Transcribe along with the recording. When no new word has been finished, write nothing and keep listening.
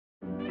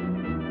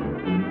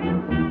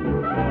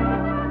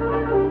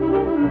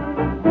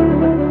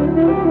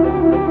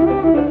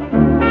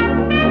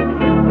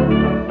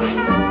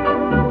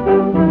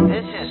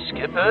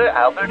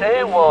Albert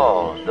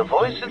AWOL, the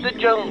voice of the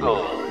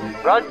jungle,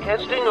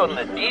 broadcasting on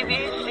the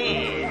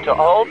DVC to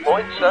all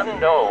points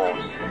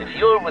unknown. If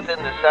you're within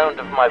the sound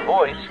of my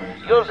voice,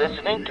 you're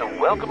listening to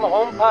Welcome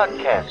Home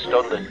Podcast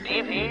on the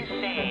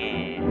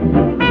DVC.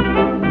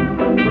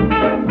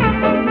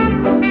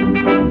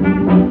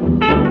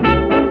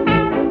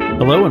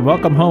 Hello and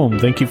welcome home.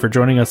 Thank you for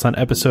joining us on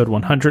episode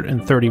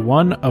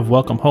 131 of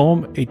Welcome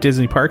Home, a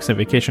Disney Parks and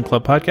Vacation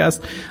Club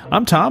podcast.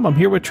 I'm Tom. I'm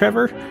here with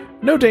Trevor.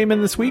 No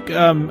Damon this week.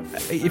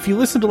 If you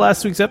listened to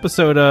last week's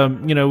episode,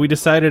 we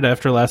decided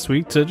after last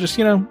week to just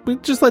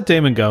let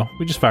Damon go.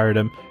 We just fired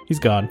him. He's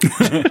gone.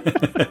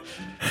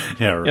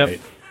 Yeah, right. Yep.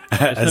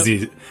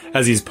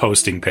 As he's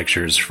posting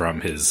pictures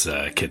from his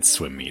kids'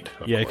 swim meet.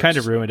 Yeah, it kind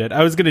of ruined it.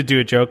 I was going to do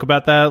a joke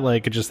about that,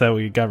 like just that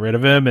we got rid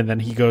of him, and then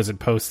he goes and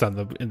posts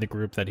in the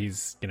group that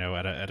he's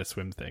at a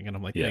swim thing, and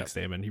I'm like, thanks,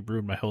 Damon. He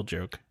ruined my whole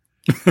joke.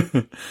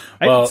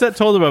 I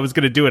told him I was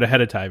going to do it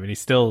ahead of time, and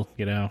he's still,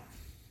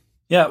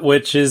 Yeah,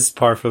 which is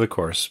par for the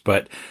course.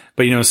 But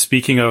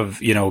speaking of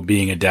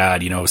being a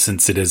dad,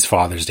 since it is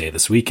Father's Day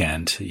this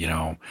weekend,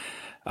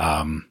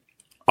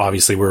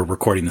 obviously we're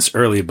recording this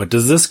early, but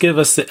does this give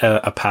us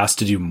a pass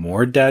to do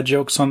more dad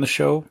jokes on the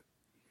show?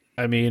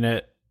 I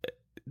mean,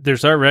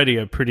 there's already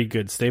a pretty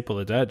good staple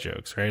of dad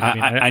jokes, right?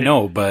 I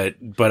know, but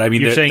I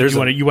mean, you're saying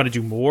you want to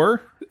do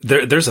more?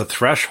 There's a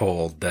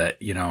threshold that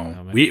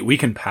we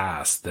can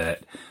pass.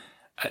 That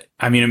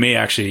I mean,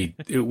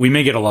 we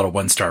may get a lot of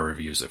 1-star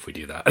reviews if we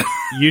do that.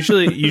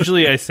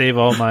 usually I save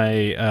all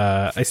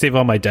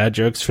my dad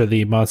jokes for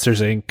the Monsters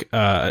Inc.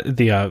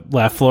 The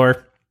laugh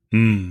floor.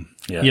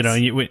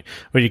 Yes.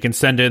 When you can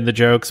send in the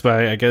jokes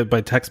by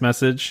text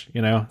message,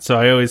 so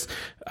I always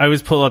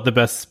pull out the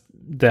best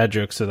dad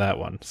jokes to that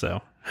one.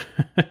 So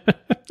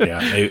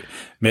yeah,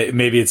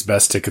 maybe it's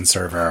best to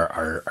conserve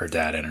our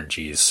dad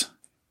energies.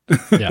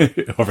 Yeah.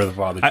 Over the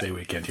Father's Day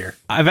weekend here.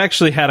 I've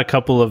actually had a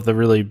couple of the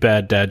really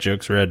bad dad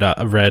jokes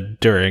read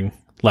during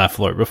Laugh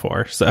Floor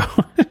before. So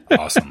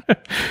awesome.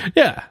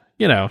 Yeah.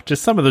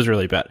 Just some of those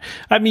really bad.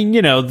 I mean,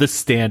 the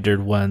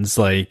standard ones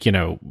like,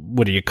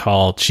 what do you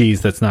call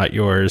cheese that's not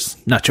yours?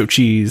 Nacho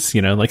cheese,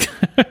 like,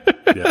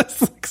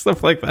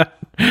 stuff like that.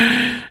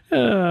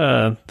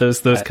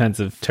 Those kinds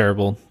of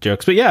terrible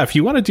jokes. But yeah, if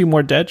you want to do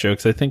more dad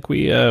jokes, I think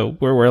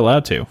we're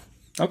allowed to.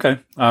 Okay.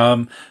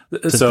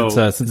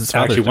 Since it's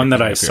actually one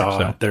that I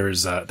saw,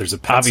 there's a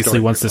pet obviously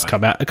once this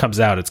nearby.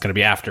 comes out, it's going to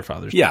be after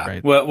Father's Day. Yeah.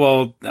 Right?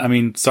 Well, I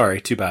mean, sorry,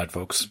 too bad,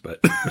 folks,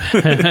 but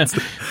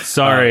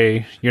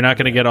sorry, you're not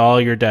going to get all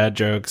your dad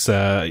jokes.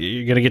 You're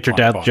going to get your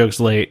dad jokes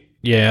late.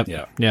 Yeah.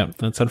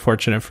 That's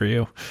unfortunate for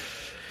you.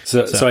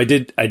 So I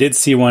did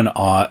see one.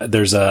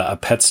 There's a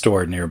pet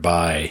store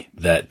nearby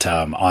that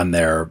on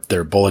their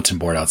bulletin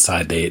board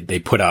outside they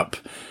put up.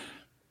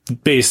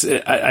 I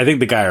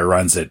think the guy who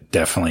runs it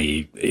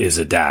definitely is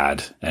a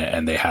dad,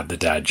 and they have the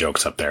dad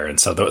jokes up there. And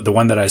so the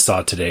one that I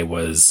saw today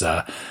was,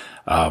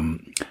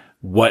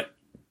 what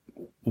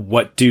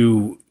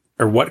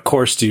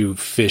course do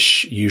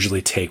fish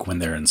usually take when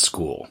they're in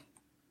school?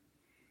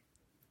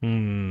 I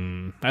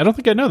don't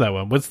think I know that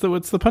one. What's the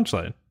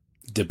punchline?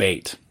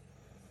 Debate.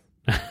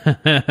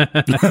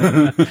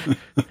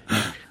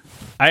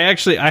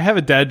 I have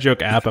a dad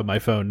joke app on my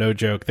phone, no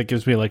joke, that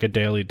gives me like a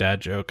daily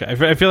dad joke.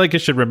 I feel like I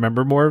should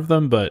remember more of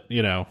them, but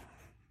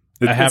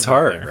it's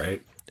hard,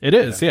 right? It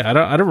is, yeah.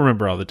 I don't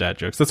remember all the dad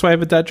jokes. That's why I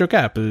have a dad joke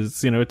app.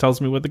 Is it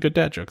tells me what the good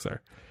dad jokes are.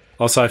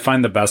 Also, I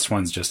find the best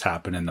ones just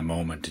happen in the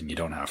moment, and you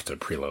don't have to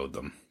preload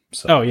them.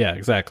 So. Oh yeah,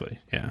 exactly.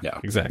 Yeah,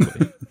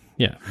 exactly.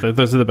 Yeah,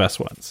 those are the best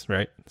ones,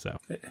 right? So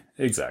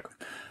exactly.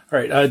 All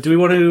right, do we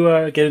want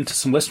to get into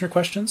some listener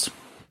questions?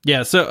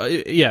 Yeah, so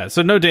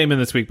no Damon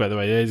this week, by the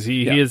way.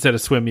 He is at a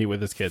swim meet with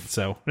his kids,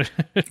 so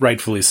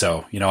rightfully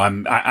so.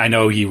 I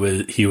know he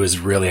was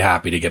really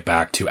happy to get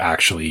back to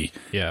actually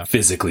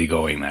physically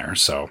going there.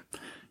 So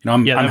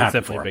I'm happy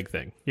definitely for him. A big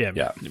thing.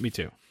 Yeah, me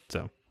too.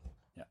 So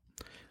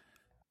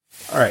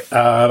all right,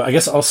 I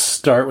guess I'll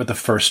start with the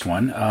first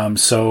one.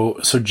 So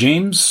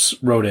James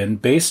wrote in,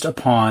 based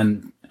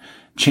upon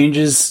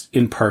changes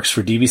in perks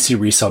for DVC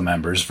resale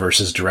members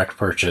versus direct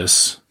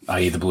purchase,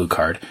 i.e. the blue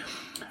card.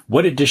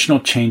 What additional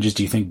changes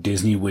do you think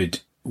Disney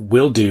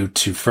will do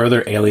to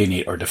further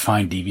alienate or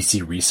define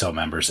DVC resale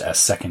members as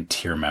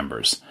second-tier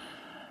members?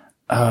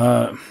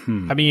 I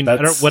mean,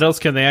 what else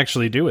can they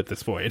actually do at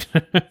this point?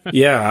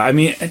 Yeah, I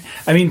mean,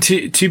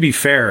 to be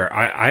fair,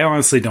 I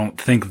honestly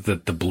don't think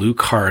that the blue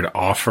card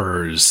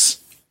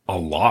offers a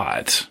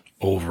lot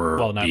over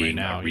not being right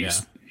now.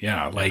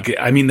 Yeah,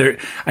 I mean,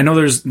 I know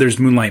there's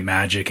Moonlight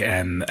Magic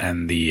and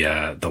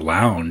the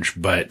lounge,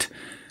 but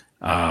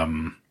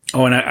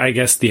and I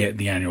guess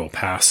the annual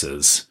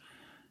passes,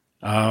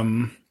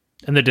 and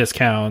the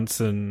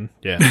discounts, and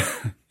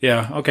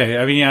yeah, okay.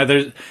 I mean,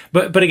 there's,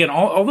 but again,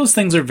 all those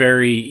things are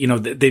very,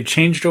 they've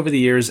changed over the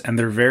years, and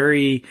they're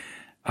very,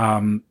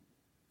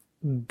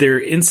 they're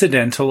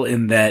incidental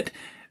in that,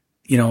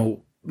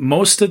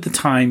 most of the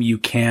time you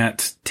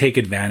can't take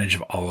advantage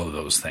of all of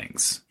those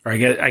things. Or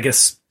I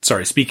guess,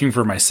 sorry, speaking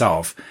for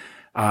myself,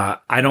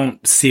 I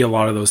don't see a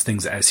lot of those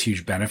things as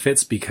huge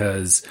benefits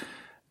because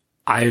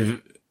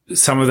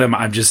some of them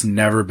I've just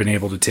never been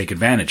able to take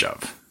advantage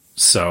of.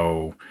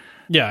 So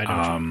yeah,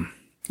 I know.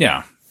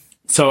 Yeah.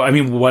 So, I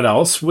mean, what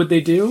else would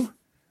they do?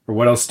 Or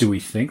what else do we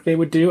think they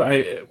would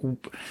do?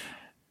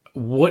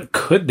 What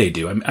could they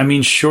do? I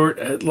mean,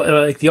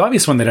 like the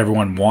obvious one that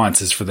everyone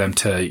wants is for them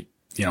to,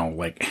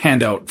 like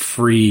hand out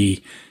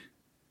free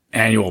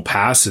annual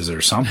passes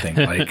or something.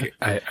 Like,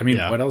 I mean,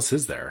 what else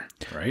is there?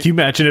 Right? Can you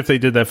imagine if they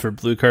did that for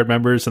Blue Card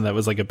members and that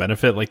was like a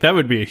benefit? Like, that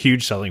would be a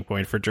huge selling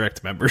point for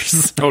direct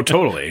members. Oh,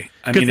 totally.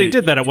 Because they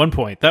did that at one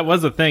point. That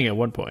was a thing at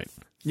one point.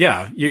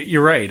 Yeah,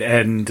 you're right.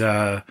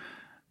 And,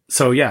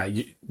 so yeah,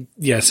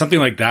 something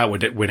like that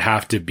would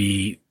have to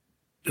be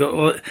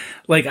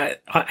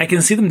like, I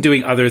can see them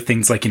doing other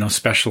things like,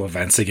 special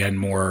events again,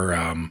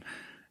 more,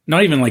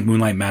 not even like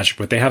Moonlight Magic,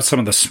 but they have some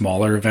of the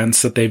smaller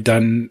events that they've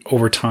done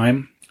over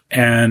time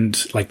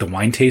and like the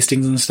wine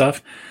tastings and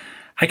stuff.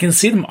 I can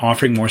see them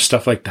offering more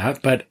stuff like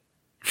that. But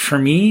for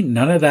me,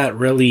 none of that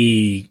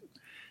really,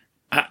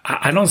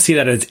 I don't see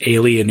that as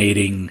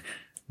alienating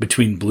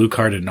between Blue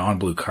Card and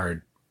non-Blue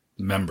Card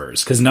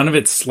members. Cause none of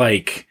it's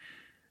like,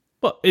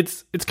 well,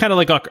 it's kind of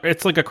like,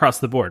 it's like across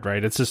the board,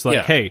 right? It's just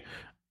like, hey,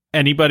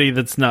 anybody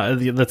that's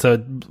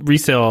a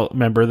resale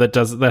member that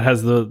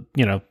has the,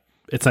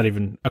 it's not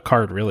even a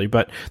card really,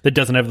 but that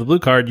doesn't have the Blue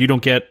Card, you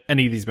don't get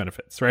any of these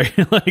benefits, right?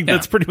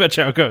 That's pretty much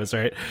how it goes,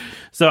 right?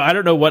 So I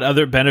don't know what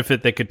other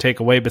benefit they could take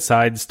away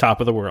besides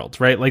Top of the World,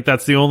 right? Like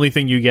that's the only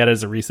thing you get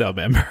as a resale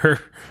member,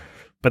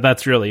 but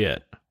that's really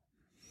it.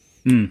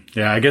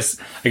 Yeah, I guess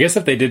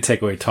if they did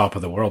take away Top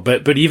of the World,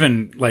 but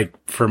even like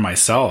for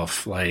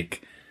myself,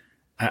 like,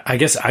 I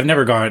guess I've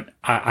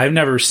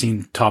never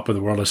seen Top of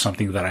the World as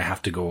something that I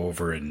have to go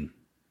over and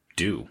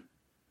do.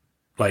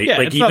 Like,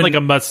 it's not like a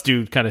must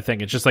do kind of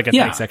thing. It's just like a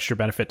nice extra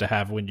benefit to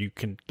have when you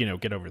can,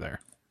 get over there.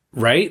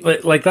 Right.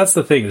 Like that's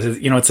the thing is,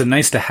 it's a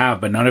nice to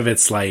have, but none of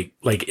it's like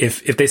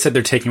if they said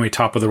they're taking away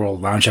Top of the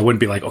World Lounge, I wouldn't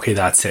be like, okay,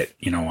 that's it.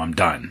 I'm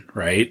done.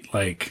 Right.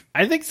 Like,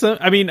 I think so.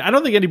 I mean, I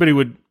don't think anybody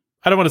would.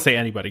 I don't want to say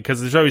anybody because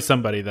there's always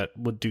somebody that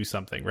would do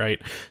something, right?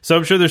 So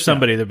I'm sure there's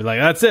somebody that'd be like,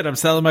 that's it. I'm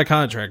selling my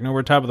contract. No,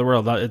 we're Top of the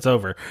World. It's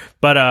over.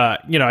 But,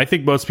 I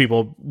think most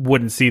people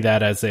wouldn't see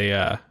that as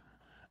a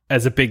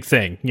big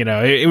thing.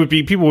 It would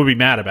be, people would be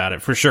mad about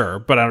it for sure,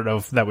 but I don't know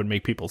if that would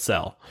make people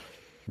sell.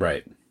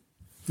 Right.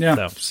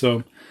 Yeah.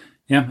 So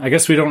yeah, I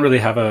guess we don't really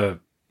have a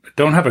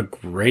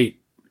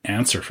great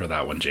answer for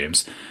that one,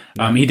 James.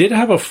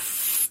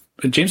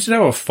 James did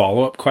have a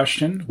follow-up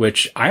question,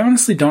 which I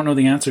honestly don't know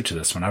the answer to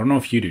this one. I don't know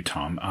if you do,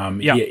 Tom.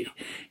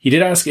 He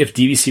did ask if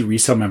DVC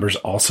resale members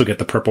also get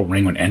the purple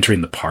ring when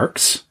entering the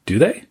parks. Do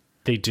they?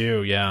 They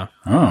do, yeah.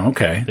 Oh,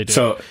 okay. They do.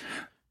 So,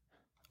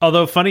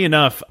 although funny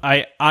enough,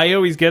 I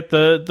always get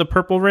the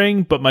purple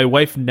ring, but my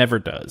wife never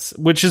does,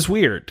 which is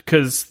weird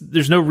because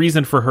there's no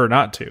reason for her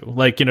not to.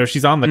 Like,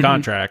 she's on the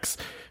contracts.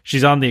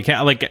 She's on the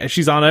account, like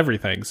she's on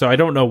everything. So I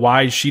don't know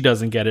why she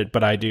doesn't get it,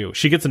 but I do.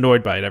 She gets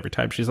annoyed by it every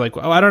time. She's like,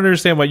 "Oh, I don't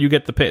understand why you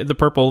get the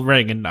purple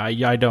ring and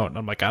I don't." And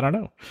I'm like, I don't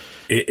know.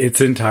 It's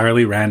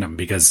entirely random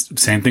because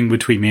same thing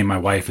between me and my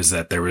wife is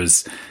that there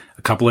was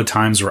a couple of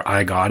times where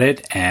I got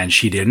it and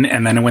she didn't,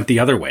 and then it went the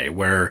other way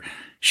where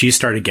she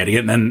started getting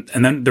it, and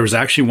then there was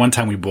actually one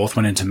time we both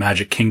went into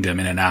Magic Kingdom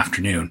in an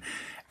afternoon,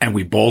 and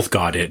we both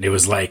got it. And it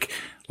was like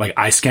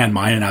I scanned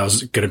mine and I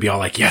was gonna be all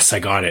like, "Yes, I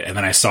got it," and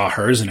then I saw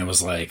hers and it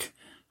was like,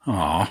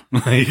 "Aw,"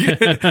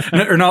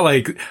 or not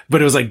like,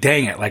 but it was like,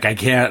 "Dang it!" Like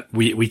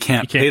we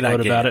can't play that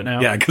game about it now.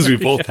 Yeah, because we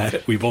both had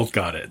it. We both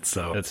got it.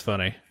 So that's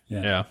funny.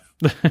 Yeah.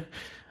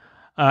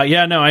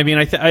 No, I mean,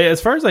 as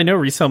far as I know,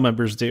 resale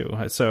members do.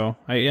 So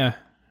I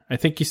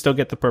think you still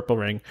get the purple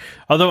ring.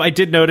 Although I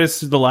did notice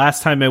the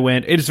last time I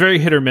went, it's very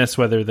hit or miss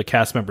whether the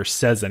cast member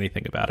says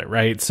anything about it,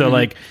 right? So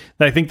like,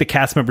 I think the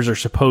cast members are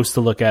supposed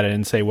to look at it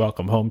and say,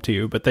 "Welcome home" to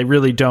you, but they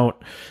really don't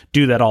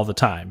do that all the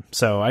time.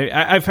 So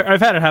I've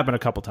had it happen a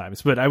couple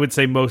times, but I would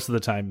say most of the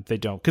time they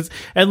don't.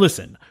 And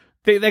listen,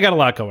 they got a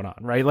lot going on,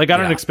 right? Like I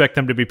don't expect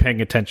them to be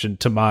paying attention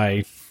to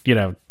my,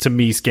 to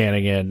me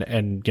scanning in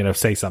and,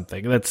 say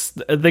something.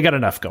 They got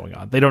enough going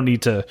on. They don't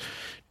need to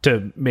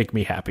make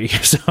me happy.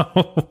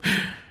 So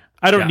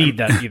I don't need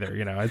that either.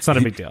 It's not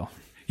a big deal.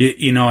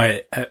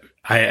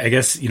 I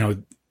guess,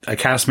 a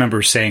cast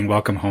member saying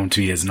 "welcome home" to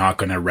me is not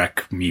going to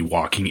wreck me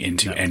walking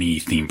into any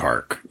theme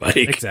park. Like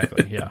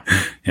exactly. Yeah.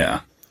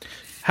 Yeah.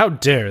 How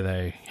dare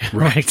they?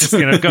 Right. Just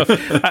go.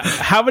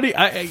 How many?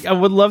 I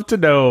would love to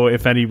know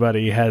if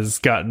anybody has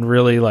gotten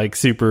really like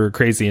super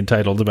crazy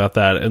entitled about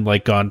that and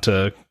like gone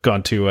to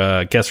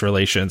guest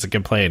relations and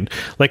complained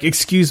like,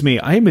 "Excuse me,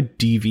 I am a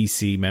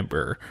DVC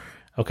member.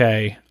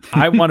 Okay,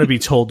 I want to be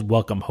told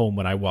welcome home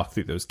when I walk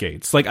through those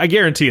gates." Like, I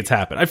guarantee it's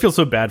happened. I feel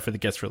so bad for the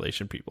guest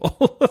relation people.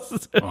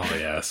 Oh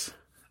yes.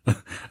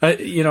 I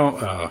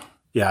don't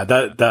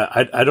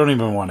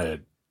even want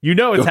to.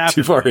 It's happened.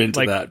 Too far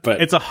into that,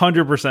 but it's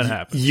 100%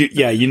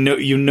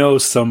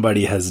 happened.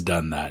 Somebody has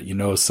done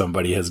that.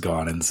 Somebody has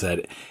gone and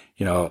said,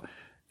 hey,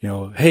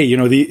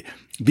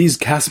 these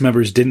cast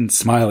members didn't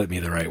smile at me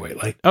the right way.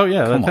 Like, oh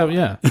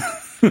yeah,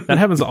 that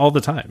happens all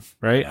the time,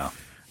 right? Yeah.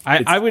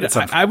 I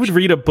would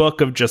read a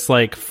book of just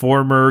like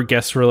former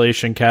guest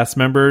relation cast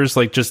members,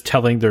 like just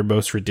telling their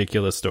most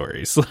ridiculous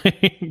stories.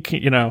 Like,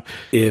 you know,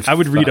 I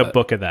would read a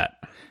book of that.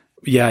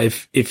 Yeah.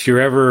 If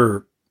you're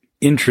ever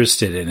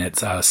interested in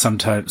it,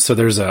 sometimes, so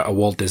there's a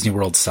Walt Disney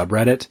World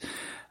subreddit.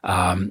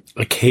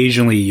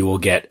 Occasionally you will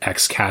get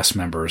ex-cast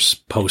members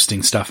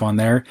posting stuff on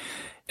there.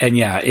 And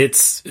yeah,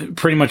 it's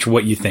pretty much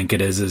what you think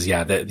it is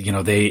that, you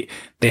know, they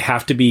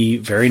have to be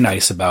very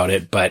nice about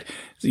it. But,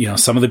 you know,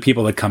 some of the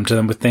people that come to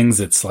them with things,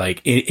 it's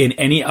like in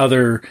any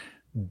other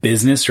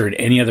business or in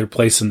any other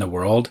place in the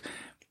world,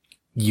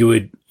 you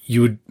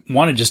would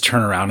want to just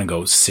turn around and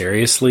go,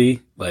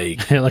 seriously?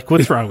 Like, like,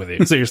 what's wrong with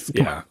you?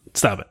 Seriously, yeah,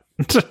 stop it.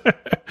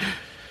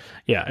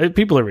 Yeah,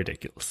 people are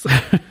ridiculous.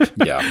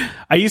 Yeah.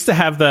 I used to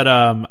have that,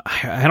 I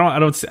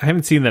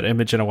haven't seen that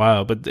image in a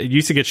while, but it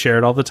used to get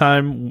shared all the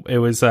time. It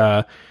was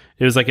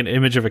like an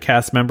image of a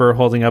cast member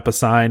holding up a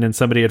sign, and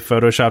somebody had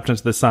photoshopped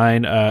into the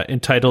sign,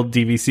 entitled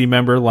DVC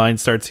member, line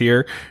starts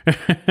here.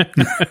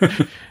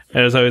 It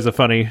was always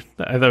thought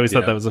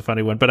that was a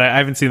funny one, but I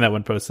haven't seen that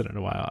one posted in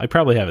a while. I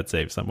probably have it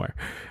saved somewhere.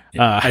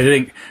 I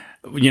think,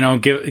 you know,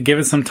 give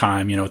it some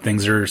time. You know,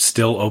 things are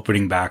still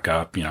opening back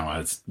up, you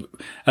know,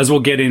 as we'll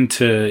get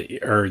into,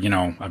 or, you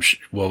know,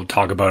 we'll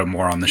talk about it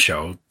more on the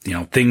show. You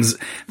know, things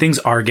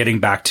are getting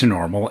back to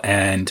normal,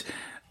 and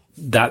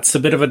that's a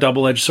bit of a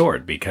double-edged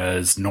sword,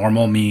 because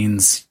normal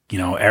means, you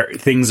know,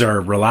 things are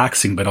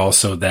relaxing, but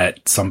also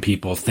that some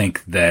people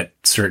think that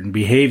certain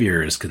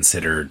behavior is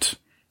considered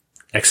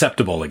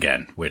acceptable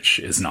again, which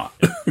is not.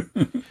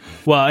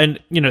 Well, and,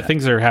 you know,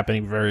 things are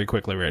happening very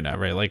quickly right now,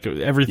 right? Like,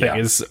 everything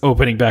is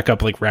opening back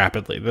up, like,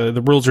 rapidly.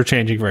 The rules are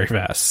changing very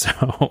fast.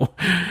 So,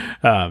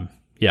 and,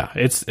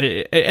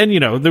 you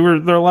know, there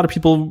are a lot of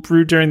people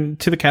rude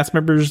to the cast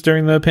members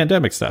during the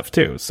pandemic stuff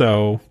too.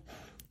 So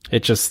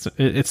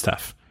it's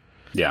tough.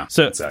 Yeah.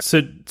 So,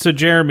 exactly. so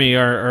Jeremy,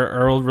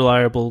 our old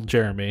reliable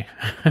Jeremy,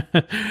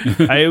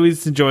 I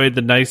always enjoyed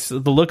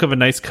the look of a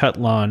nice cut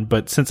lawn,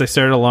 but since I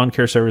started a lawn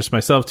care service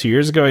myself 2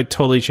 years ago, I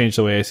totally changed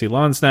the way I see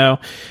lawns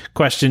now.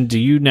 Question: do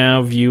you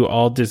now view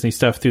all Disney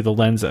stuff through the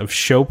lens of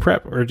show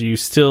prep, or do you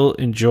still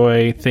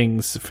enjoy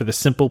things for the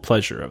simple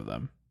pleasure of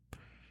them?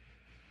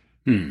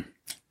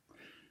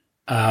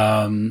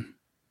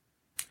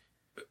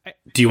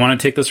 Do you want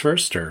to take this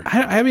first, or?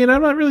 I mean,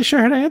 I'm not really sure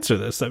how to answer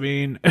this. I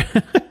mean,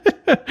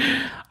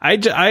 I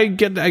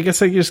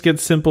guess I just get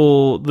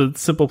the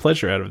simple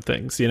pleasure out of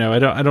things. You know, I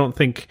don't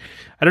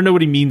know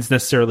what he means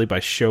necessarily by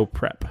show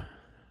prep.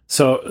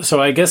 So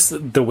I guess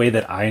the way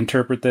that I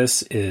interpret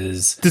this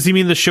is, does he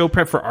mean the show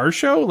prep for our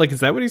show? Like, is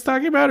that what he's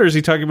talking about? Or is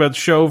he talking about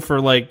show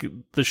for like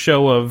the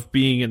show of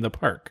being in the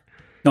park?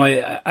 No,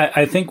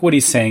 I think what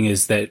he's saying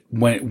is that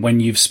when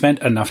you've spent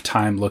enough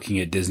time looking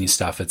at Disney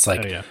stuff, it's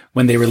like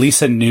when they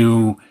release a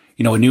new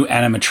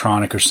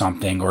animatronic or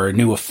something, or a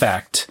new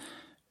effect,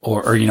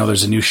 or you know,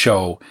 there's a new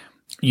show,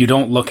 you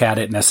don't look at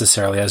it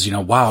necessarily as, you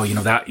know, wow,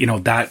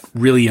 that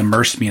really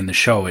immersed me in the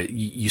show.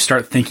 You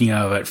start thinking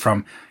of it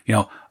from, you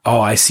know,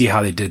 oh, I see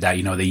how they did that.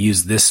 You know, they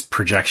used this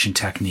projection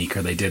technique,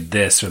 or they did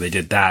this, or they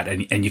did that.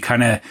 And you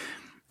kind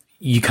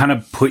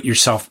of put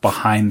yourself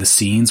behind the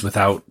scenes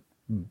without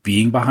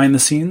being behind the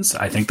scenes.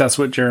 I think that's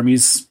what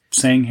Jeremy's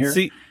saying here.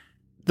 See,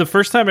 the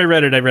first time I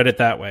read it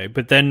that way,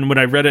 but then when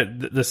I read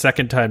it the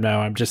second time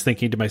now, I'm just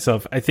thinking to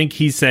myself, I think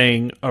he's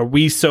saying, are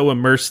we so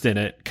immersed in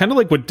it? Kind of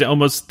like what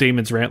almost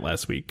Damon's rant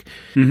last week.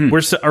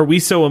 Mm-hmm. Are we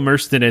so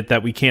immersed in it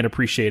that we can't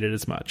appreciate it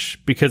as much?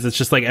 Because it's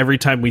just like every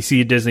time we see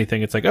a Disney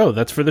thing, it's like, oh,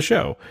 that's for the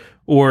show.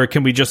 Or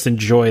can we just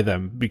enjoy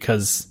them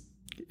because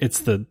it's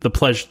the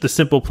pleasure, the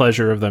simple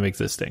pleasure of them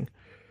existing?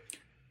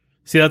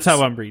 See, that's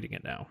how I'm reading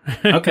it now.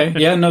 Okay.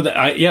 Yeah, no,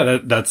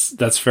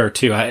 that's fair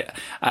too.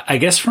 I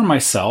guess for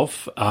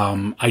myself,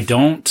 I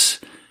don't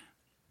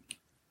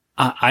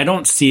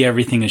see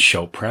everything as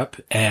show prep.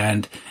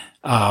 And,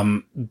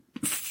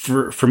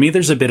 for me,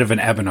 there's a bit of an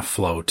ebb and a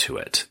flow to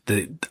it.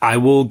 I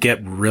will get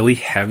really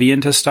heavy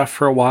into stuff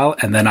for a while,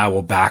 and then I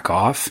will back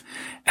off,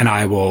 and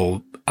I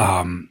will,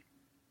 and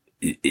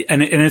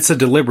it's a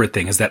deliberate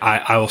thing, is that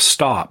I will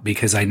stop,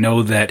 because I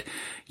know that,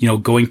 you know,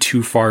 going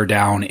too far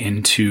down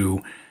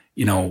into,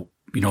 you know,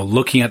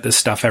 looking at this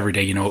stuff every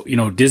day, you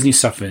know, Disney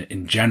stuff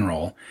in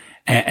general.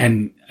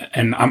 And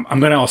I'm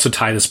going to also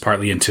tie this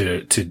partly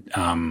into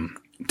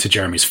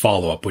Jeremy's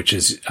follow-up, which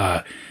is,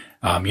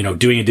 you know,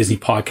 doing a Disney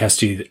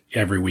podcast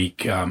every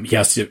week. He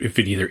asked if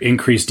it either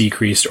increased,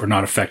 decreased, or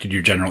not affected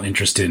your general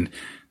interest in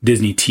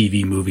Disney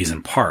TV, movies,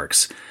 and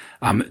parks.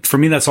 For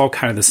me, that's all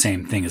kind of the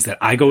same thing, is that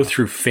I go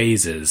through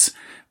phases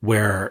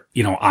where,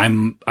 you know,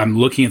 I'm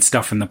looking at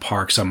stuff in the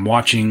parks, I'm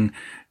watching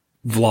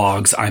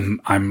vlogs,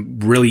 I'm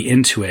really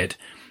into it.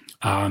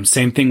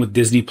 Same thing with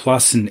Disney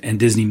Plus and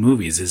Disney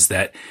movies, is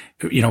that,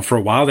 you know, for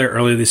a while there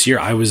earlier this year,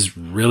 I was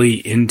really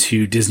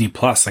into Disney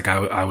Plus. Like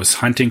I was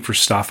hunting for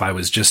stuff. I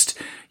was just,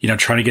 you know,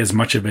 trying to get as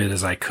much of it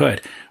as I could.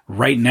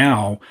 Right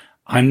now,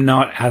 I'm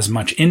not as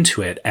much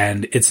into it.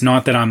 And it's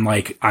not that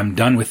I'm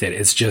done with it.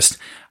 It's just,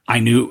 I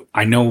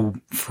know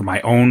for my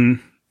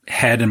own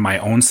head and my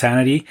own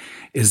sanity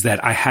is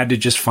that I had to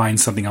just find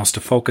something else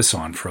to focus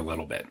on for a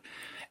little bit.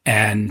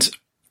 And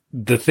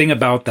the thing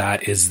about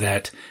that is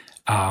that,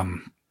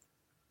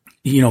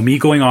 me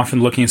going off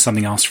and looking at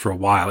something else for a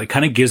while, it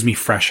kind of gives me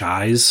fresh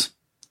eyes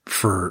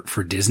for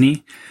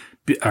Disney.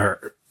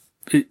 Or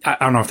I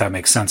don't know if that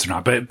makes sense or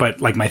not,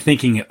 but like my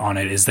thinking on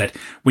it is that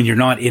when you're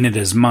not in it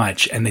as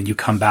much and then you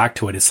come back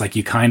to it, it's like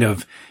you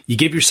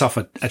give yourself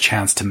a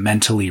chance to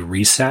mentally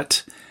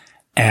reset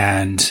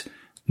and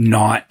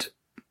not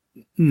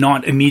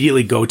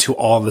immediately go to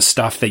all the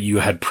stuff that you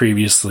had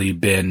previously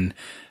been,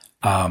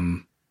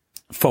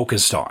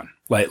 focused on.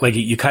 Like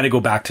you kind of go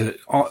back to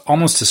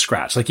almost to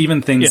scratch. Like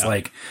even things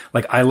like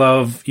I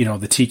love,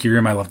 the Tiki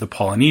Room. I love the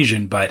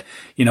Polynesian, but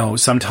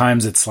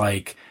sometimes it's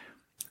like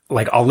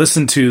I'll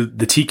listen to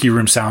the Tiki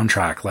Room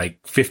soundtrack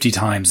like 50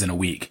 times in a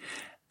week.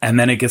 And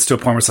then it gets to a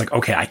point where it's like,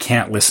 okay, I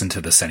can't listen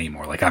to this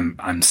anymore. Like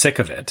I'm sick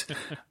of it.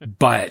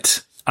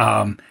 but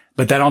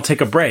then I'll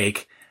take a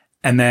break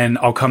and then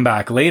I'll come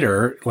back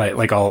later.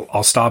 Like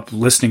I'll stop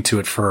listening to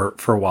it for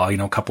a while,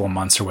 a couple of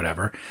months or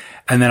whatever.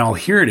 And then I'll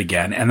hear it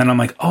again. And then I'm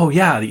like, oh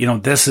yeah,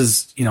 this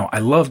is, I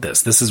love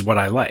this. This is what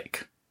I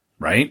like.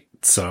 Right.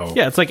 So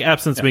yeah, it's like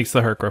absence makes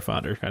the heart grow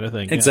fonder kind of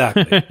thing.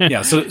 Exactly.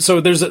 Yeah.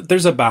 So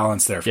there's a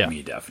balance there for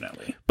me,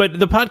 definitely. But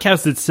the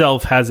podcast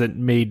itself hasn't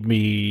made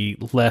me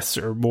less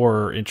or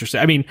more interested.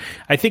 I mean,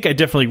 I think I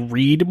definitely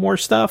read more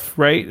stuff,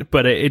 right?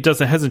 But it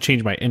hasn't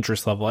changed my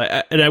interest level.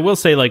 And I will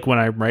say, like, when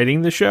I'm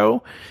writing the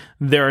show,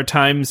 there are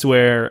times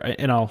where,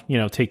 and I'll,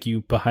 take you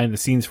behind the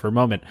scenes for a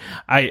moment.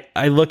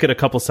 I look at a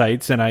couple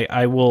sites and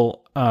I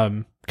will,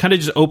 kind of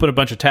just open a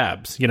bunch of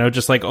tabs,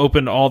 just like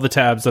open all the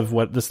tabs of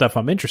what the stuff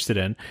I'm interested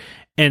in.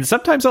 And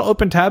sometimes I'll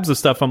open tabs of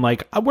stuff I'm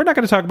like, we're not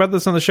going to talk about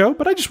this on the show,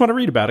 but I just want to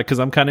read about it because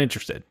I'm kind of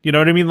interested. You know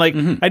what I mean? Like,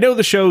 I know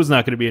the show's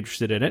not going to be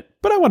interested in it,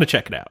 but I want to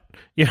check it out.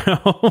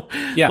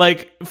 Yeah.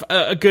 Like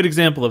a good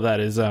example of that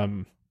is,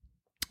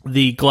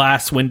 the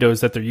glass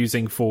windows that they're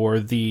using for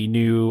the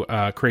new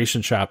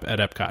creation shop at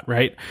Epcot,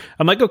 right?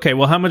 I'm like, okay,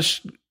 well, how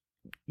much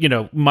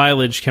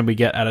mileage can we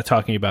get out of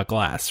talking about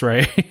glass,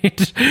 right?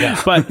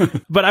 Yeah.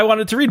 but I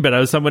wanted to read about it. I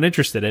was someone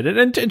interested in it.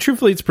 And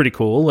truthfully, it's pretty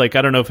cool. Like,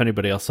 I don't know if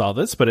anybody else saw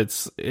this, but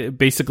it's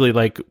basically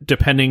like,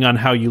 depending on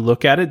how you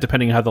look at it,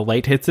 depending on how the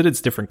light hits it,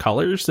 it's different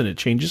colors and it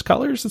changes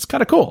colors. It's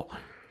kind of cool.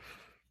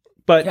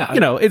 But,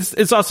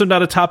 it's also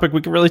not a topic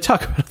we can really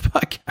talk about on the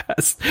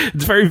podcast.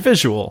 It's very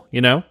visual,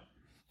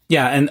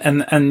 Yeah,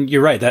 and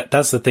you're right.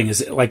 That's the thing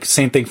is, like,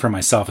 same thing for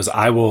myself is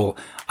I will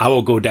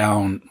go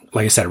down,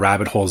 like I said,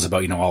 rabbit holes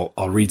about,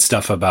 I'll read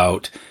stuff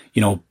about,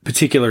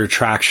 particular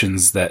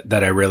attractions that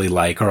I really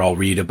like, or I'll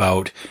read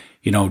about,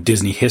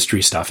 Disney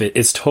history stuff.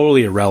 It's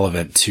totally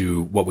irrelevant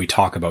to what we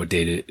talk about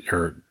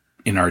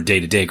in our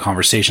day-to-day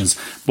conversations,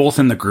 both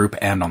in the group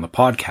and on the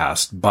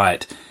podcast.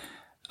 But,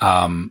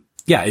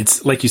 yeah,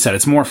 it's like you said,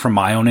 it's more from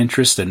my own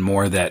interest and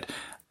more that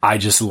I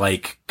just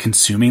like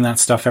consuming that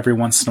stuff every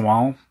once in a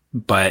while.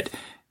 But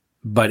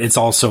it's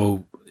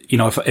also,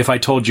 if I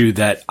told you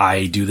that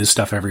I do this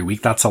stuff every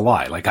week, that's a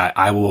lie. Like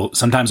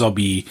sometimes I'll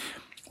be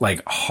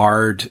like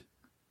hard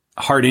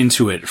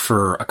into it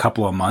for a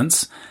couple of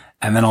months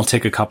and then I'll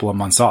take a couple of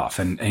months off.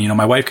 And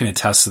my wife can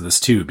attest to this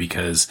too,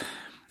 because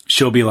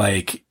she'll be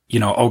like,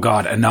 oh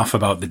God, enough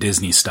about the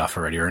Disney stuff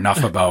already, or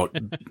enough about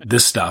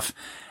this stuff.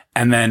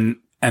 And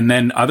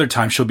then other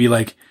times she'll be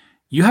like,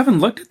 you haven't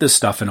looked at this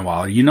stuff in a while.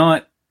 Are you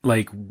not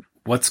like,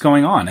 what's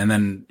going on? And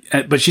then,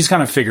 but she's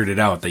kind of figured it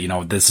out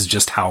that, this is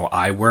just how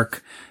I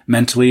work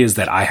mentally, is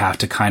that I have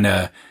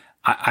to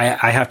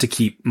I have to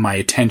keep my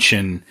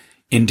attention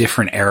in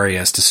different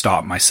areas to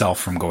stop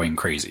myself from going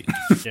crazy.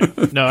 Yeah.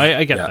 No,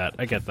 I get that.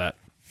 I get that.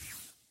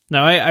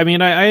 No, I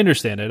mean, I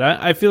understand it.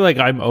 I feel like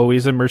I'm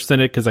always immersed in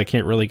it because I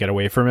can't really get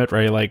away from it,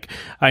 right? Like,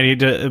 I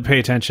need to pay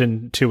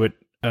attention to it,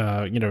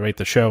 write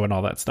the show and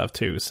all that stuff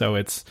too. So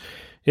it's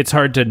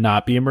hard to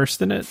not be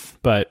immersed in it,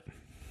 but.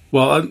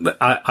 Well,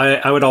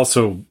 I would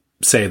also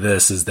say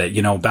this is that,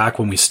 back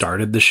when we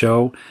started the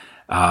show,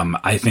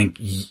 I think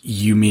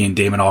you, me, and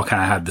Damon all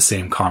kind of had the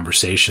same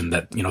conversation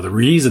that, the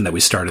reason that we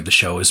started the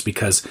show is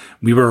because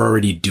we were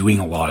already doing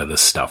a lot of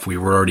this stuff. We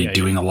were already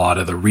doing a lot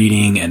of the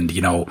reading and,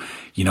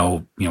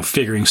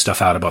 figuring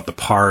stuff out about the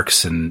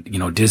parks and,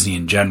 Disney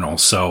in general.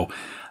 So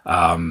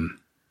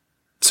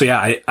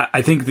yeah,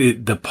 I think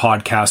the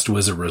podcast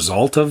was a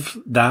result of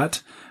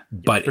that,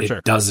 but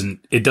it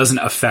doesn't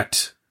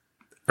affect,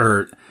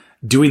 or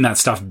doing that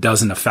stuff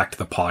doesn't affect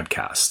the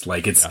podcast.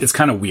 Like it's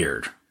kind of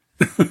weird.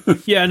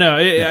 Yeah, no,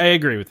 I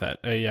agree with that.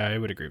 I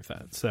would agree with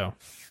that. So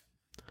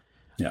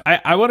yeah,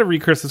 I want to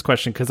read Chris's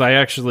question because I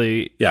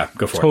actually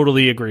go for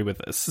totally agree with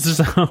this.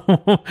 So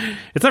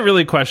it's not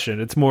really a question.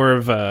 It's more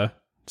of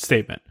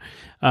statement.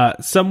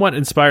 Somewhat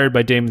inspired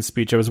by Damon's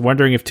speech, I was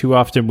wondering if too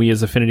often we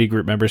as affinity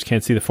group members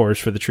can't see the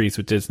forest for the trees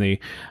with Disney.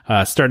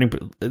 Starting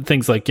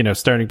things like,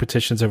 starting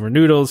petitions over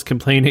noodles,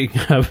 complaining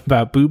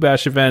about Boo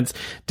Bash events,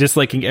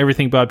 disliking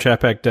everything Bob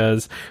Chapek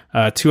does.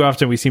 Too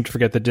often we seem to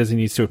forget that Disney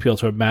needs to appeal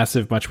to a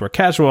massive, much more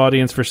casual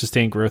audience for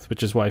sustained growth,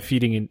 which is why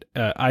feeding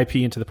IP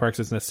into the parks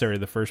is necessary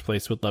in the first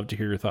place. Would love to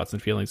hear your thoughts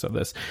and feelings on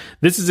this.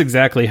 This is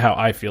exactly how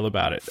I feel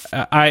about it.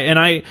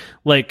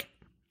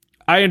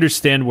 I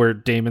understand where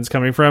Damon's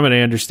coming from, and I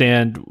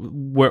understand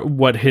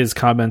what his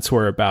comments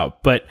were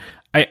about. But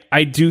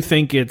I do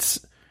think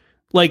it's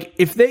like,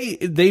 if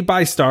they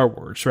buy Star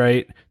Wars,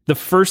 right? The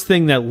first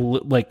thing that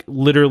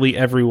literally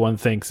everyone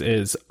thinks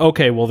is,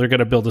 okay, well, they're going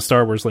to build a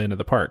Star Wars land in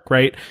the park,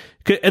 right?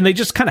 And they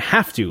just kind of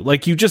have to.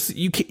 Like, you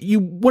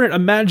wouldn't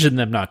imagine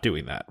them not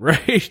doing that,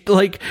 right?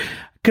 Like,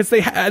 because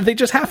they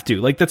just have to.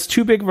 Like, that's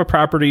too big of a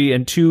property,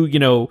 and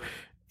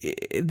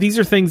these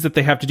are things that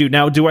they have to do.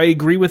 Now, do I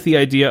agree with the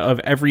idea of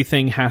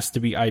everything has to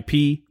be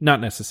IP?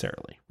 Not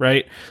necessarily,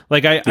 right?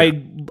 Like,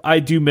 I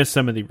do miss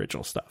some of the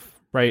original stuff,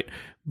 right?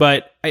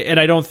 But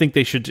I don't think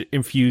they should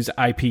infuse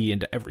IP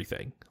into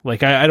everything.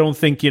 Like, I don't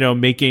think,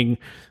 making,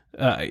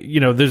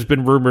 there's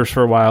been rumors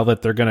for a while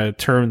that they're going to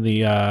turn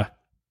the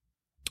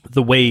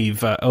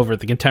wave over at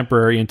the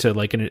Contemporary into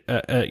like a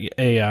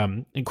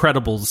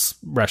Incredibles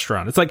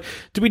restaurant. It's like,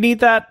 do we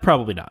need that?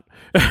 Probably not.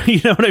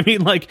 You know what I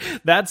mean? Like,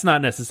 that's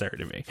not necessary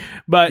to me.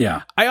 But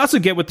yeah. I also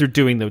get what they're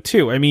doing though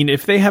too. I mean,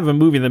 if they have a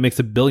movie that makes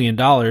 $1 billion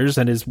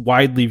and is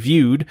widely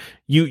viewed,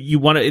 you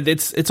want to,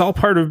 it's all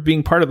part of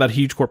being part of that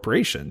huge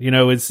corporation.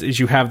 Is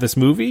you have this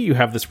movie, you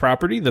have this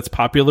property that's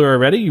popular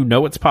already,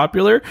 it's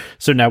popular.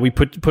 So now we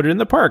put it in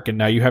the park, and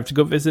now you have to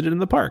go visit it in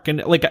the park.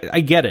 And like, I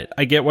get it.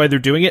 I get why they're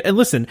doing it. And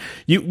listen,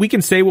 we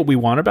can say what we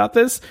want about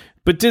this,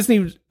 but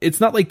Disney, it's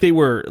not like they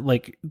were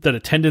like, that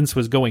attendance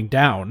was going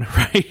down,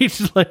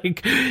 right?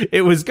 Like,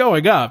 it was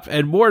going up,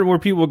 and more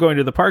people were going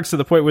to the parks to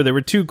the point where they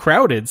were too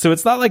crowded. So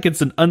it's not like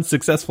it's an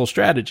unsuccessful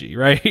strategy,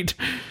 right?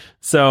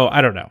 So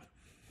I don't know.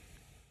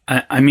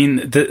 I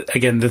mean,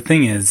 the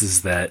thing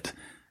is that,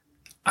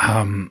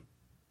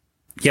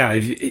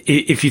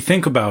 if you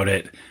think about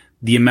it,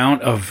 the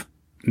amount of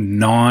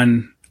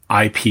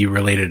non-IP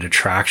related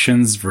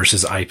attractions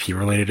versus IP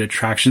related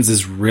attractions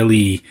is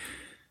really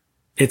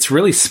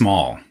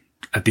small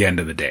at the end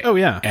of the day. Oh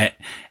yeah.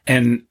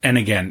 And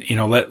again,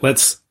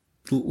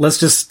 let's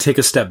just take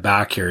a step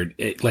back here.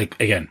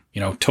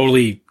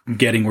 Totally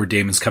getting where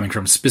Damon's coming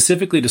from,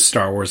 specifically to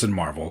Star Wars and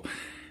Marvel.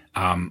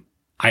 I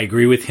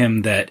agree with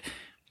him that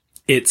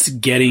it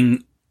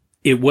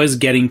was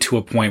getting to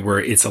a point where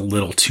it's a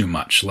little too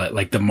much.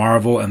 Like the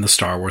Marvel and the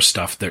Star Wars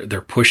stuff,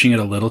 they're pushing it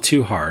a little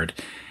too hard.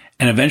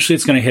 And eventually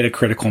it's going to hit a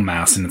critical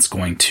mass and it's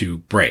going to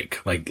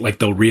break. Like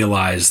they'll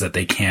realize that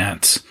they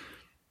can't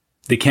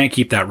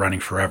keep that running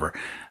forever.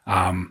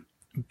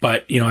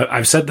 But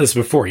I've said this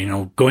before,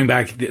 going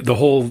back, the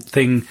whole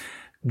thing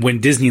when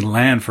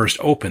Disneyland first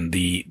opened,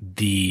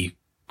 the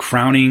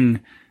crowning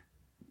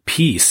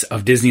piece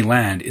of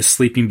Disneyland is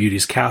Sleeping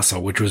Beauty's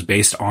castle, which was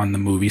based on the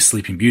movie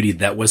Sleeping Beauty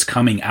that was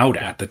coming out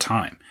at the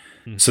time.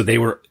 Mm-hmm. So they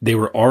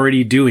were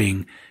already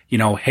doing,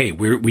 hey,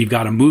 we've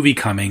got a movie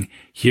coming.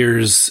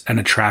 Here's an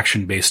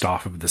attraction based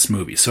off of this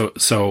movie. So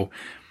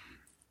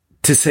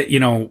to say,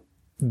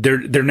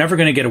 they're never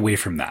going to get away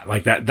from that.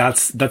 Like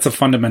that's a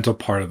fundamental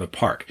part of the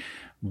park.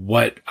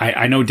 What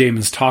I know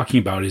Damon's talking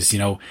about is,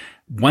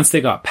 once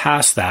they got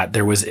past that,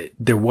 there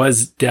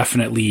was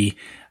definitely,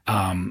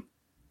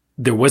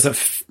 there was a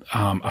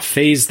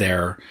phase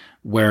there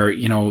where,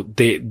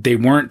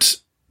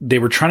 they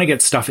were trying to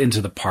get stuff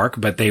into the park,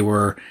 but they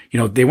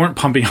weren't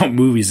pumping out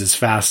movies as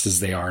fast as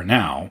they are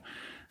now.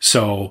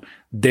 So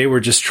they were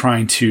just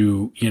trying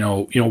to,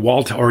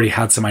 Walt already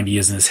had some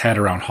ideas in his head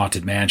around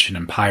Haunted Mansion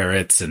and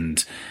Pirates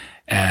and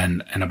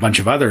a bunch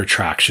of other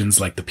attractions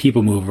like the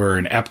People Mover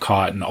and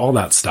Epcot and all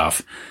that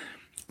stuff.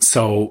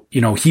 So,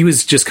 he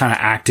was just kind of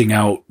acting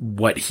out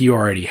what he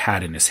already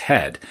had in his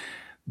head.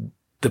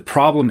 The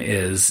problem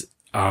is,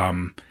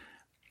 and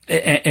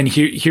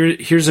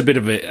here's a bit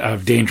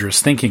of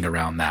dangerous thinking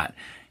around that.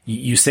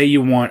 You say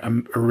you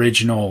want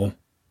original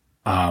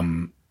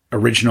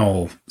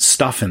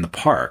stuff in the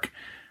park,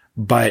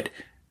 but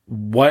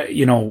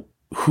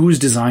who's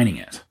designing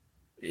it?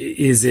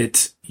 Is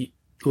it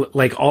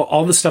like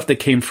all the stuff that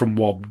came from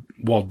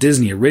Walt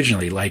Disney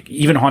originally? Like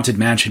even Haunted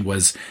Mansion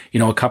was,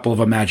 a couple of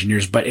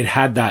Imagineers, but it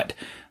had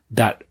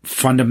that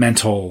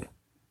fundamental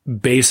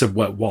base of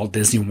what Walt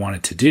Disney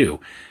wanted to do.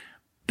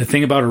 The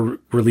thing about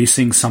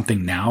releasing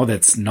something now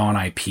that's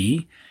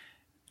non-IP,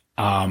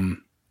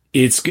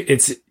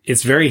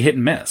 it's very hit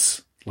and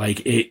miss.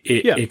 Like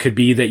it could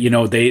be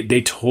that,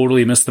 they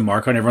totally missed the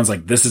mark on. Everyone's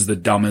like, this is the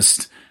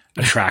dumbest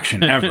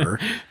attraction ever.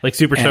 Like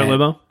Superstar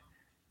Limo.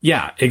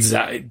 Yeah,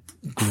 exactly.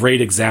 Great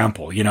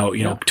example,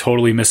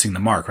 totally missing the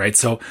mark. Right.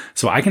 So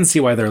I can see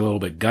why they're a little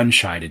bit gun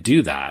shy to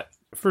do that.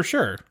 For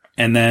sure.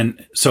 And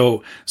then,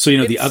 so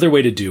the other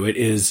way to do it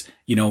is,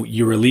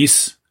 you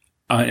release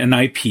an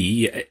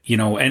IP,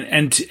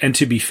 and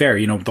to be fair,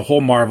 the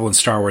whole Marvel and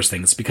Star Wars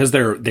things, because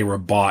they were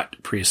bought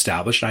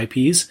pre-established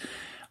IPs.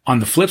 On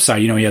the flip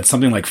side, you had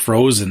something like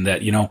Frozen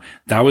that,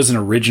 that was an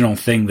original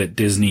thing that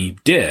Disney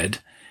did,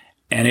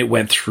 and it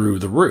went through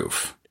the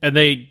roof. And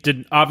they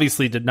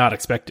obviously did not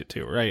expect it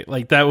to, right?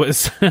 Like that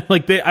was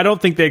I don't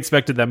think they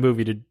expected that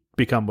movie to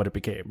become what it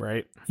became,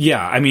 right?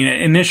 Yeah. I mean,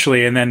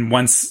 initially, and then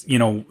once,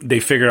 they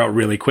figured out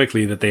really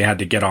quickly that they had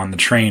to get on the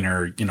train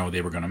or,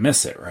 they were going to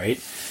miss it.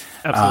 Right.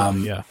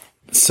 Absolutely. Yeah.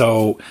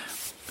 So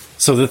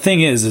the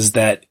thing is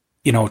that,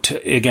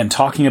 again,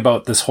 talking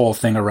about this whole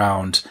thing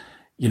around,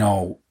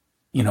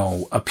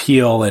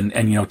 appeal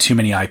and, too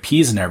many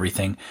IPs and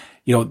everything,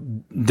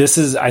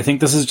 I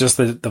think this is just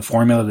the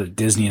formula that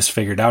Disney has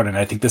figured out. And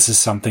I think this is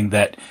something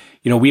that,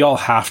 we all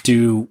have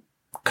to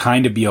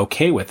kind of be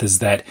okay with, is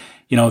that,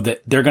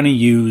 that they're going to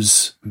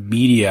use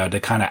media to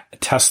kind of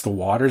test the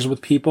waters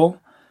with people.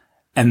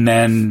 And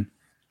then,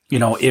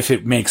 if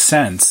it makes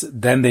sense,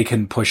 then they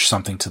can push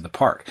something to the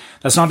park.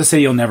 That's not to say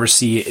you'll never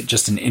see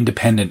just an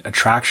independent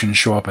attraction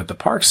show up at the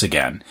parks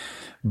again,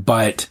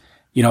 but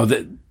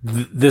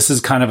this is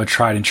kind of a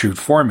tried and true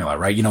formula,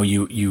 right?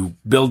 You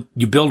build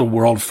a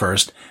world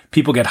first,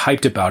 people get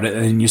hyped about it,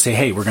 and then you say,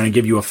 hey, we're going to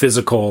give you a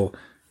physical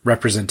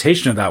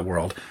representation of that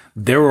world.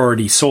 They're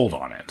already sold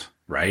on it,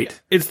 right?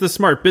 It's the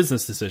smart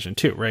business decision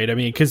too, right? I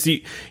mean, because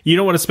you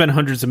don't want to spend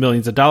hundreds of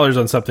millions of dollars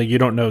on something you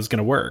don't know is going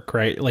to work,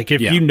 right? Like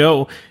if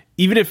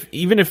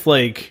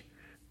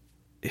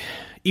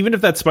even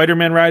if that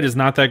Spider-Man ride is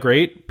not that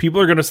great,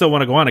 people are going to still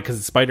want to go on it because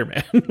it's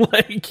Spider-Man.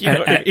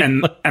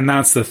 And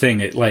that's the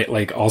thing.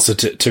 Like also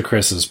to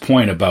Chris's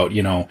point about,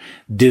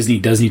 Disney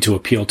does need to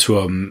appeal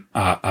to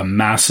a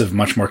massive,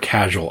 much more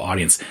casual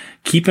audience.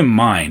 Keep in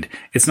mind,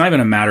 it's not even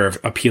a matter of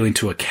appealing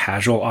to a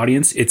casual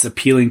audience. It's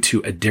appealing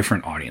to a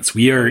different audience.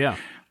 We are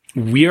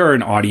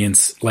an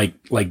audience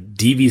like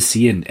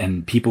DVC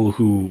and people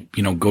who,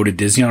 go to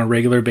Disney on a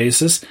regular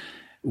basis.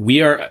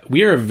 We are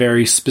a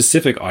very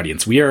specific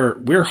audience. We're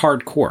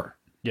hardcore.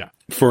 Yeah.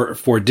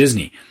 For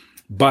Disney.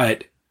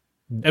 But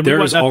and we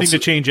want nothing to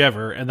change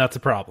ever, and that's a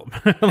problem.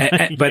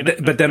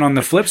 But then on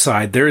the flip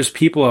side, there's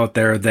people out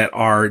there that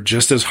are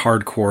just as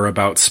hardcore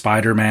about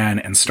Spider-Man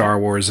and Star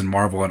Wars and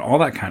Marvel and all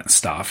that kind of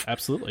stuff.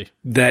 Absolutely.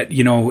 That,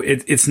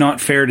 it's not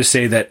fair to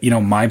say that,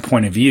 my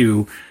point of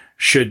view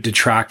should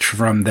detract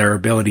from their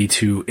ability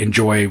to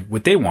enjoy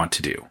what they want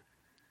to do.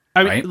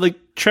 I mean,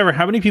 like, Trevor,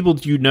 how many people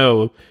do you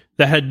know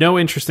that had no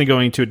interest in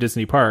going to a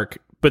Disney park,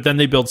 but then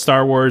they build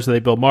Star Wars, they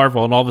build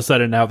Marvel, and all of a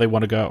sudden now they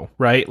want to go,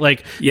 right?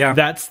 Like, yeah,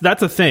 that's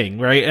a thing,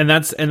 right? And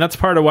that's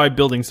part of why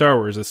building Star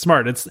Wars is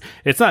smart.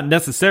 It's not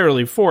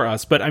necessarily for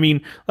us, but I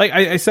mean, like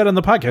I said on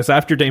the podcast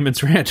after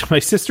Damon's rant, my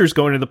sister's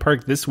going to the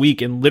park this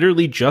week and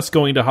literally just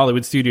going to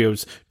Hollywood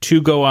Studios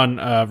to go on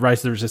Rise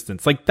of the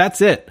Resistance. Like,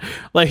 that's it.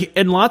 Like,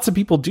 and lots of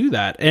people do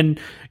that. And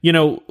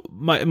a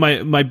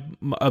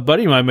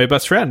buddy of mine, my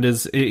best friend,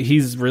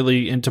 he's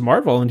really into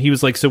Marvel, and he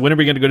was like, so when are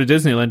we going to go to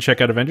Disneyland and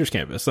check out Avengers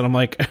Campus? And I'm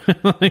like,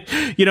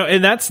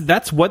 and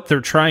that's what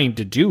they're trying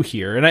to do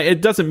here. And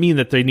it doesn't mean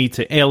that they need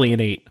to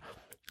alienate,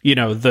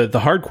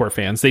 the hardcore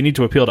fans. They need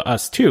to appeal to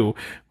us too.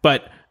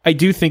 But I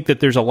do think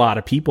that there's a lot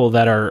of people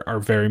that are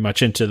very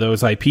much into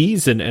those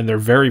IPs, and they're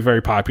very,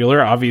 very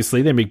popular.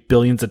 Obviously, they make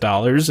billions of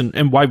dollars,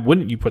 and why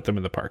wouldn't you put them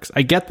in the parks?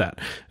 I get that.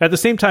 At the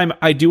same time,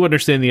 I do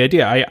understand the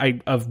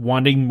idea of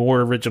wanting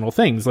more original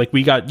things. Like,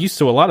 we got used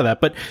to a lot of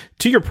that. But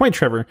to your point,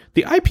 Trevor,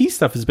 the IP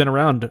stuff has been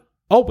around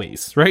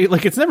always, right?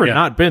 Like, it's never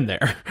not been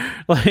there.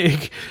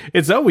 Like,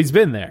 it's always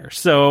been there.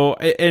 So,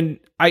 and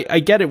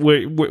I get it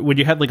when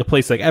you had like a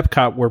place like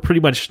Epcot where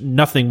pretty much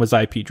nothing was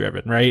IP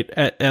driven, right?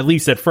 At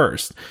least at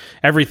first,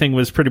 everything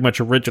was pretty much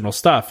original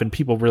stuff, and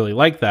people really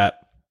like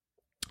that.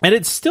 And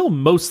it's still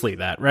mostly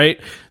that, right?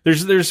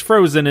 There's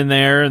Frozen in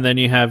there, and then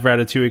you have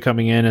Ratatouille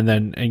coming in, and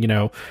then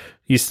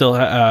you still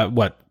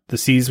The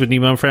Seas with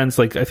Nemo and Friends.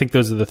 Like, I think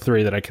those are the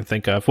three that I can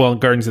think of. Well,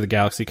 Guardians of the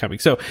Galaxy coming.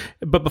 So,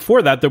 but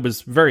before that, there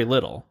was very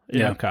little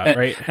in Epcot,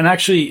 right? And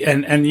actually,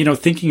 and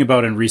thinking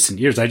about in recent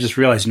years, I just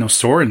realized,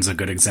 Soarin's a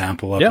good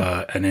example of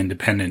an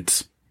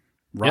independent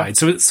ride.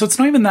 So it's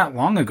not even that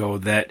long ago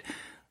that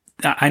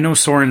I know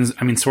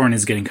Soarin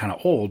is getting kind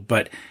of old,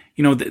 but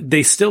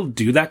they still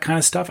do that kind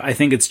of stuff. I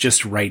think it's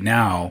just right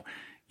now,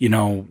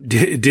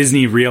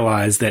 Disney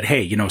realized that,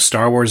 hey,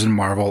 Star Wars and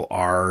Marvel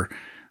are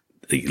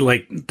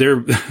like,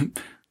 they're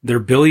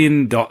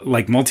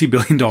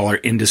multi-billion dollar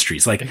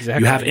industries. Like,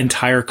 exactly. You have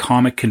entire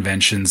comic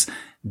conventions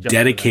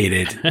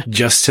dedicated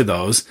just to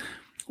those.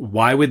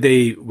 Why would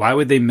they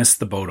miss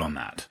the boat on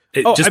that?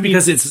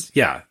 Because it's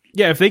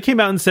Yeah, if they came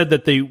out and said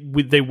that they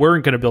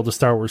weren't going to build a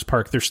Star Wars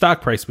park, their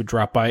stock price would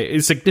drop by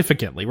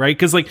significantly, right?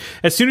 Because like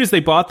as soon as they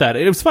bought that,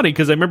 it was funny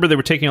because I remember they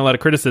were taking a lot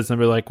of criticism.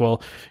 They're like,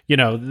 well,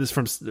 this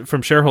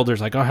from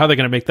shareholders, like, oh, how are they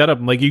going to make that up?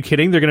 I'm like, you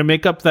kidding? They're going to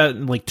make up that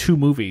in like 2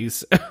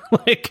 movies,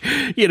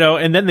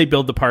 and then they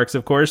build the parks,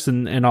 of course,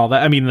 and all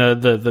that. I mean,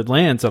 the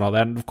lands and all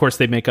that, and of course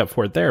they make up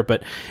for it there.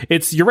 But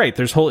you're right.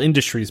 There's whole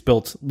industries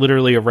built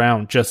literally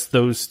around just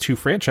those 2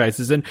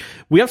 franchises, and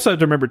we also have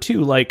to remember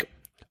too, like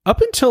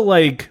up until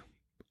like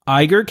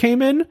Iger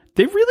came in,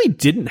 they really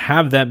didn't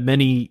have that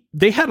many.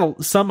 They had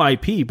some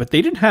IP, but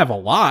they didn't have a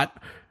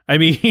lot. I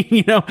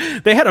mean,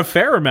 they had a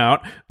fair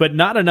amount, but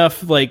not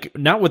enough, like,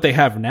 not what they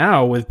have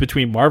now with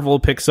between Marvel,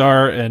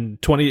 Pixar, and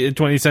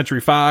 20th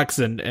Century Fox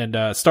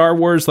and Star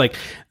Wars. Like,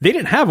 they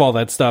didn't have all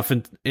that stuff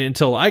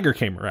until Iger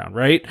came around,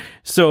 right?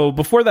 So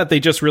before that, they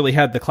just really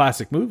had the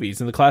classic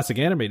movies and the classic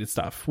animated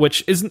stuff,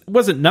 which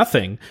wasn't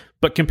nothing,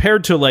 but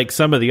compared to like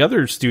some of the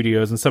other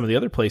studios and some of the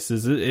other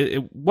places,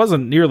 it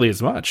wasn't nearly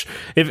as much.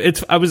 It's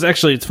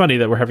funny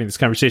that we're having this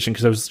conversation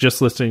because I was just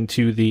listening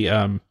to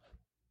the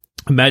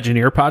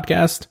Imagineer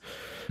podcast.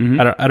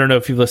 Mm-hmm. I don't know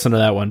if you've listened to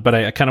that one, but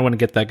I kind of want to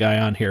get that guy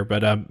on here,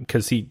 but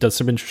because he does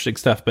some interesting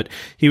stuff. But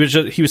he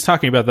was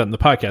talking about that in the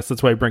podcast.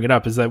 That's why I bring it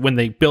up, is that when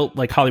they built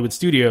like Hollywood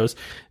studios,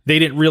 they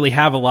didn't really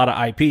have a lot of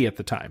IP at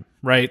the time,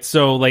 right?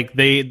 So like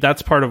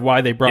that's part of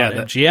why they brought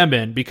MGM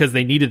in, because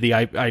they needed the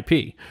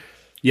IP.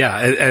 Yeah,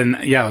 and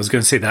I was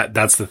going to say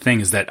that's the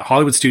thing, is that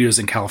Hollywood Studios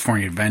and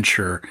California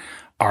Adventure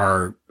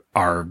are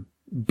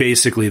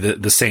basically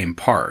the same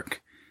park.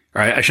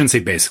 Right? I shouldn't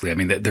say basically. I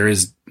mean, there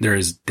is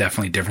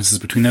definitely differences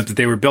between them, but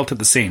they were built at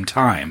the same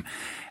time.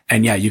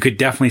 And yeah, you could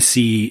definitely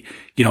see,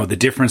 the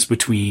difference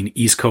between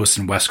East Coast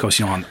and West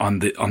Coast. On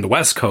the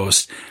West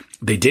Coast,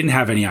 they didn't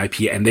have any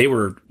IP, and they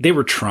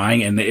were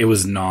trying, and it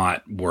was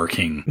not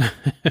working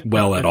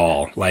well at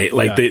all.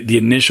 The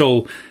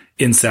initial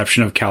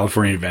inception of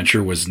California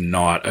Adventure was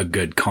not a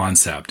good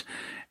concept.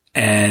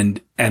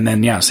 And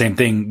then, same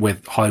thing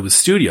with Hollywood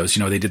Studios.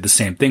 They did the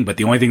same thing, but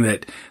the only thing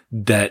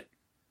that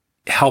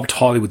helped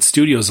Hollywood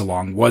Studios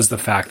along was the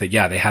fact that,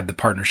 they had the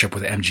partnership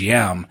with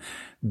MGM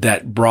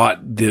that brought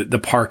the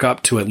park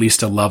up to at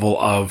least a level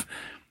of,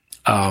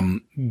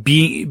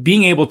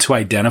 being able to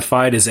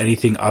identify it as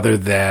anything other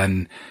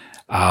than,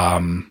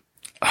 I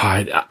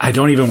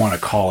don't even want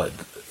to call it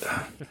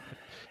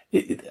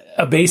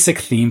a basic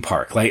theme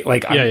park.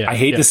 I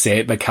hate to say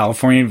it, but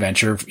California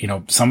Adventure,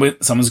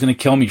 someone's going to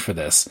kill me for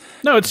this.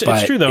 No, it's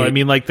true though. I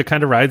mean, like the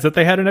kind of rides that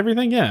they had and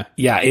everything. Yeah.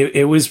 Yeah.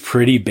 It was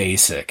pretty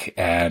basic,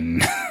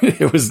 and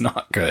it was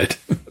not good.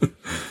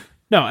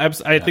 No,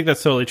 I think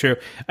that's totally true.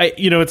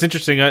 It's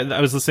interesting.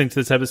 I was listening to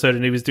this episode,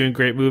 and he was doing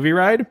Great Movie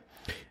Ride.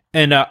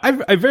 And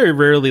I very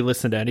rarely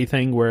listen to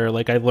anything where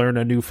like I learn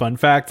a new fun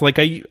fact. Like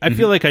I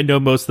feel like I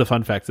know most of the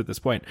fun facts at this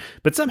point,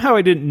 but somehow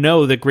I didn't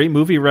know that Great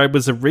Movie Ride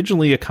was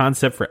originally a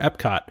concept for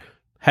Epcot.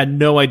 Had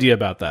no idea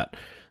about that.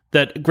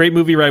 That Great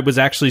Movie Ride was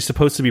actually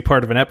supposed to be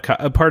part of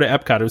a part of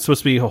Epcot. It was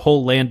supposed to be a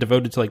whole land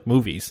devoted to like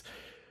movies.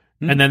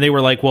 And then they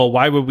were like, well,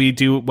 why would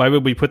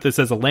we put this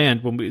as a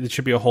land when it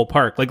should be a whole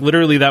park? Like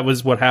literally that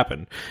was what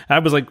happened. And I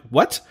was like,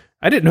 what?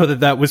 I didn't know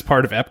that was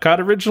part of Epcot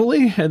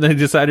originally. And then they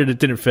decided it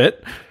didn't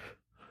fit.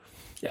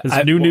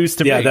 It's new news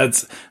to me. Yeah,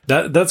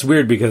 that's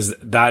weird, because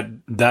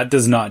that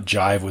does not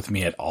jive with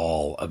me at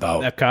all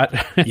about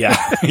Epcot. Yeah.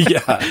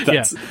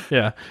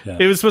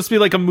 It was supposed to be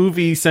like a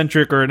movie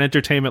centric or an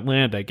entertainment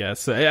land, I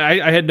guess.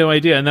 I had no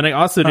idea, and then I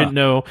also didn't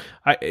know.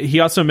 He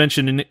also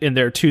mentioned in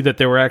there too that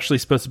there were actually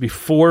supposed to be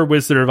 4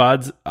 Wizard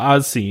of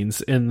Oz scenes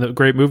in the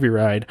Great Movie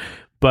Ride,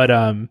 but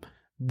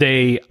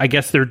I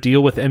guess their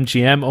deal with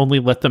MGM only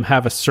let them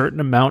have a certain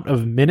amount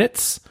of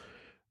minutes.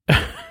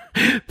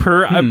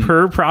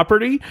 per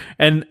property,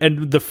 and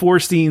the 4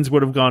 scenes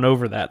would have gone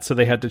over that, so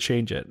they had to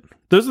change it.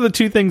 Those are the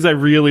 2 things I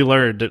really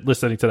learned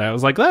listening to that. I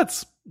was like,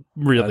 that's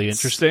really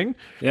interesting.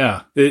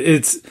 Yeah,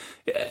 it's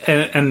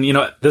and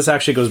this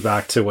actually goes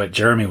back to what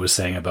Jeremy was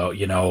saying about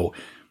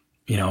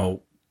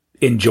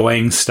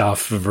enjoying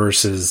stuff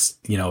versus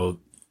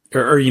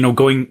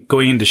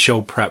going into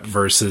show prep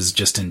versus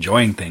just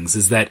enjoying things.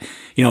 Is that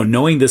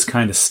knowing this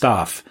kind of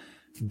stuff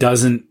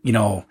doesn't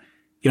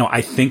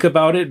I think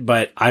about it,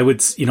 but I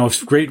would,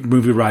 if Great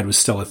Movie Ride was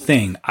still a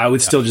thing, I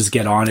would still just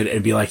get on it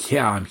and be like,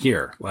 yeah, I'm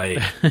here. Like,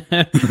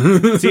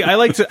 I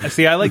like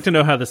to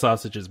know how the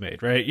sausage is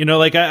made, right?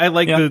 I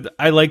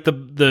like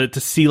to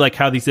see like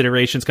how these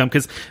iterations come.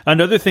 Cause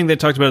another thing they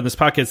talked about in this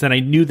podcast, and I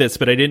knew this,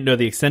 but I didn't know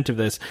the extent of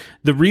this.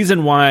 The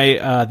reason why,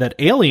 that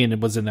Alien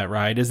was in that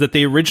ride is that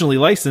they originally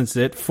licensed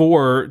it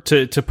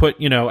to put,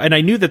 and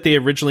I knew that they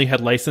originally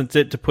had licensed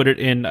it to put it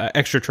in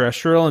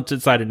extraterrestrial and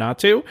decided not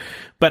to,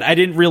 but I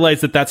didn't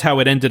realize that that's how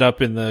it ended up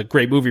in the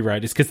Great Movie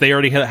Ride, is because they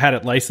already had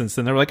it licensed,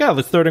 and they were like, oh,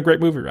 let's throw it in Great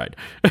Movie Ride.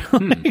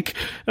 I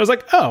was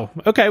like, oh,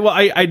 okay. Well,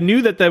 I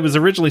knew that was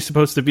originally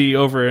supposed to be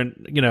over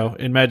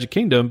in Magic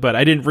Kingdom, but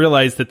I didn't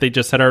realize that they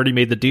just had already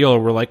made the deal.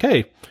 We're like,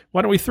 hey,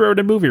 why don't we throw it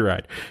in Movie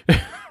Ride?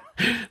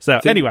 So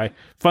anyway,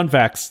 fun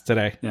facts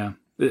today. Yeah.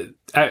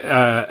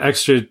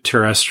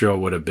 Extraterrestrial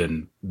would have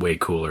been way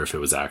cooler if it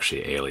was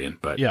actually Alien,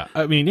 but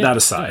that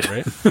aside.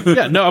 Right?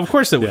 Yeah, no, of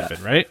course it would have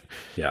been, right?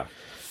 Yeah.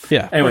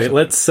 Yeah. Anyway,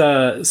 let's.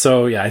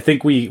 I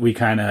think we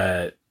kind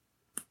of,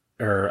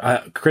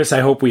 Chris,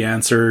 I hope we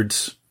answered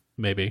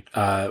maybe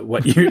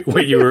what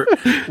you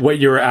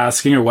were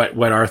asking, or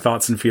what our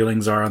thoughts and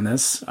feelings are on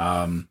this.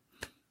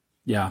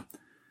 Yeah.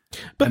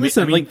 But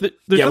listen, we there's could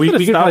nothing to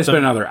probably stop spend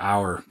them. another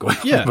hour going.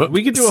 Yeah,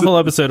 we could do a whole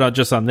episode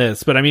just on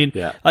this. But I mean,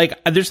 Yeah.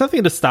 like, there's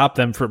nothing to stop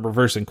them from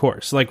reversing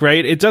course. Like,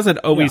 right? It doesn't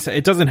always.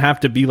 It doesn't have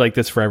to be like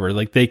this forever.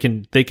 Like, they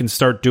can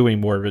start doing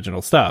more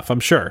original stuff. I'm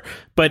sure.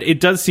 But it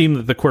does seem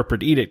that the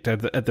corporate edict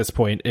at this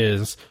point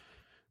is,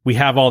 we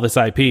have all this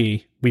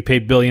IP. We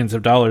paid billions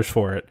of dollars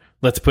for it.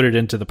 Let's put it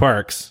into the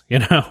parks. You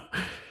know.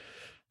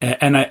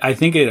 And I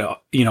think it,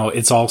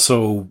 it's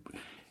also,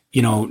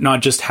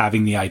 not just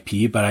having the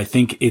IP, but I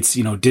think it's,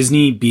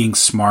 Disney being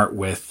smart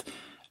with,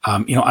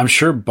 I'm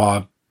sure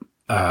Bob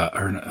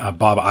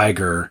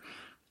Iger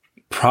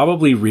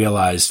probably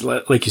realized,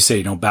 like you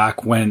say,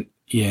 back when,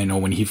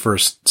 when he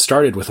first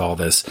started with all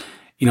this,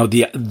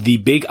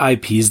 the big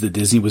IPs that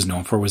Disney was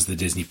known for was the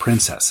Disney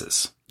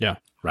princesses. Yeah.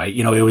 Right.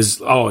 It was,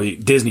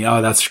 Disney.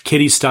 Oh, that's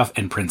kiddie stuff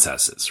and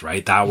princesses.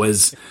 Right. That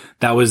was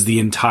the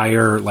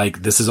entire,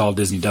 like, this is all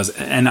Disney does.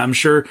 And I'm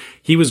sure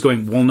he was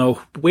going, well,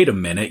 no, wait a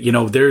minute.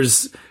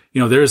 There's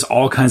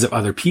all kinds of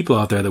other people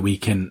out there that we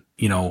can,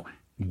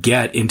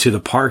 get into the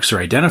parks or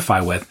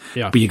identify with,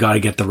 but you got to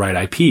get the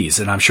right IPs.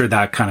 And I'm sure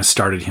that kind of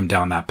started him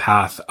down that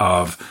path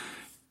of,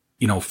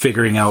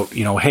 figuring out,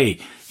 hey,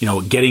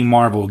 getting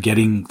Marvel,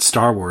 getting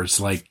Star Wars,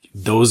 like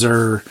those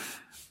are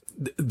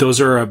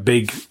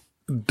big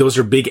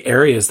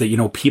areas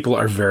that, people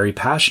are very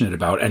passionate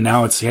about. And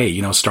now it's,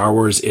 hey, Star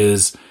Wars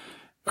is,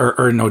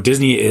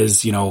 Disney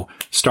is,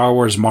 Star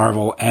Wars,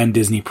 Marvel, and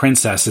Disney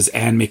princesses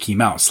and Mickey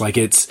Mouse. Like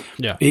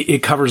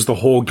it covers the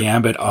whole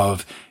gambit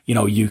of,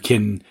 you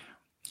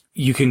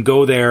can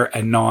go there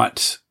and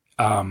not,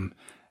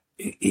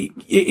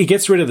 it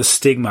gets rid of the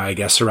stigma, I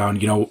guess,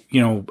 around,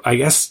 I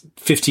guess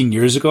 15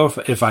 years ago,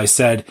 if I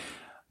said,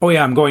 oh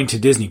yeah, I'm going to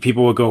Disney,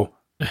 people would go,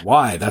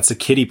 why? That's a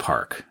kiddie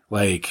park.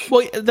 Like,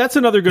 well, that's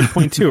another good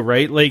point too,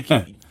 right? Like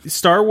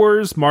Star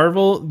Wars,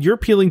 Marvel, you're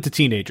appealing to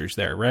teenagers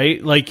there,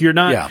 right? Like you're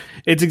not,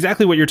 it's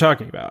exactly what you're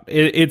talking about.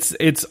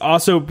 It's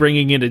also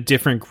bringing in a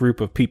different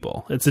group of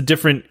people. It's a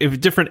different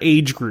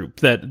age group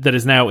that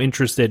is now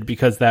interested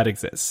because that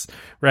exists,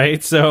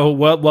 right? So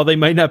while they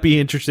might not be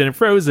interested in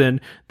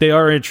Frozen, they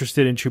are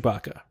interested in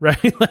Chewbacca,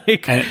 right?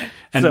 Like,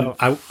 and so,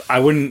 I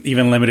wouldn't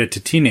even limit it to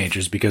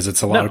teenagers because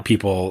it's a lot of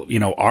people,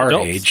 our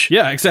adults. age.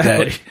 Yeah,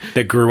 exactly.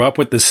 That grew up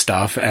with this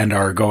stuff and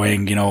are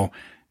going,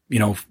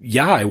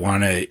 yeah, I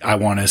want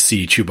to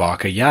see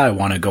Chewbacca. Yeah, I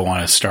want to go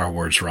on a Star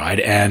Wars ride.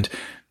 And,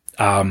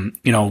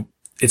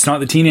 it's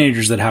not the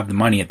teenagers that have the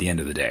money at the end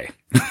of the day.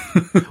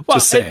 Well,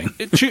 just saying.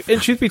 And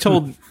truth be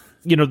told,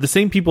 the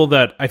same people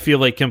that I feel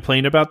like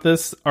complain about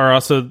this are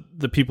also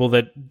the people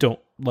that don't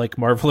like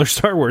Marvel or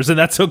Star Wars, and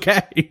that's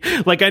okay.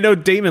 Like, I know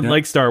Damon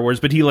likes Star Wars,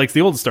 but he likes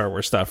the old Star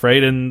Wars stuff,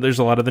 right? And there's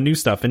a lot of the new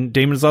stuff, and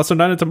Damon's also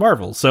not into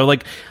Marvel. So,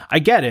 like, I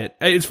get it.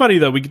 It's funny,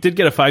 though. We did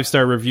get a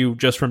 5-star review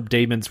just from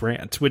Damon's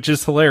rant, which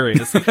is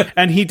hilarious.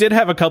 And he did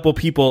have a couple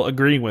people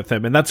agreeing with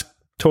him, and that's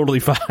totally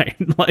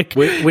fine. Like,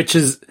 which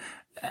is,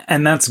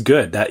 and that's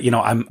good. That,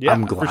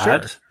 I'm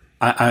glad.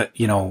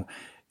 Sure.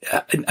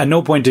 At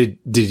no point did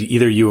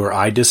either you or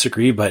I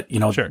disagree, but,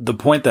 the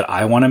point that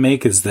I want to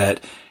make is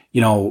that,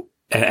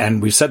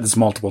 and we've said this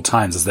multiple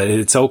times, is that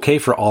it's okay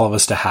for all of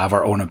us to have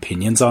our own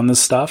opinions on this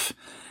stuff.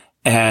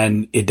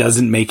 And it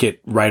doesn't make it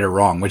right or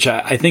wrong, which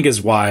I think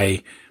is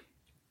why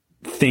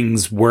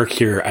things work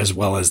here as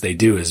well as they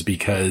do, is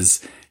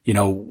because,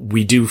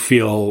 we do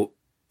feel,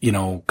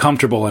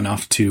 comfortable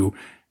enough to,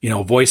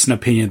 voice an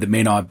opinion that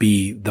may not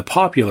be the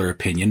popular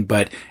opinion,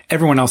 but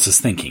everyone else is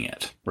thinking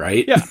it,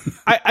 right? Yeah.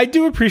 I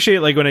do appreciate,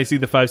 like, when I see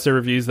the 5-star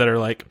reviews that are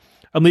like,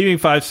 I'm leaving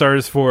 5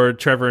 stars for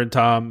Trevor and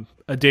Tom.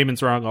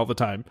 Damon's wrong all the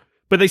time.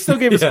 But they still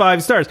gave us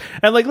 5 stars.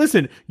 And, like,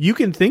 listen, you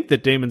can think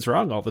that Damon's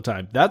wrong all the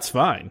time. That's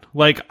fine.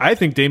 Like, I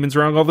think Damon's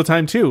wrong all the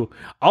time, too.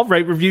 I'll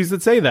write reviews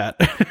that say that.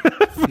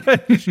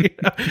 But,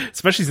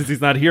 especially since he's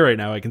not here right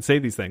now, I can say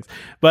these things.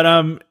 But,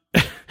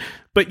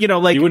 like...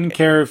 You wouldn't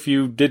care if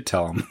you did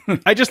tell him.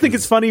 I just think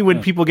it's funny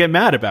when people get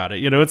mad about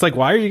it. It's like,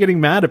 why are you getting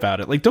mad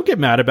about it? Like, don't get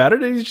mad about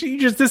it. You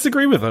just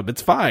disagree with him.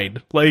 It's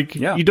fine. Like,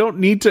 you don't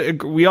need to...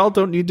 We all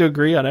don't need to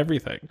agree on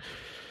everything.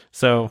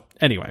 So,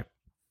 anyway...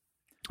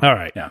 All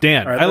right,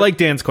 Dan. All right, I like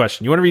Dan's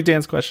question. You want to read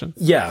Dan's question?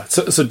 Yeah.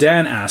 So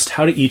Dan asked,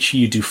 how do each of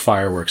you do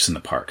fireworks in the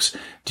parks?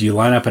 Do you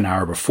line up an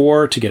hour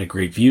before to get a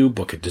great view,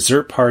 book a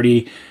dessert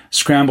party,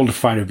 scramble to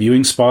find a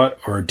viewing spot,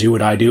 or do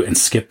what I do and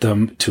skip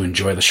them to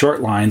enjoy the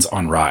short lines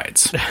on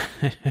rides?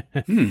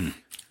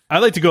 I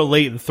like to go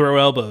late and throw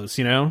elbows,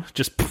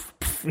 just,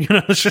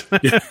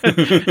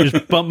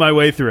 just bump my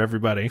way through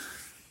everybody.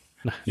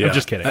 Yeah. I'm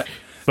just kidding,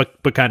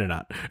 but kind of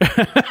not.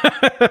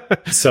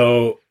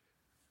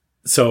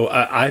 So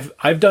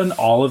I've done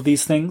all of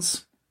these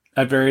things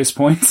at various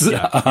points.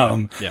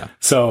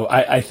 So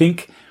I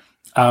think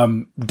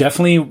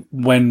definitely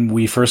when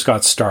we first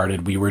got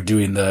started, we were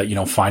doing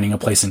the finding a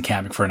place and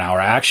camping for an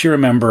hour. I actually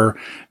remember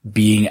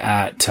being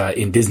at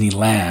in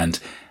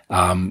Disneyland.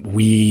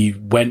 We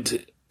went.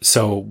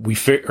 So we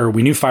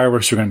knew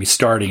fireworks were going to be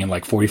starting in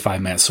like 45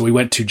 minutes. So we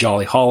went to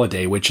Jolly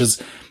Holiday, which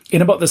is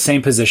in about the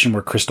same position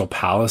where Crystal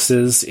Palace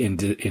is in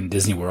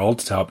Disney World,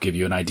 to help give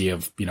you an idea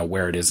of,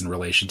 where it is in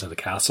relation to the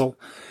castle.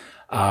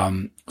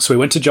 So we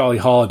went to Jolly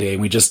Holiday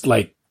and we just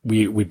like,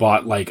 we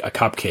bought like a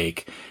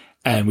cupcake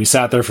and we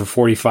sat there for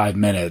 45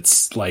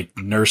 minutes, like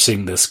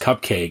nursing this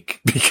cupcake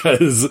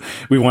because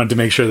we wanted to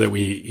make sure that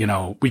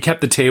we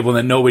kept the table and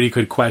that nobody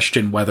could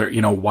question whether,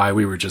 why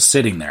we were just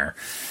sitting there.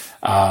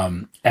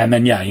 And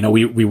then,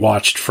 we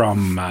watched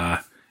from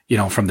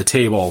the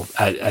table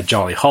at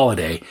Jolly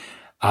Holiday.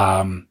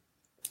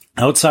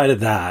 Outside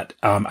of that,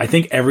 I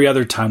think every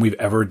other time we've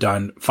ever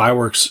done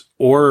fireworks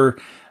or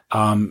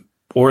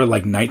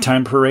like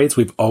nighttime parades,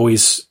 we've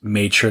always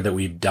made sure that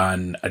we've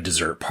done a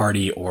dessert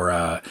party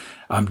or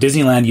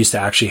Disneyland used to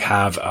actually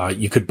have,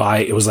 you could buy,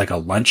 it was like a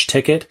lunch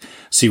ticket.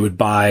 So you would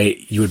buy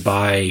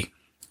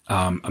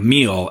a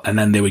meal and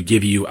then they would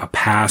give you a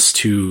pass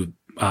to,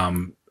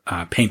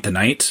 Paint the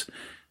Night,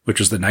 which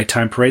was the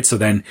nighttime parade. So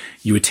then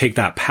you would take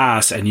that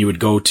pass and you would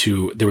go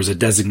to, there was a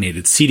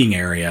designated seating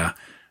area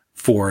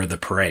for the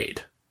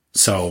parade.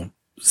 So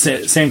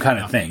same kind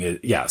of thing.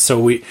 Yeah.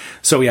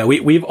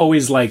 We've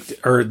always liked,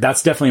 or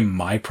that's definitely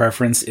my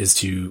preference is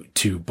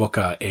to book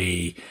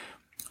a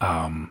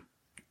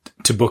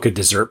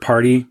dessert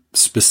party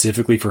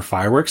specifically for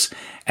fireworks.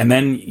 And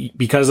then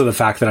because of the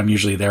fact that I'm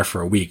usually there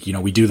for a week,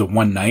 we do the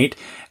one night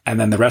and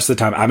then the rest of the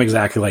time I'm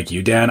exactly like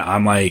you, Dan.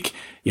 I'm like,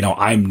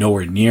 I'm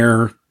nowhere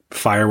near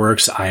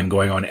fireworks. I am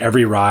going on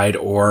every ride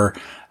or,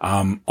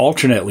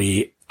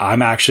 alternately,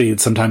 I'm actually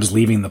sometimes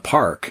leaving the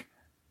park,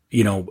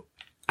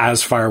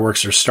 as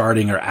fireworks are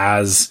starting or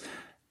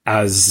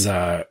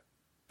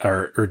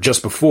or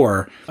just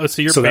before. Oh,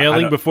 so you're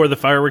bailing before the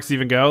fireworks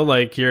even go?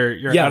 Like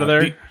you're out of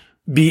there?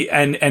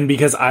 And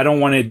because I don't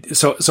want to,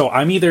 so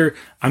I'm either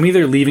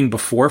leaving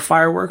before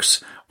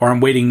fireworks or I'm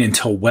waiting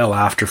until well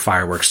after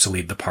fireworks to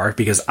leave the park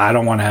because I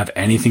don't want to have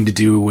anything to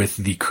do with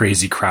the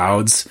crazy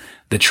crowds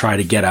that try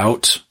to get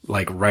out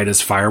like right as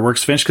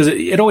fireworks finish. Cause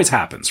it always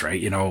happens, right?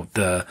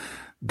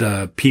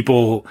 The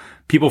people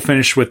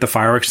finish with the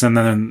fireworks and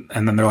then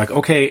they're like,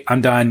 okay, I'm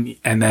done.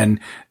 And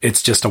then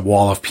it's just a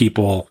wall of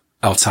people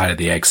outside of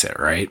the exit,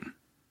 right?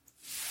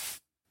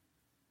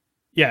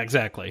 Yeah,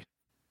 exactly.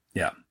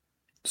 Yeah.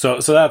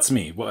 So that's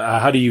me.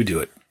 How do you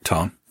do it,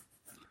 Tom?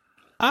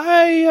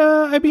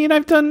 I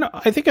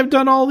think I've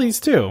done all these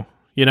too,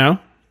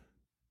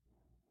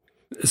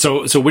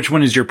 So which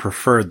one is your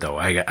preferred though?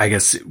 I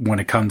guess when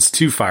it comes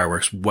to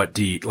fireworks, what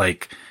do you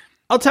like?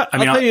 I'll tell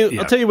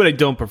you what I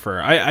don't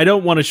prefer. I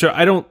don't want to show.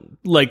 I don't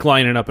like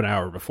lining up an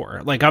hour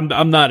before. Like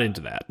I'm not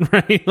into that,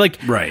 right? Like,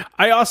 right.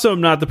 I also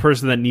am not the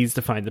person that needs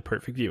to find the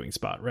perfect viewing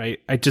spot, right?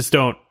 I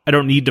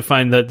don't need to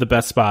find the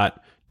best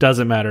spot.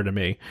 Doesn't matter to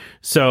me.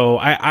 So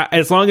I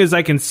as long as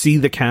I can see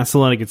the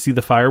castle and I can see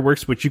the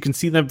fireworks, which you can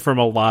see them from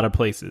a lot of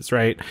places,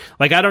 right?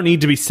 Like I don't need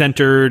to be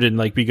centered and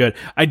like be good.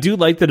 I do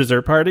like the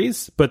dessert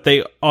parties, but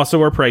they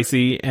also are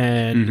pricey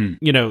and,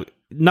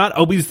 not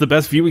always the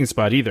best viewing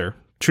spot either.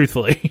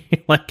 Truthfully,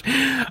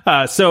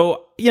 I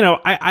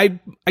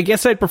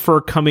guess I'd prefer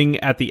coming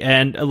at the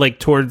end, like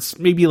towards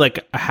maybe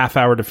like a half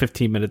hour to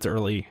 15 minutes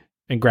early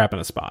and grabbing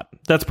a spot.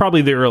 That's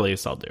probably the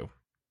earliest I'll do.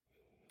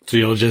 So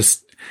you'll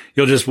just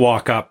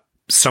walk up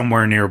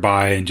somewhere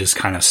nearby and just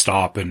kind of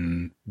stop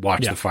and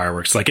watch the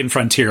fireworks, like in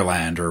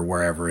Frontierland or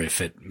wherever,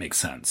 if it makes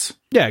sense.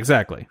 Yeah,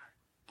 exactly.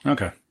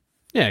 Okay.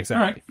 Yeah,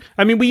 exactly. Right.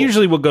 I mean, we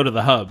usually will go to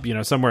the hub,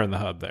 somewhere in the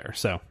hub there.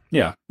 So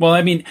yeah. Well,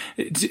 I mean,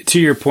 to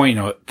your point,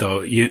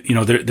 though,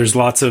 there's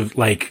lots of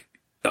like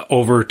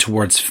over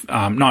towards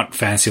not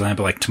Fantasyland,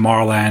 but like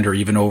Tomorrowland or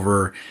even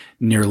over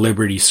near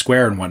Liberty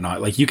Square and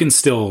whatnot. Like you can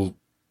still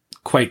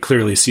quite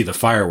clearly see the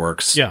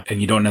fireworks. Yeah.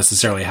 And you don't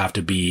necessarily have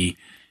to be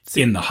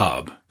in the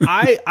hub.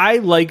 I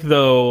like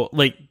though,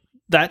 like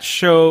that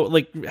show,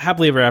 like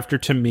Happily Ever After,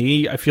 to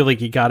me, I feel like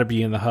you got to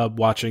be in the hub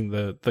watching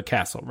the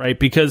castle, right?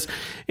 Because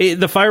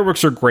the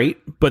fireworks are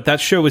great, but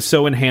that show is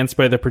so enhanced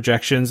by the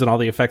projections and all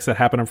the effects that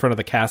happen in front of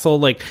the castle.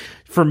 Like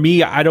for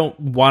me, I don't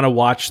want to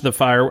watch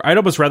I'd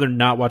almost rather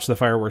not watch the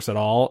fireworks at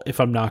all if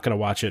I'm not going to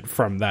watch it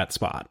from that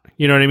spot.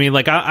 You know what I mean?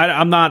 Like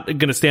I'm not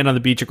going to stand on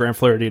the beach at Grand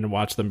Floridian and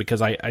watch them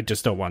because I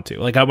just don't want to.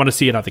 Like I want to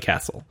see it at the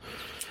castle.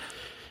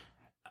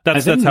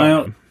 That's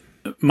how.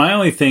 My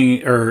only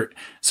thing,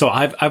 so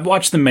I've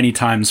watched them many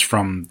times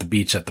from the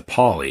beach at the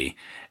Poly,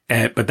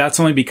 but that's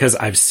only because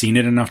I've seen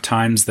it enough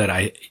times that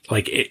I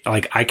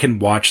I can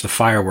watch the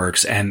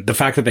fireworks, and the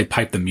fact that they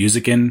pipe the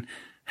music in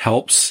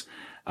helps.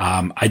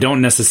 I don't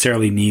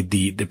necessarily need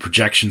the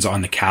projections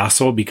on the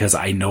castle because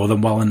I know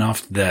them well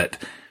enough that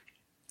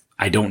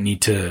I don't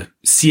need to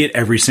see it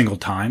every single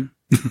time.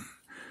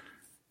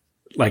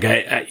 Like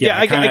I get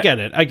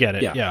it. I get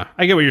it. Yeah.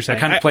 I get what you're saying. I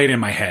kind of play it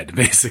in my head,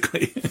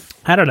 basically.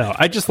 I don't know.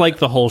 I just like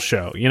the whole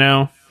show,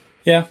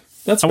 Yeah,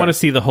 that's. I want to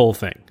see the whole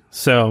thing.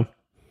 So,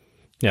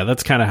 yeah,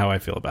 that's kind of how I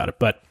feel about it.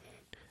 But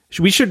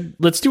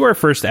let's do our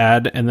first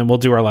ad, and then we'll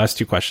do our last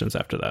two questions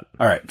after that.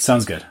 All right,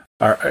 sounds good.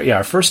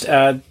 Our first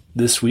ad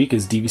this week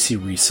is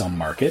DVC Resale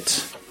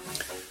Market.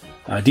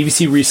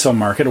 DVC Resale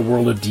Market, a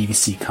World of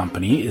DVC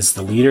company, is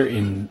the leader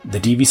in the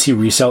DVC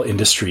resale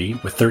industry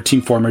with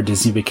 13 former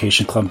Disney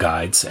Vacation Club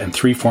guides and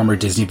 3 former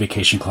Disney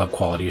Vacation Club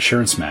quality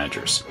assurance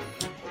managers.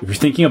 If you're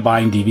thinking of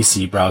buying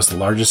DVC, browse the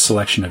largest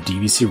selection of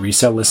DVC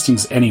resale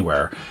listings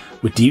anywhere,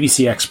 with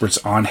DVC experts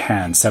on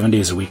hand 7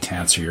 days a week to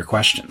answer your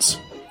questions.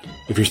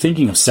 If you're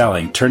thinking of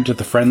selling, turn to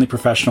the friendly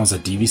professionals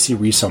at DVC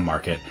Resale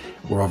Market,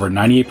 where over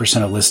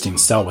 98% of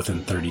listings sell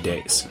within 30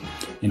 days.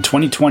 In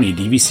 2020,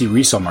 DVC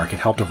Resale Market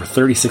helped over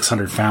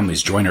 3,600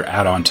 families join or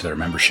add on to their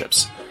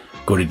memberships.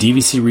 Go to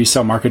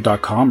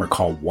dvcresalemarket.com or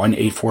call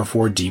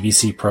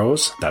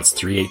 1-844-DVC-PROS, that's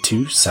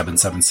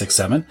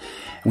 382-7767. And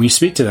when you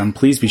speak to them,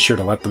 please be sure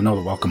to let them know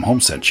that Welcome Home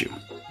sent you.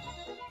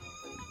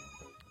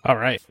 All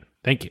right.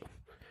 Thank you.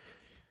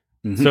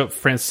 Mm-hmm. So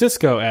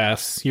Francisco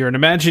asks, you're an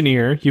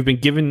Imagineer. You've been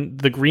given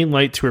the green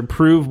light to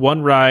improve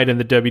one ride in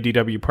the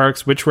WDW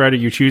parks. Which ride are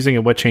you choosing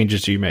and what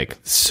changes do you make?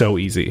 So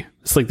easy.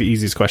 It's like the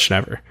easiest question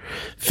ever.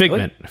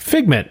 Figment. Really?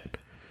 Figment.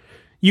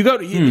 You go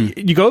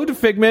to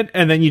Figment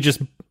and then you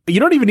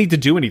don't even need to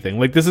do anything.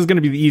 Like, this is going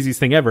to be the easiest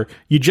thing ever.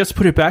 You just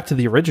put it back to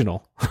the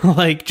original.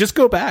 Like, just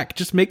go back.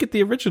 Just make it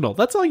the original.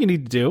 That's all you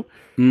need to do.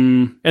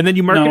 And then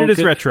you market it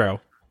as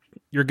retro.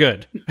 You're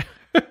good.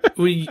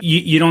 Well,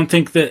 you don't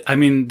think that, I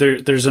mean,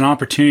 there's an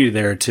opportunity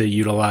there to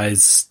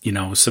utilize,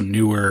 some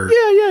newer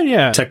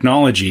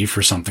technology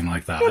for something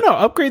like that. No,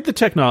 upgrade the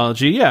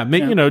technology. Yeah.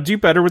 Do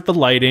better with the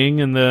lighting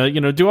and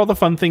do all the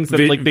fun things that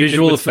like they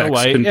visual did with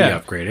effects can be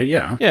upgraded.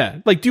 Yeah. Yeah.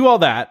 Like, do all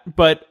that,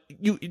 but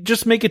you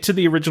just make it to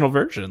the original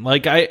version.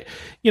 Like, the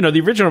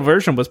original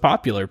version was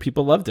popular.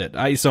 People loved it.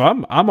 I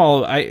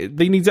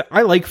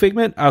like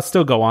Figment. I'll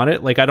still go on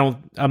it. Like, I'm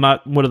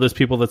not one of those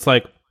people that's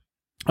like,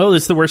 oh,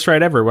 this is the worst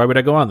ride ever. Why would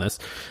I go on this?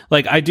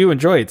 Like, I do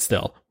enjoy it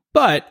still.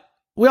 But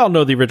we all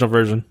know the original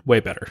version way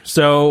better.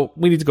 So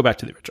we need to go back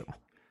to the original.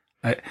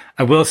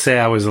 I will say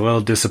I was a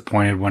little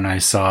disappointed when I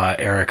saw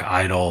Eric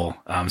Idle.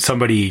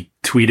 Somebody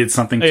tweeted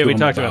something to him. We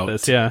talked about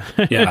this, yeah.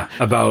 Yeah,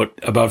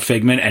 about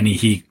Figment, and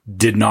he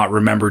did not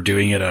remember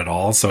doing it at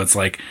all. So it's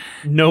like...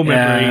 no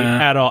memory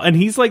at all. And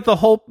he's like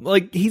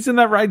he's in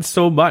that ride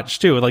so much,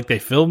 too. Like, they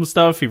filmed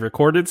stuff, he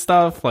recorded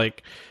stuff.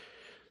 Like,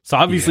 so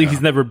obviously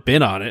he's never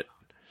been on it.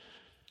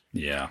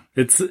 Yeah,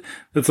 it's a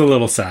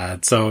little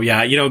sad. So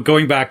yeah,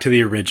 going back to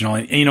the original,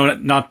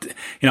 and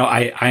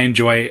I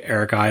enjoy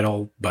Eric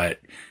Idle, but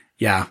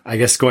yeah, I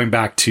guess going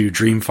back to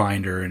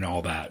Dreamfinder and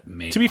all that.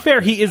 To be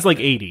fair, he is like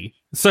 80,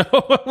 so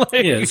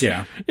he is,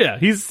 yeah,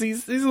 he's a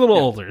little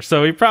older,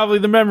 so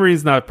the memory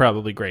is not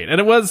probably great, and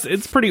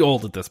it's pretty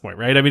old at this point,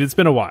 right? I mean, it's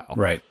been a while,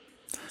 right?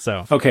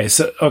 So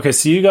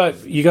so you got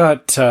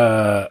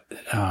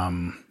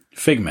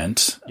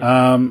Figment,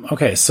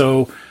 okay,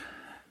 so.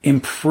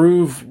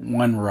 Improve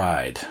one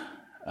ride.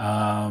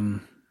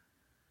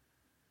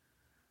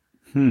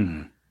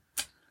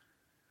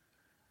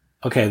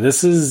 Okay,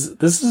 this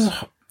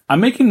is. I'm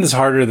making this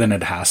harder than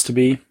it has to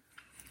be.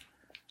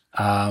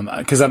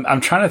 Because I'm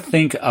trying to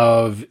think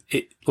of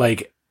it,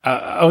 like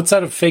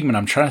outside of Figment.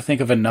 I'm trying to think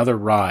of another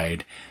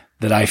ride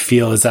that I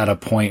feel is at a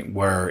point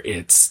where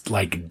it's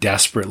like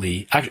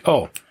desperately. I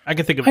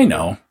can think of. I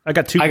know. I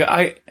got two.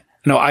 I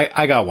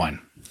got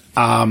one.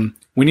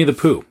 Winnie the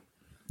Pooh.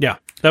 Yeah.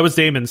 That was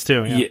Damon's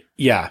too.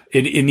 Yeah.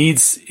 It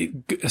needs,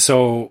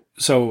 so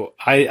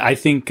I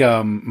think,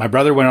 my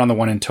brother went on the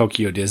one in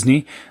Tokyo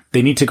Disney.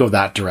 They need to go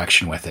that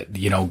direction with it,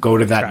 go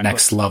to that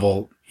next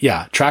level.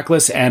 Yeah.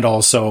 Trackless. And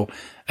also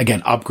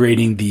again,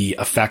 upgrading the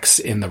effects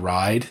in the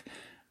ride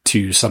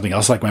to something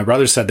else. Like my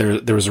brother said,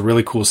 there was a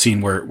really cool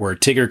scene where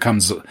Tigger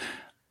comes,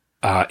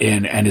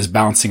 in and is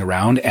bouncing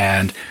around,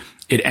 and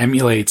it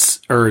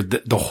emulates, or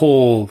the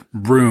whole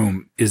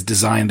room is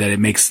designed that it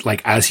makes,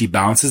 like, as he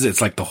bounces,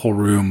 it's like the whole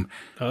room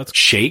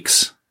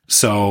shakes.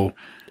 So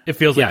it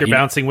feels like you're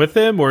bouncing with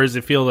him, or does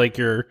it feel like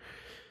you're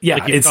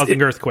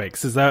causing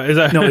earthquakes? Is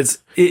that no?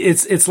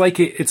 It's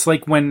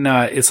like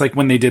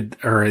when they did,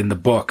 or in the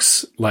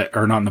books, like,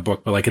 or not in the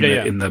book, but like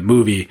in the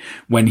movie,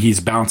 when he's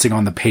bouncing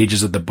on the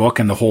pages of the book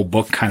and the whole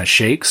book kind of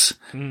shakes.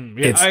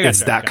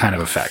 It's that kind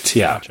of effect.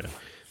 Yeah. Gotcha.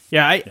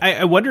 Yeah,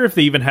 I wonder if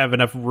they even have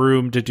enough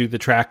room to do the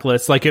track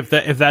list. Like, if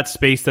that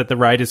space that the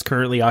ride is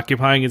currently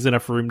occupying is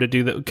enough room to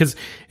do that. Because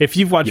if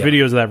you've watched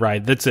videos of that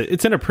ride, it's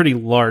in a pretty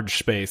large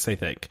space, I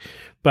think.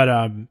 But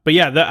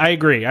yeah, I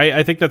agree.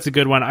 I think that's a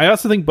good one. I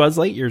also think Buzz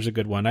Lightyear is a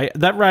good one.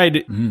 That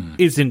ride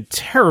is in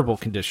terrible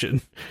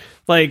condition.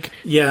 Like,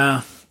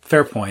 yeah,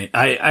 fair point.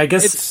 I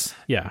guess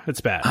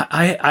it's bad.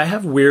 I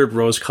have weird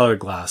rose-colored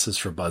glasses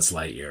for Buzz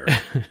Lightyear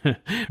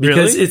Really?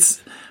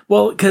 because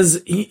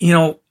because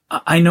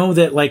I know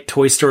that, like,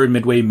 Toy Story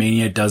Midway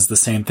Mania does the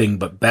same thing,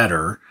 but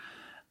better.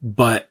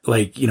 But,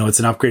 like, it's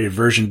an upgraded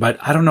version. But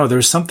I don't know.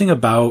 There's something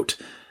about,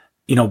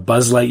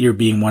 Buzz Lightyear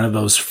being one of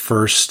those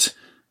first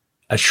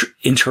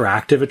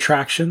interactive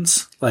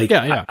attractions. Like,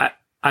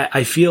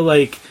 I feel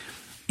like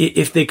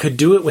if they could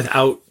do it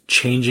without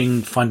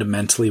changing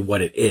fundamentally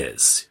what it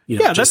is.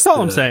 That's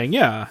all I'm saying.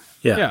 Yeah.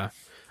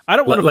 I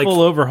don't want a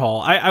full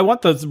overhaul. I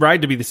want the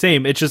ride to be the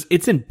same.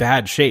 It's in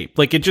bad shape.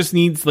 Like, it just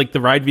needs, like,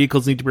 the ride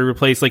vehicles need to be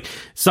replaced. Like,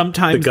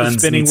 sometimes the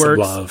spinning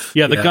works.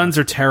 The guns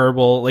are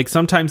terrible. Like,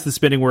 sometimes the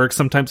spinning works,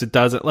 sometimes it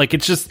doesn't. Like,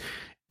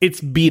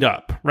 it's beat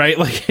up, right?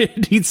 Like,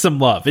 it needs some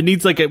love. It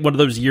needs, like, one of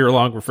those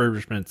year-long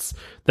refurbishments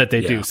that they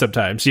do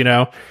sometimes,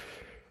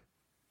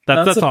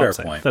 That's a all fair I'm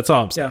saying. point. That's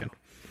all I'm saying.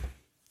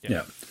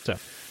 Yeah. So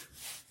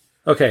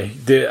Okay.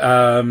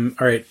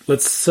 All right.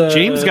 Let's.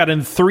 James got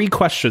in 3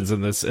 questions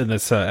in this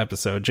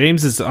episode.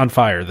 James is on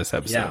fire this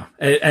episode.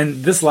 Yeah,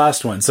 and this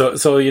last one. So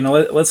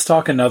let's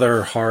talk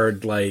another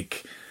hard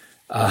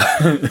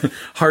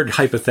hard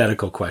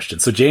hypothetical question.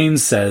 So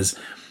James says,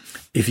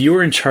 if you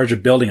were in charge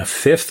of building a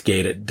 5th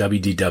gate at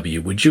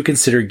WDW, would you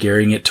consider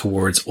gearing it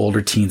towards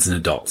older teens and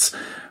adults?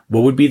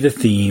 What would be the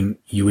theme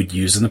you would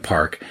use in the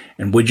park?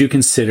 And would you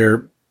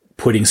consider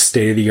putting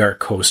state-of-the-art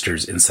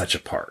coasters in such a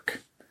park?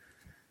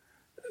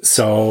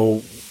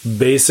 So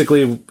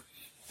basically,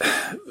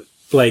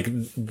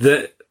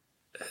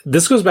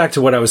 this goes back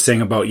to what I was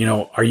saying about,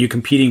 are you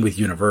competing with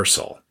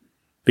Universal?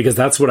 Because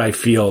that's what I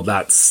feel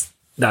that's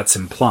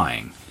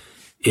implying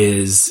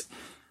is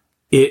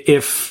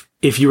if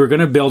you were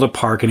going to build a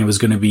park and it was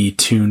going to be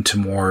tuned to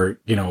more,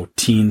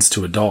 teens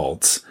to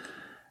adults,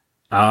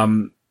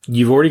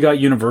 you've already got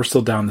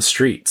Universal down the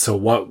street. So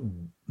what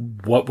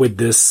would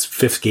this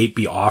 5th gate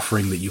be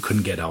offering that you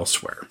couldn't get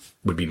elsewhere?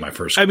 Would be my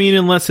first. I mean,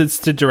 unless it's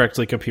to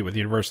directly compete with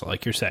Universal,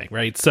 like you're saying,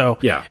 right? So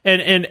yeah,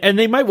 and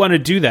they might want to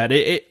do that.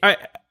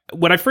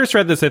 When I first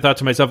read this, I thought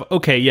to myself,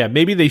 okay, yeah,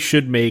 maybe they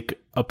should make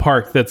a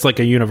park that's like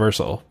a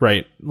Universal,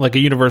 right? Like a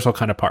Universal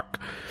kind of park.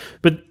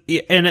 But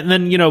and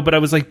then but I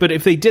was like, but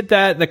if they did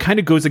that, that kind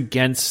of goes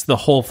against the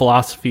whole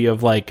philosophy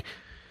of like,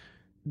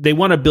 they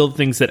want to build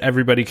things that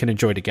everybody can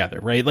enjoy together,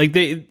 right? Like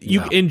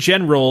in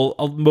general,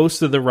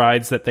 most of the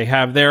rides that they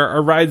have there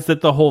are rides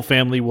that the whole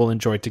family will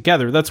enjoy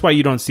together. That's why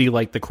you don't see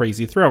like the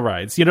crazy thrill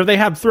rides. They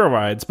have thrill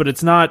rides, but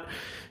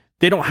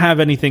they don't have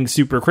anything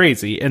super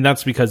crazy. And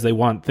that's because they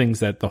want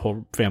things that the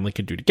whole family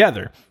can do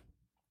together.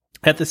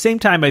 At the same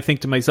time, I think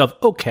to myself,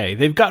 okay,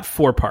 they've got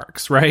 4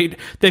 parks, right?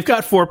 They've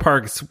got 4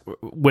 parks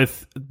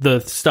with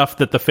the stuff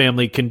that the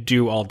family can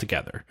do all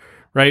together,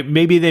 right?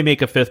 Maybe they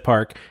make a 5th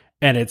park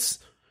and it's,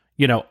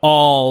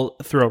 all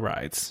thrill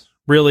rides,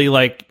 really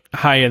like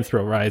high-end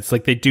thrill rides.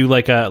 Like they do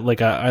like a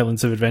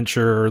Islands of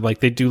Adventure, or like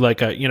they do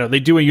like they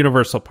do a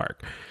Universal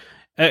park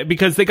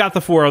because they got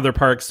the 4 other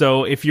parks.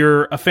 So if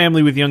you're a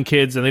family with young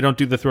kids and they don't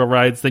do the thrill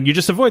rides, then you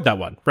just avoid that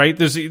one, right?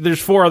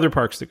 There's 4 other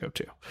parks to go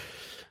to.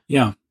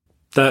 Yeah.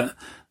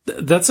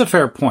 That's a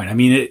fair point. I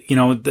mean,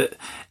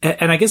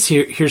 and I guess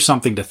here's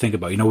something to think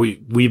about.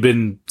 We've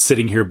been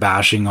sitting here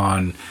bashing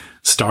on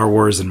Star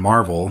Wars and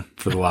Marvel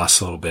for the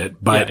last little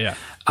bit, but yeah.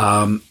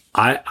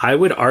 I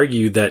would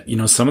argue that,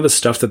 some of the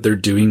stuff that they're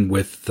doing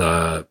with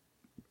the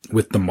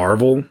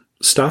Marvel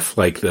stuff,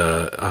 like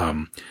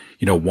the,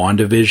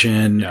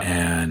 WandaVision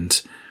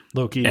and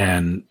Loki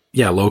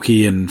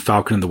Loki and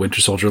Falcon and the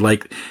Winter Soldier,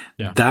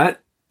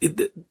 that.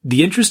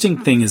 The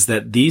interesting thing is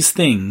that these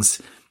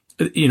things,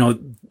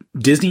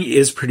 Disney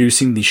is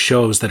producing these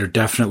shows that are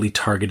definitely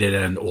targeted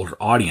at an older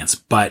audience,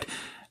 but,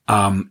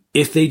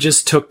 if they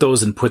just took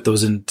those and put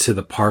those into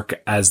the park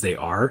as they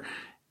are,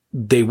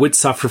 they would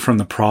suffer from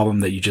the problem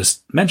that you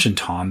just mentioned,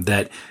 Tom,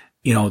 that,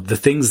 the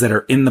things that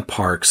are in the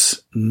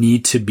parks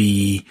need to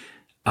be,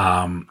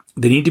 they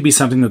need to be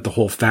something that the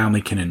whole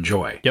family can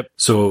enjoy. Yep.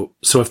 So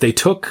if they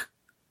took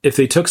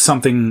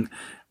something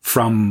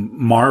from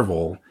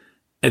Marvel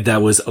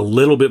that was a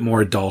little bit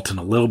more adult and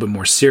a little bit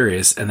more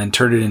serious and then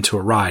turned it into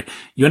a ride,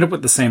 you end up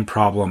with the same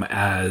problem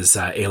as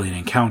Alien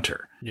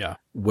Encounter. Yeah.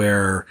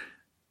 Where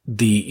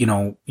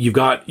you've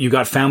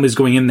got families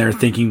going in there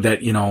thinking that,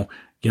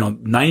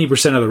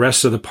 90% of the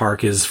rest of the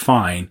park is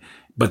fine,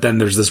 but then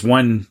there's this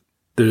one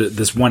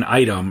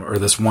item or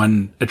this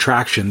one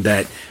attraction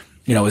that,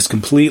 is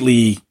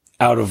completely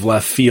out of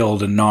left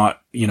field and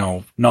not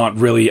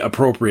really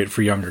appropriate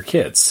for younger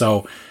kids.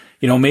 So,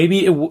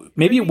 maybe it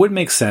would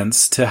make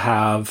sense to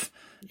have,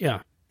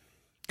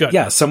 good.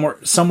 Yeah,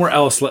 somewhere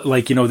else,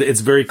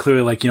 it's very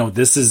clearly like,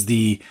 this is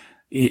the,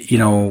 I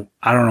don't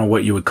know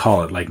what you would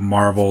call it, like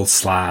Marvel /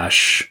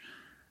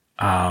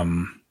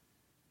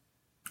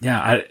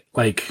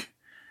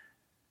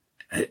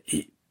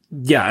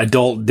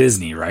 adult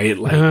Disney, right?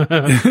 Like,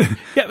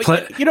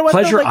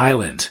 Pleasure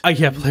Island.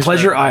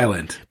 Pleasure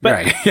Island. But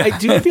right. I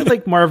do feel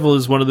like Marvel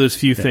is one of those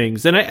few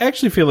things, and I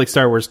actually feel like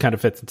Star Wars kind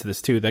of fits into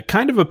this too, that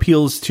kind of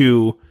appeals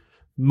to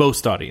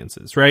most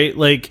audiences, right?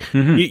 Like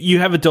you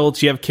have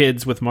adults, you have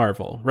kids with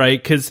Marvel,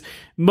 right? Because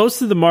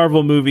most of the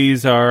Marvel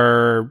movies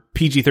are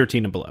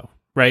PG-13 and below.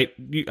 Right?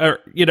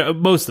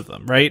 Most of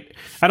them, right?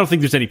 I don't think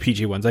there's any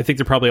PG ones. I think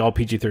they're probably all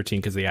PG-13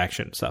 because of the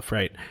action stuff,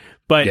 right?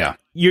 But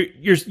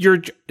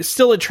you're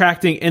still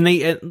attracting,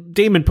 and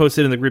Damon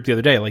posted in the group the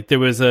other day, like there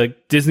was a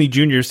Disney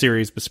Junior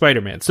series with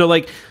Spider-Man. So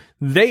like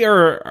they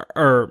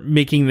are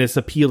making this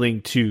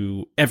appealing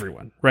to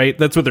everyone, right?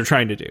 That's what they're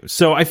trying to do.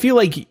 So I feel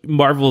like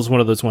Marvel is one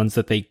of those ones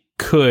that they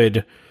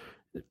could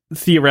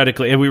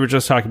theoretically, and we were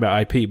just talking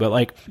about IP, but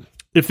like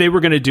if they were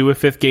going to do a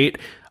 5th gate,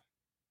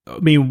 I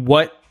mean,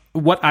 what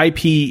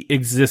IP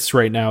exists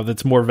right now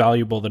that's more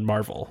valuable than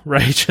Marvel,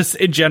 right? Just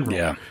in general.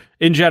 Yeah.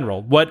 In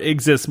general, what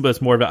exists that's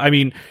more I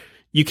mean,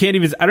 you can't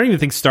even, I don't even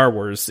think Star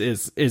Wars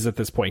is at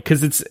this point,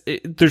 because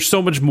there's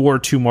so much more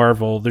to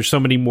Marvel. There's so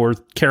many more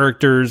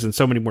characters and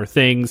so many more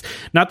things.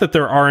 Not that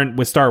there aren't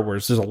with Star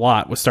Wars. There's a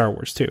lot with Star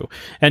Wars too.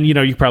 And, you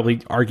know, you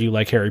probably argue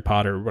like Harry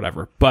Potter or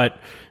whatever, but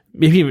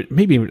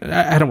maybe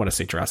I don't want to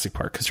say Jurassic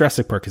Park, because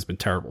Jurassic Park has been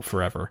terrible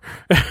forever.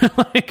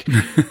 Like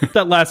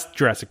that last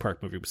Jurassic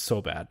Park movie was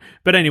so bad.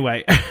 But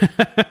anyway,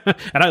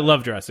 and I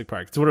love Jurassic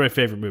Park. It's one of my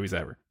favorite movies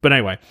ever. But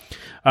anyway,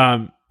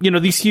 you know,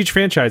 these huge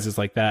franchises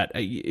like that,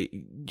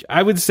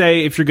 I would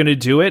say if you're going to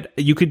do it,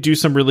 you could do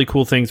some really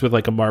cool things with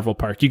like a Marvel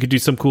park. You could do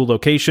some cool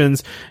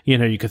locations. You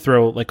know, you could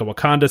throw like a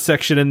Wakanda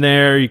section in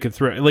there. You could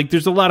throw, like,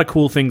 there's a lot of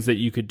cool things that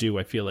you could do,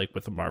 I feel like,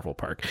 with a Marvel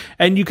park.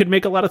 And you could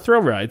make a lot of throw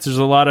rides. There's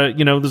a lot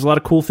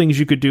of cool things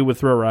you could do with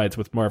throw rides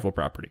with Marvel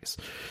properties.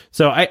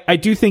 So I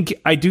do think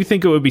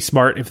it would be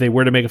smart if they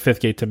were to make a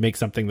fifth gate to make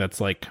something that's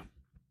like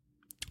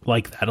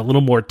that, a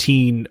little more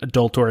teen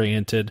adult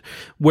oriented,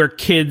 where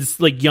kids,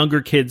 like younger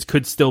kids,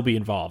 could still be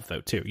involved though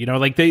too. You know,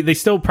 like they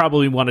still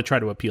probably want to try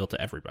to appeal to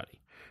everybody.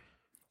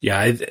 Yeah,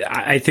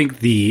 I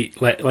think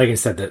like I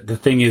said, the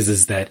thing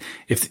is that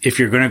if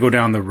you're going to go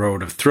down the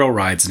road of thrill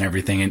rides and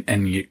everything,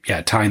 and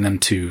tying them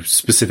to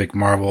specific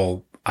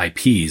Marvel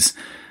IPs,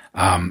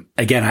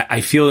 again,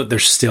 I feel that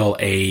there's still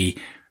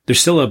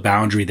a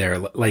boundary there.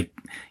 Like,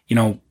 you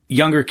know,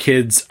 younger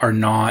kids are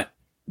not.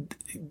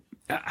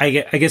 I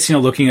guess, you know,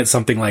 looking at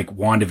something like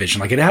WandaVision,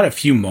 like it had a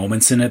few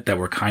moments in it that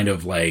were kind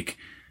of like,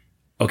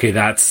 okay,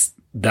 that's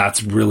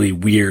really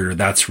weird.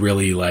 That's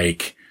really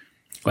like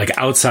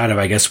outside of,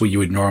 I guess, what you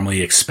would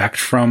normally expect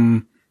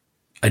from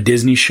a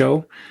Disney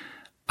show.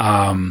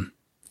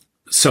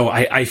 So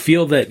I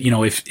feel that, you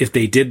know, if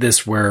they did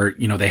this where,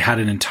 you know, they had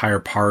an entire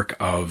park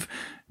of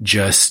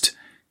just,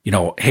 you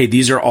know, hey,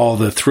 these are all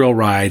the thrill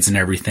rides and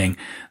everything.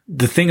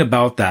 The thing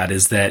about that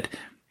is that,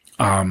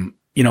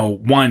 you know,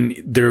 one,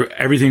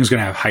 everything's going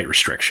to have height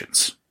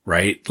restrictions,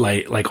 right?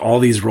 Like all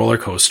these roller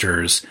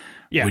coasters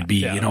would be,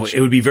 you know, it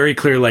would be very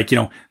clear, like, you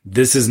know,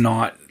 this is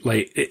not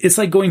like, it's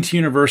like going to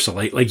Universal,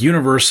 like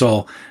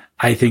Universal.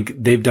 I think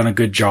they've done a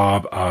good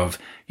job of,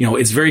 you know,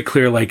 it's very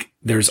clear, like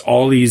there's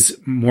all these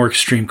more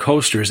extreme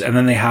coasters, and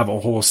then they have a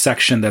whole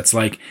section that's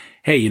like,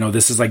 hey, you know,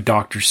 this is like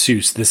Dr.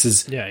 Seuss. This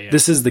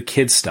is the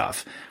kid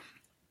stuff.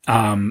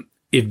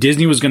 If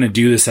Disney was going to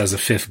do this as a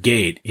fifth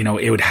gate, you know,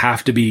 it would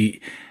have to be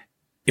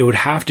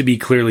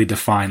clearly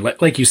defined.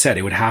 Like you said,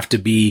 it would have to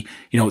be,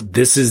 you know,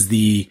 this is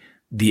the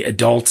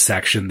adult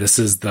section. This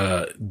is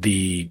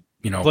the,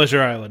 you know,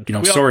 Pleasure Island. You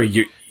know, sorry,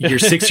 your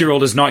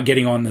 6-year-old is not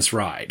getting on this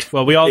ride.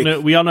 Well, we all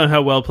know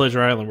how well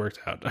Pleasure Island worked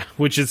out,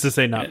 which is to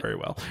say not very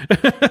well.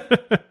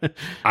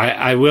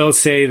 I will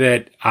say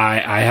that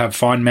I have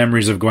fond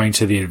memories of going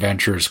to the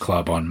Adventurers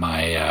Club on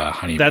my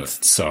honeymoon. That's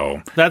the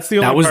only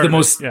that was the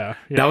most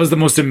that was the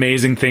most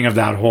amazing thing of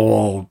that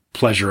whole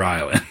Pleasure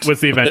Island. Was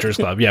the Adventurers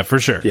Club. Yeah, for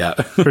sure. Yeah.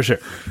 For sure.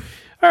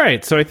 All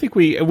right, so I think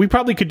we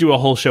probably could do a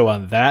whole show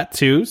on that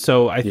too.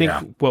 So I think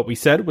what we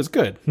said was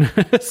good.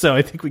 So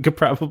I think we could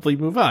probably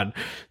move on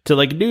to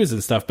like news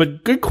and stuff.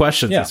 But good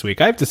questions this week.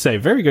 I have to say,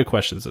 very good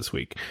questions this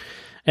week.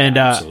 And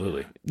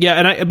absolutely.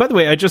 And by the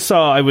way, I just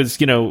saw, I was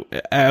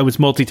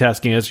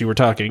multitasking as you were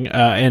talking,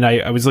 and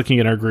I was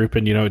looking at our group,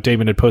 and, you know,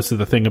 Damon had posted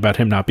the thing about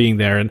him not being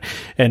there,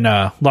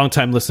 and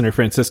longtime listener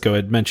Francisco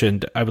had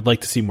mentioned, I would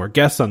like to see more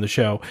guests on the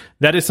show.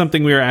 That is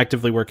something we are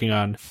actively working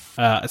on.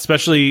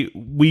 Especially,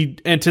 we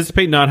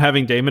anticipate not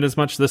having Damon as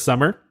much this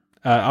summer.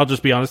 I'll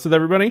just be honest with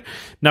everybody.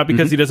 Not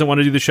because he doesn't want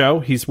to do the show.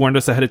 He's warned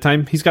us ahead of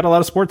time. He's got a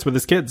lot of sports with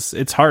his kids.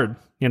 It's hard,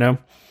 you know?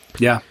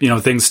 Yeah, you know,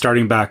 things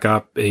starting back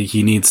up,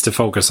 he needs to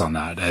focus on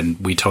that, and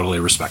we totally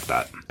respect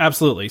that.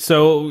 Absolutely.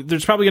 So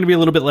there's probably going to be a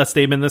little bit less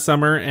Damon this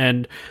summer,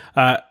 and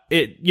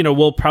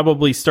we'll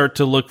probably start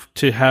to look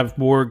to have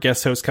more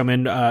guest hosts come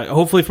in,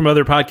 hopefully from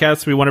other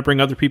podcasts. We want to bring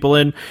other people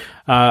in,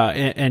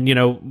 and you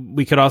know,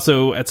 we could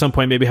also at some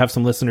point maybe have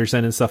some listeners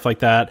in and stuff like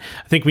that.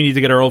 I think we need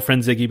to get our old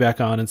friend Ziggy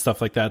back on and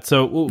stuff like that.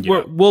 So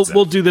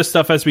we'll do this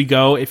stuff as we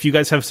go. If you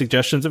guys have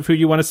suggestions of who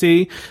you want to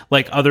see,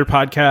 like other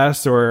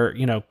podcasts or,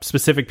 you know,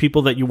 specific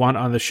people that you want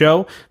on the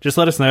show, just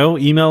let us know.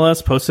 Email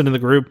us, post it in the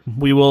group.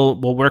 We'll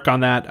work on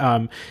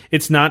that.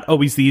 It's not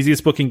always the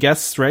easiest booking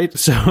guests, right?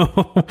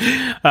 So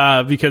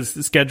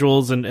because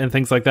schedules and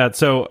things like that.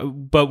 So,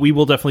 but we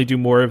will definitely do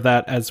more of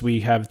that as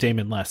we have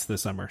Damon less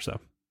this summer. So,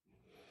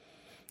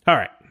 all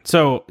right.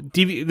 So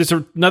there's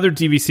another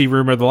DVC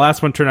rumor. The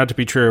last one turned out to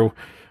be true,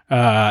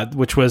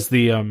 which was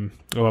the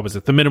what was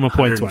it? The minimum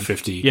points one.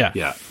 150.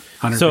 Yeah.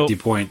 150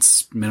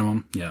 points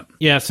minimum. Yeah.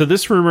 Yeah. So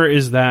this rumor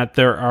is that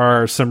there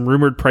are some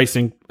rumored why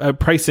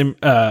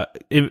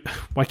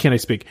can't I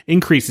speak?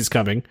 Increases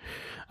coming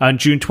on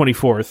June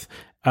 24th.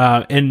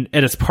 And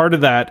as part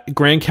of that,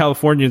 Grand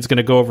California is going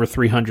to go over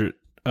 300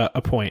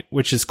 a point,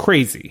 which is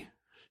crazy.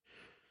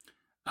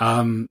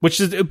 But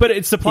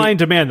it's supply and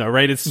demand though,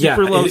 right? It's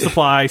super low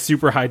supply,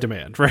 super high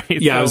demand, right?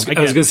 Yeah, so,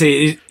 I was going to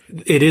say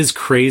it is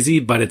crazy,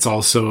 but it's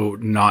also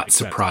not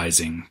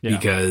surprising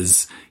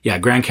because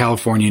Grand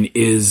Californian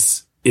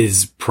is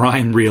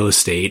prime real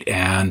estate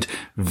and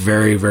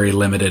very, very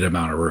limited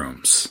amount of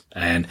rooms.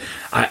 And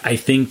I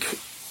think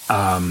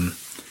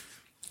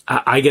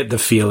I get the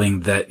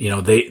feeling that,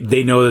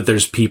 they know that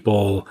there's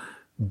people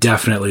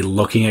definitely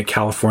looking at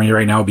California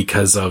right now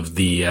because of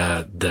the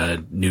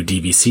new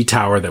DVC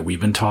tower that we've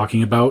been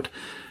talking about.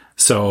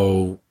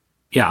 So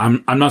yeah,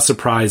 I'm not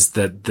surprised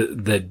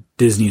that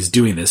Disney's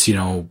doing this.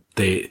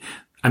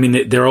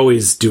 They're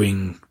always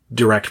doing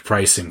direct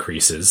price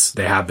increases.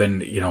 They have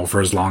been,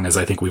 for as long as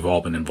I think we've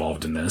all been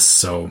involved in this.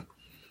 So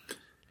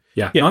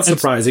yeah, not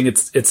surprising.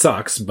 It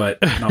sucks, but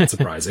not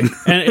surprising.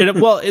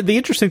 Well, the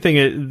interesting thing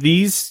is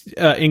these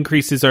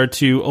increases are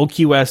to Old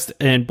Key West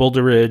and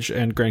Boulder Ridge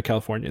and Grand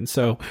Californian.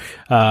 So,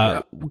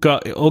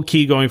 Old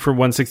Key going from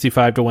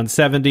 165 to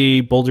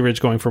 170, Boulder Ridge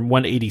going from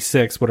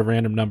 186, what a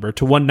random number,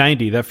 to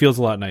 190. That feels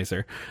a lot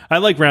nicer. I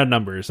like round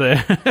numbers.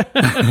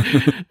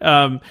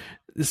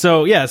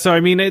 So I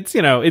mean,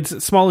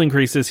 it's small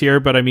increases here,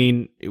 but I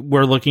mean,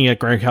 we're looking at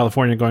Grand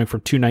California going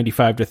from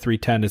 295 to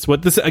 310 is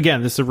what this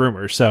is a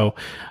rumor. So,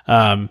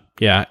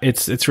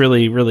 it's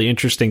really, really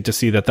interesting to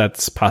see that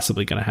that's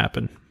possibly going to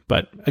happen,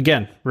 but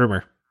again,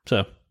 rumor.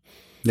 So,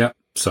 yeah.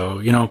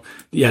 So,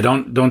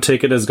 don't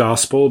take it as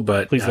gospel,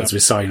 but please as we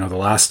saw, the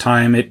last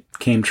time it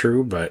came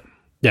true, but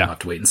we'll have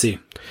to wait and see.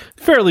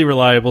 Fairly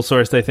reliable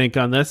source, I think,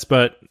 on this,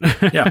 but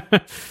yeah.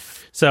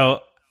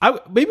 So,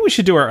 maybe we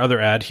should do our other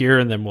ad here,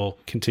 and then we'll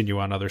continue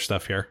on other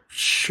stuff here.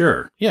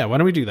 Sure. Yeah, why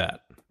don't we do that?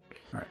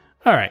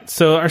 All right.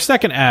 So our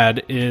second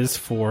ad is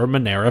for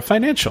Monera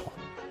Financial.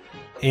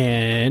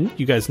 And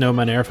you guys know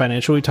Monera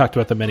Financial. We talked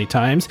about them many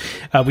times.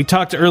 We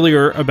talked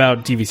earlier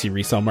about DVC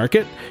resale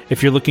market.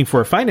 If you're looking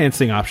for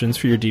financing options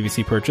for your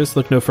DVC purchase,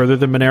 look no further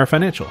than Monera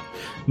Financial.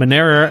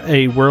 Monera,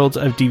 a World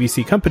of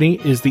DVC company,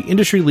 is the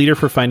industry leader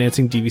for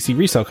financing DVC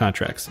resale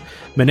contracts.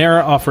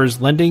 Monera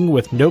offers lending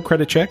with no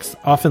credit checks,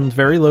 often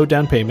very low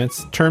down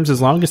payments, terms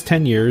as long as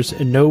 10 years,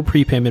 and no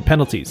prepayment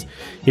penalties.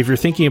 If you're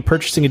thinking of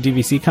purchasing a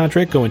DVC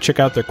contract, go and check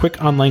out their quick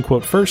online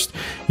quote first.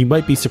 You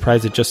might be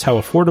surprised at just how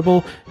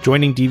affordable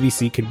joining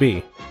DVC can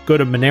be. Go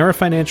to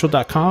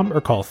monerafinancial.com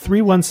or call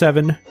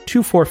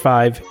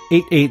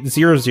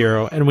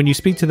 317-245-8800, and when you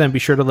speak to them, be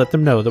sure to let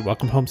them know that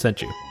Welcome Home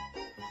sent you.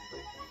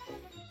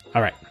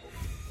 All right.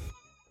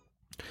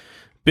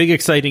 Big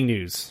exciting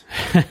news.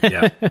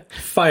 Yeah.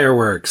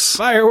 Fireworks.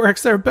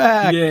 Fireworks are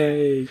back.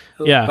 Yay.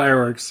 Yeah.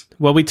 Fireworks.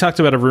 Well, we talked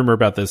about a rumor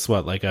about this,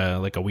 like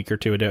a week or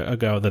two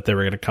ago that they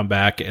were going to come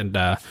back, and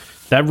that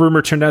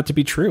rumor turned out to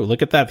be true.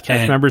 Look at that. The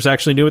cast members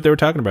actually knew what they were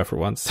talking about for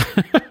once.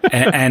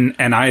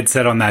 and I had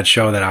said on that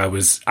show that I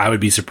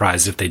would be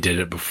surprised if they did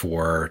it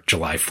before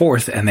July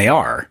 4th, and they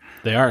are.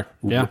 They are.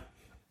 Yeah.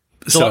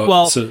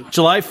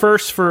 July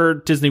 1st for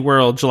Disney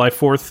World, July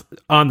 4th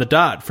on the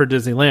dot for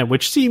Disneyland,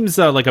 which seems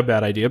like a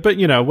bad idea, but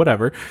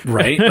whatever.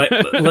 Right.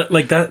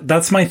 like that.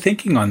 That's my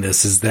thinking on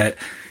this is that,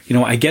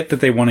 I get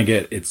that they want to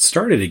get it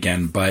started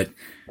again, but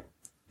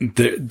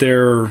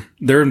they're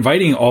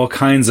inviting all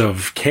kinds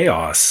of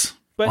chaos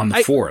on the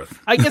 4th.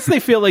 I guess they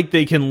feel like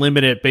they can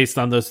limit it based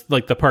on those,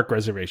 like the park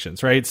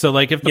reservations, right? So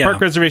like if the park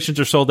reservations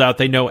are sold out,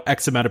 they know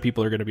X amount of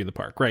people are going to be in the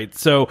park, right?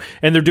 So,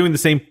 and they're doing the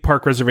same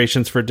park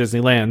reservations for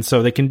Disneyland,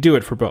 so they can do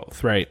it for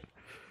both, right?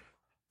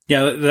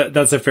 Yeah,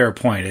 that's a fair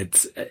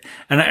point.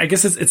 And I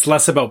guess it's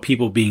less about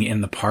people being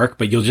in the park,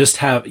 but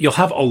you'll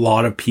have a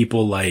lot of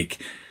people like,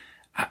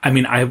 I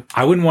mean, I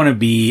wouldn't want to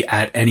be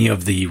at any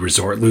of the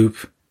resort loop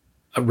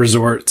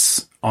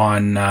resorts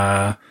on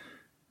 4th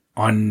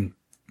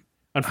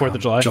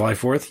of July? July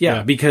 4th.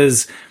 Yeah.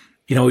 Because,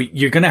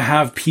 you're going to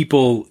have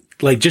people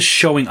like just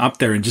showing up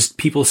there and just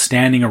people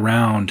standing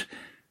around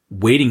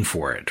waiting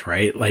for it.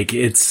 Right. Like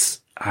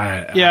it's,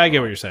 I get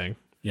what you're saying.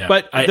 Yeah.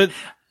 But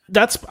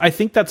I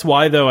think that's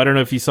why, though, I don't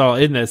know if you saw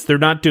in this, they're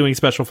not doing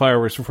special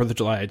fireworks for 4th of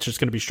July. It's just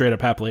going to be straight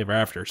up happily ever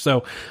after.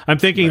 So I'm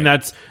thinking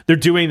they're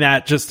doing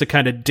that just to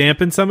kind of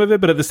dampen some of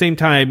it. But at the same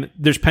time,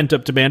 there's pent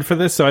up demand for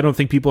this. So I don't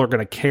think people are going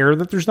to care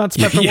that there's not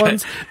special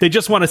ones. They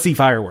just want to see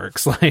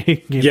fireworks.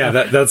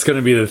 That's going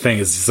to be the thing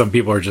is some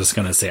people are just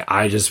going to say,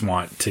 I just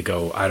want to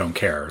go. I don't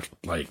care.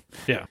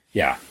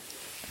 Yeah.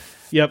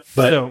 Yep.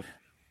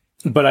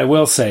 But I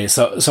will say,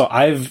 so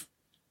I've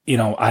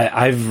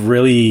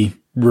really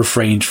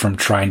refrained from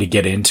trying to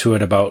get into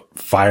it about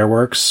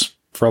fireworks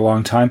for a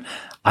long time.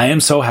 I am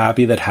so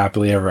happy that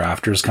Happily Ever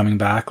After is coming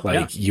back.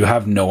 You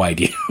have no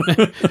idea.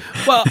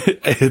 Well,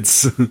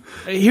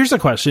 here's a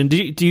question.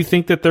 Do you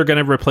think that they're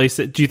going to replace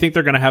it? Do you think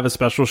they're going to have a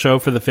special show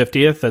for the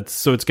 50th?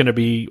 So it's going to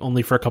be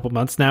only for a couple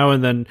months now.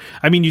 And then,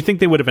 I mean, you think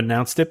they would have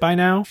announced it by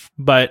now,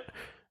 but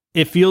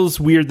it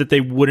feels weird that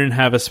they wouldn't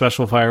have a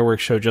special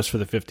fireworks show just for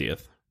the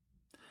 50th.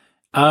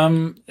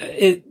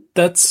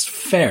 That's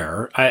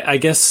fair. I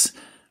guess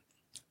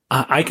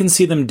I can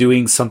see them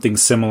doing something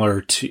similar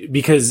to,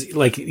 because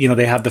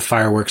they have the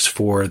fireworks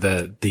for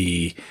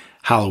the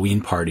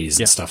Halloween parties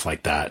and stuff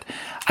like that.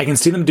 I can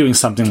see them doing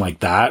something like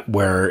that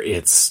where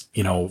it's,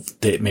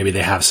 maybe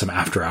they have some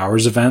after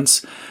hours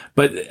events.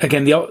 But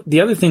again,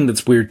 the other thing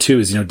that's weird too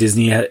is,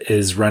 Disney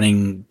is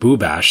running Boo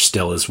Bash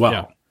still as well.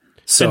 Yeah.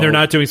 So, and they're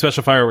not doing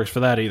special fireworks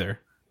for that either.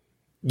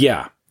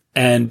 Yeah.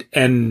 And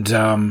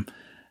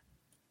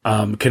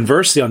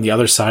Conversely, on the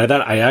other side of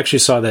that, I actually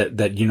saw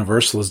that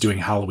Universal is doing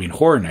Halloween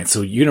Horror Nights.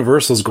 So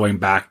Universal is going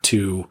back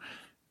to,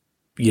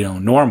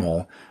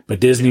 normal, but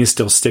Disney is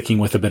still sticking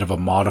with a bit of a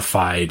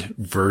modified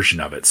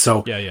version of it.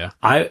 So yeah.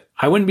 I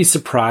wouldn't be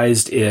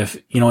surprised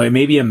if, it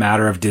may be a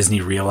matter of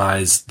Disney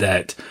realized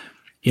that,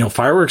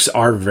 fireworks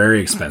are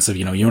very expensive.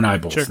 You and I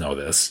both know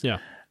this. Yeah.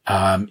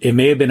 It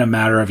may have been a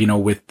matter of,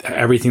 with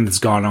everything that's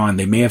gone on,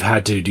 they may have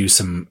had to do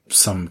some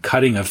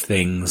cutting of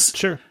things.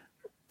 Sure.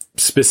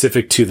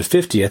 Specific to the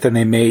 50th, and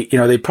they may,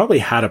 they probably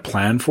had a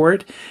plan for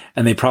it,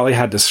 and they probably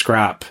had to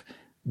scrap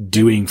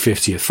doing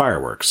 50th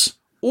fireworks.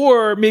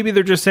 Or maybe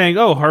they're just saying,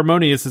 oh,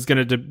 Harmonious is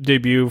going to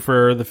debut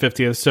for the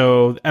 50th,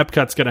 so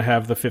Epcot's going to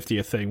have the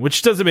 50th thing,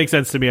 which doesn't make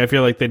sense to me. I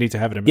feel like they need to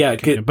have it in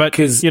Kingdom. But,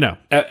 because,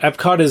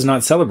 Epcot is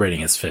not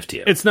celebrating its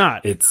 50th. It's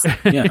not. It's,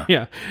 yeah.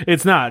 Yeah,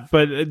 it's not.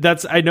 But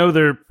I know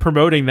they're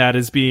promoting that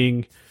as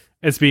being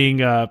part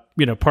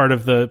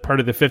of the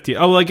 50th.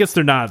 Oh, well, I guess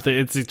they're not.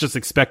 It's just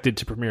expected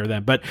to premiere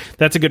then. But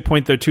that's a good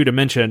point though too to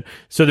mention.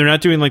 So they're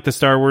not doing like the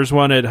Star Wars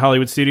one at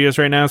Hollywood Studios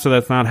right now, so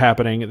that's not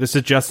happening. This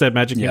is just at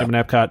Magic Kingdom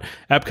and Epcot.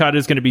 Epcot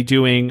is going to be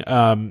doing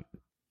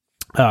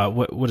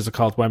what is it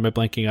called? Why am I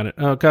blanking on it?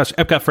 Oh gosh,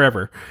 Epcot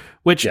Forever,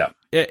 which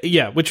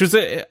which was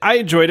I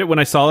enjoyed it when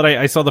I saw it.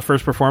 I saw the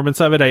first performance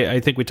of it.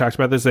 I think we talked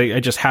about this. I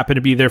just happened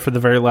to be there for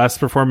the very last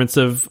performance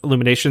of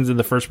Illuminations and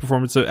the first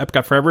performance of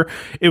Epcot Forever.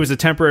 It was a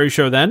temporary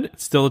show then.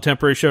 It's still a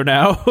temporary show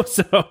now.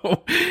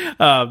 So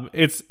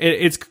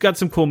it's got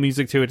some cool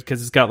music to it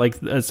because it's got like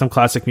some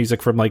classic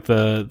music from like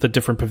the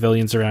different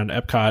pavilions around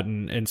Epcot.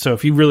 And so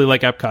if you really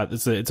like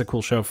Epcot, it's a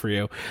cool show for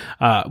you.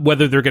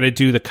 Whether they're going to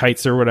do the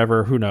kites or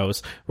whatever, who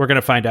knows? We're going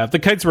to find out. The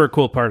kites were a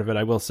cool part of it,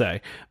 I will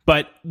say.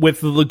 But with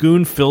the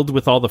lagoon filled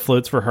with all the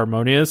floats for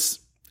Harmonious,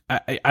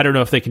 I don't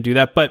know if they can do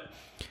that, but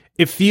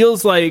it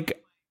feels like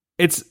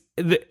this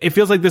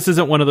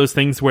isn't one of those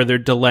things where they're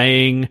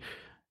delaying,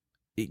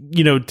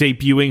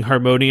 debuting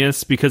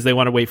Harmonious because they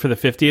want to wait for the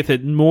 50th.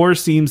 It more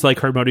seems like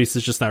Harmonious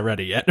is just not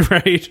ready yet,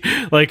 right?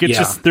 Like it's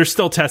just, they're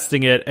still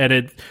testing it, and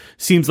it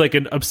seems like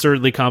an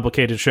absurdly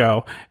complicated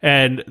show,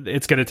 and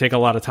it's going to take a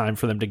lot of time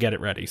for them to get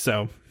it ready.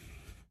 So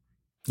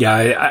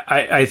yeah,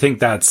 I think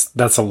that's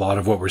a lot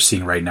of what we're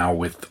seeing right now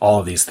with all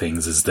of these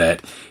things is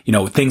that,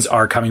 things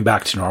are coming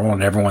back to normal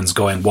and everyone's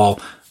going, well,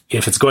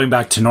 if it's going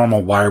back to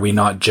normal, why are we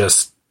not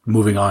just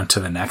moving on to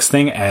the next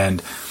thing?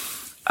 And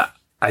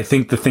I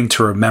think the thing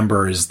to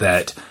remember is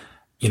that,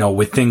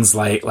 with things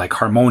like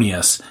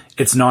Harmonious,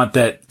 it's not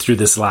that through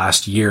this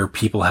last year,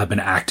 people have been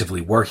actively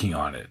working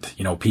on it.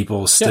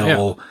 People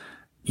still,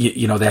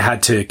 they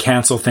had to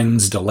cancel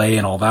things, delay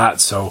and all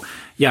that. So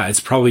yeah,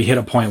 it's probably hit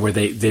a point where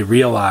they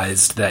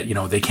realized that,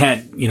 they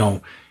can't,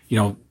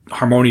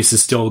 Harmonious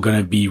is still going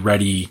to be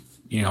ready,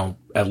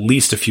 at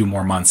least a few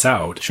more months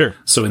out. Sure.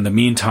 So in the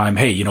meantime,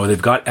 hey,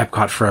 they've got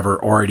Epcot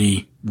Forever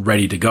already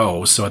ready to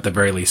go. So at the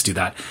very least do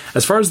that.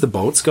 As far as the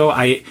boats go,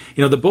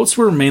 the boats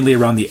were mainly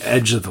around the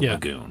edge of the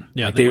lagoon.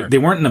 Yeah. Like they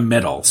weren't in the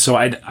middle. So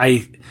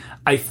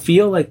I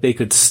feel like they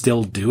could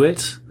still do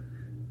it.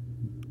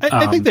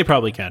 I think they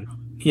probably can.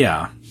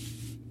 Yeah.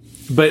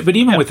 But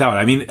even without,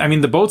 I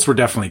mean, the boats were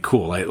definitely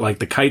cool. Like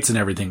the kites and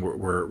everything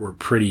were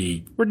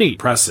pretty neat,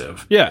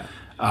 impressive. Yeah.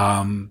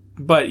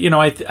 But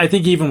I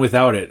think even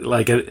without it,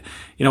 like,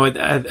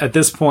 at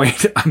this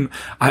point,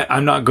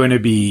 I'm not going to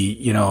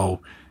be,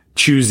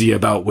 choosy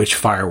about which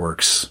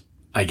fireworks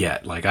I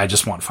get. Like, I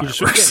just want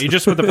fireworks. You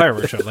just want the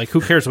fireworks show. Like,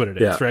 who cares what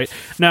it is, right?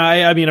 Now,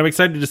 I mean, I'm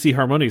excited to see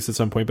Harmonious at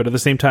some point, but at the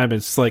same time,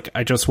 it's like,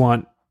 I just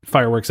want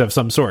fireworks of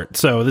some sort.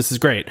 So this is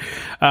great.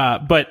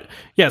 But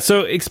yeah,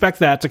 so expect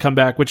that to come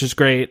back, which is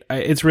great.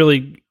 It's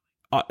really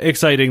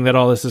exciting that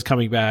all this is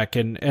coming back,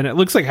 and it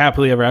looks like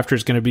Happily Ever After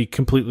is going to be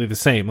completely the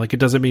same. Like, it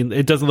doesn't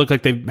look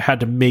like they've had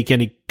to make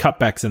any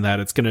cutbacks in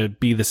that. It's going to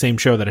be the same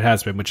show that it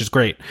has been, which is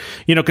great.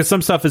 Because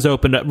some stuff is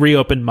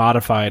reopened,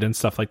 modified, and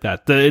stuff like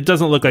that. It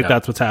doesn't look like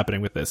that's what's happening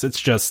with this. It's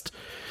just,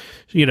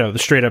 the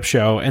straight up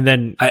show. And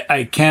then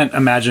I can't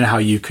imagine how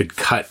you could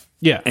cut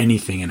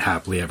anything in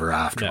Happily Ever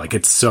After. Like,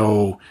 it's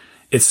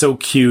so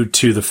cued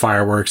to the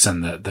fireworks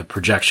and the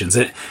projections.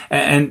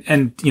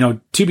 And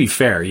to be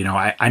fair,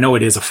 I know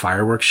it is a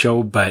fireworks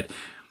show, but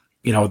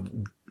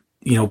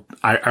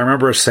I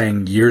remember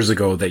saying years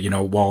ago that,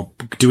 while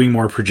doing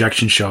more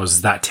projection shows,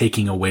 is that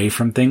taking away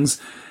from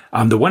things?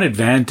 The one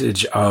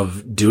advantage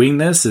of doing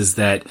this is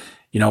that,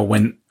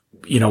 when,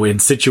 in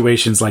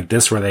situations like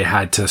this where they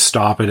had to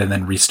stop it and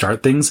then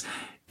restart things,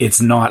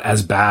 it's not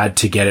as bad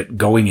to get it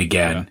going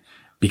again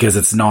because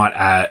it's not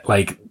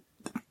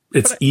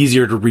it's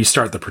easier to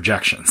restart the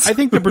projections. I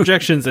think the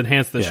projections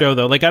enhance the show,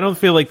 though. Like, I don't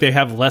feel like they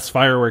have less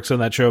fireworks on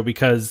that show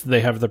because they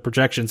have the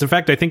projections. In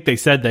fact, I think they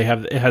said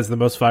it has the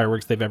most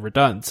fireworks they've ever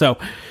done. So,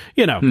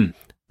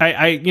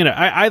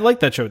 I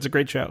like that show. It's a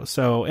great show.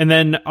 So, and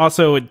then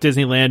also at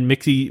Disneyland,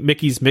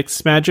 Mickey's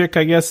Mixed Magic,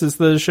 I guess, is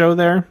the show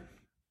there.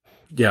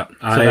 Yeah.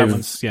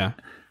 So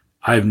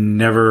I've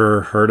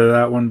never heard of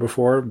that one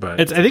before, but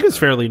I think it's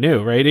fairly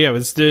new, right? Yeah, it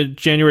was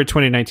January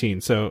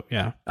 2019. So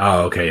yeah.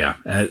 Oh, okay,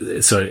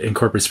 yeah. So it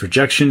incorporates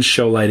projections,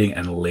 show lighting,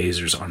 and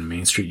lasers on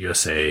Main Street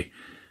USA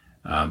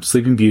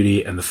Sleeping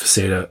Beauty and the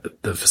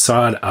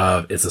facade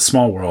of It's a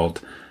Small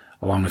World,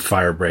 along with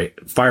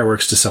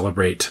fireworks to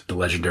celebrate the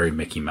legendary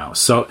Mickey Mouse.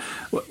 So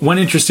one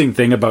interesting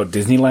thing about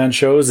Disneyland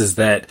shows is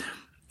that,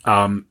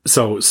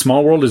 so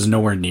Small World is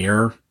nowhere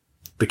near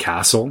the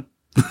castle.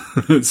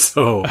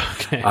 So,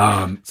 okay.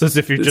 So as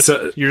if you're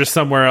just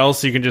somewhere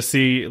else, you can just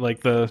see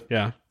like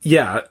Yeah.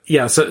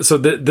 So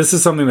this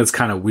is something that's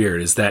kind of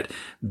weird, is that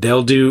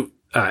they'll do,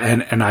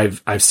 and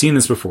I've seen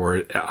this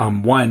before.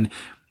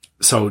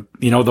 So,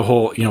 the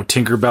whole,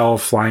 Tinkerbell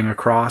flying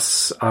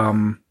across,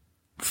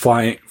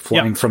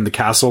 flying from the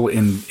castle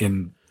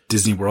in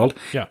Disney World.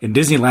 Yeah. In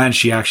Disneyland,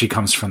 she actually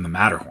comes from the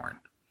Matterhorn.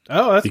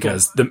 Oh, that's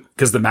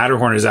because the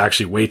Matterhorn is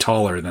actually way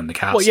taller than the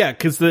castle. Well, yeah,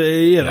 because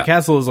the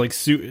castle is like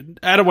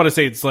I don't want to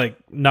say it's like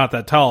not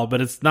that tall,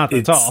 but it's not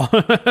that tall.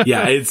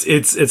 Yeah,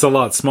 it's a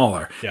lot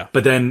smaller. Yeah.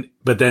 But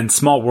then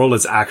Small World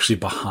is actually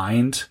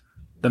behind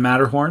the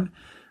Matterhorn,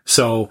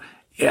 so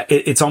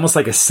it's almost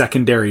like a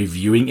secondary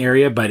viewing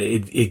area, but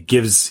it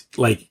gives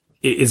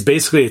it's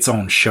basically its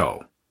own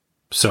show.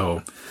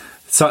 So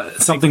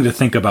something to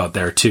think about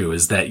there too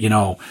is that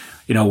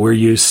we're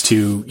used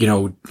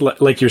to,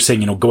 like you're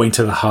saying, going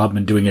to the hub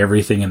and doing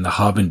everything in the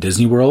hub in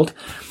Disney World.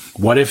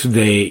 What if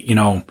they,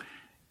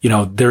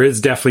 there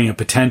is definitely a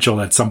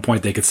potential at some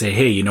point they could say,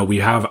 hey, we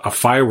have a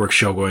fireworks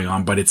show going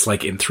on, but it's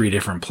like in 3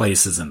 different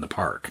places in the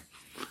park.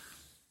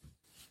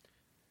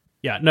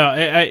 Yeah, no,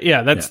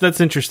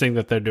 that's interesting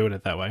that they're doing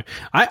it that way.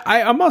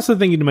 I'm also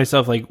thinking to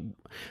myself,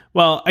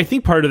 I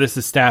think part of this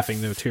is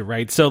staffing though too,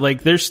 right? So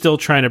they're still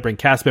trying to bring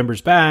cast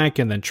members back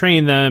and then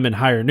train them and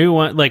hire new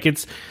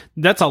ones.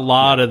 That's a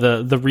lot of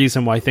the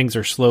reason why things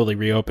are slowly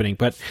reopening.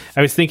 But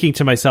I was thinking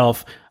to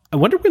myself, I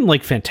wonder when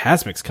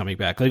Fantasmic's coming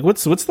back.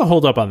 What's the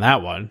hold up on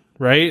that one,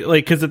 right?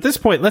 Because at this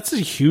point, that's a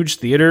huge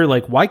theater.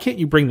 Why can't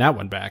you bring that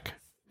one back?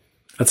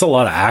 That's a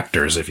lot of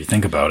actors if you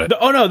think about it.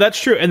 Oh no,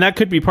 that's true. And that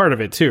could be part of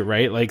it too,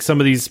 right?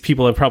 Some of these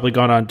people have probably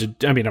gone on to,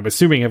 I'm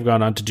assuming have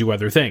gone on to do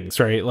other things,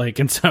 right?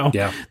 And so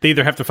they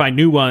either have to find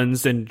new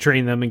ones and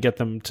train them and get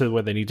them to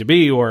where they need to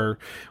be or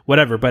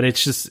whatever. But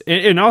it's just,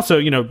 and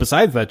also,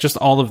 besides that, just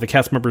all of the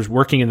cast members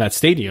working in that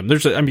stadium.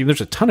 There's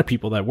a ton of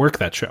people that work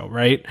that show,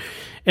 right?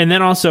 And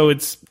then also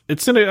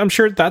I'm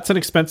sure that's an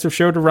expensive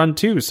show to run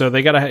too. So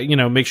they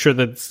gotta, make sure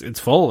that it's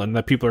full and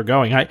that people are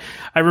going. I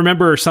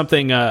remember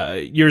something,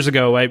 years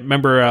ago. I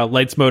remember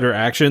Lights Motor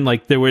Action.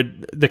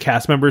 The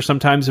cast members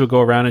sometimes would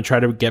go around and try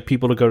to get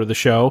people to go to the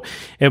show.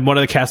 And one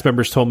of the cast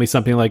members told me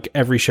something like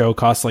every show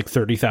costs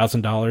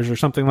 $30,000 or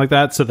something like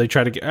that. So they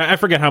try to I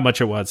forget how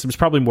much it was. It was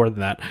probably more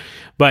than that,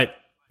 but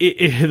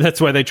that's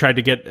why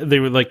they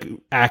were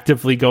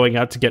actively going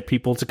out to get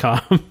people to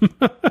come.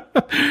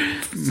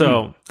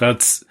 So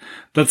that's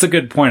a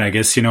good point. I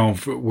guess,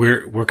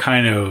 we're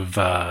kind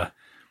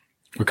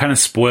of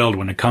spoiled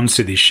when it comes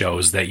to these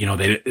shows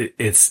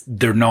that,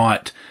 they're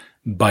not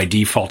by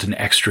default an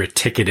extra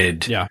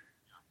ticketed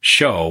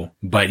show.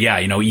 But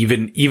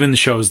even the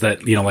shows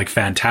that, like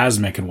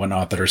Fantasmic and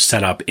whatnot that are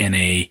set up in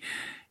a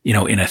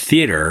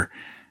theater,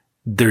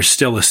 there's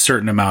still a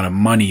certain amount of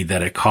money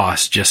that it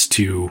costs just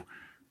to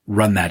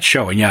run that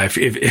show. And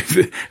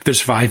if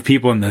there's 5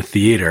 people in the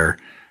theater,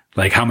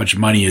 how much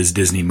money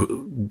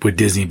would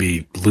Disney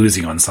be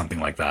losing on something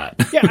like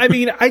that? Yeah,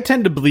 I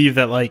tend to believe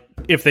that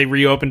if they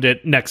reopened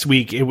it next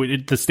week,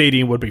 the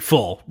stadium would be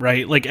full,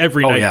 right?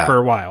 Every night for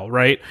a while,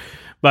 right?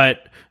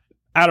 But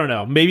I don't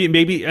know.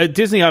 Maybe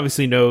Disney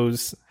obviously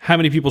knows how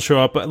many people show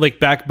up.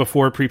 Back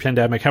before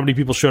pre-pandemic, how many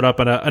people showed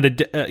up on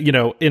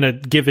in a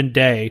given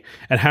day,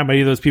 and how many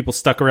of those people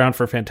stuck around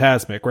for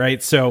Fantasmic,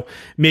 right? So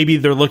maybe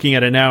they're looking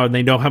at it now and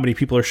they know how many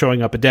people are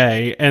showing up a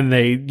day, and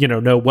they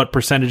know what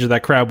percentage of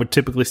that crowd would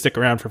typically stick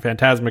around for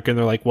Fantasmic, and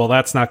they're like, well,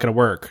 that's not going to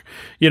work.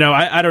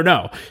 I don't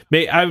know.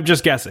 I'm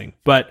just guessing,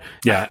 but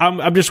yeah,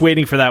 I'm just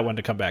waiting for that one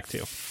to come back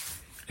too.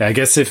 Yeah, I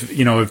guess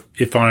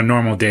if on a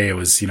normal day it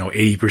was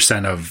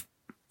 80%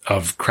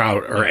 of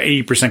crowd or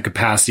 80%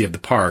 capacity of the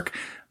park,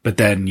 but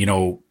then,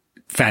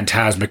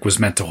 Fantasmic was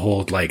meant to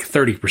hold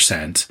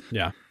 30%.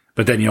 Yeah.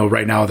 But then,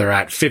 right now they're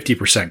at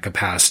 50%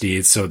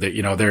 capacity. So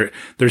that,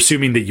 they're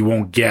assuming that you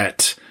won't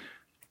get,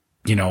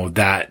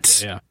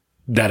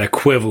 that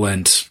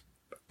equivalent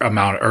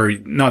amount, or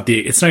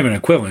it's not even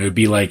equivalent. It would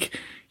be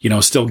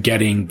still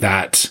getting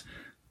that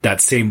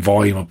same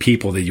volume of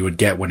people that you would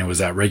get when it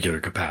was at regular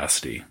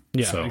capacity.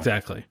 Yeah, so.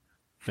 Exactly.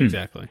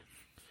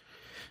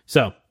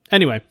 So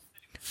anyway.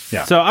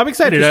 Yeah. So I'm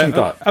excited.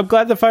 I'm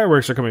glad the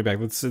fireworks are coming back.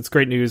 It's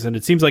great news. And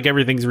it seems like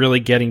everything's really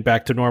getting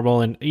back to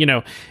normal. And,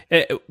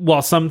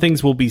 while some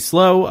things will be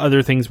slow,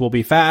 other things will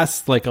be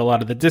fast. A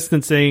lot of the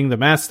distancing, the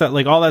mask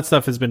stuff, all that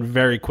stuff has been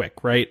very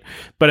quick, right?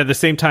 But at the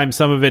same time,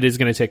 some of it is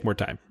going to take more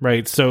time,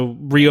 right? So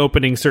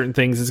reopening certain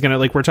things is going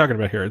to, we're talking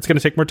about here, it's going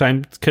to take more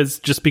time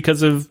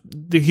because of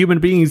the human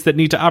beings that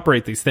need to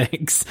operate these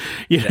things,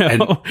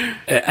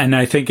 And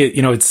I think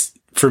it's,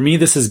 for me,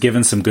 this has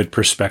given some good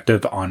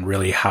perspective on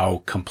really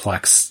how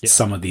complex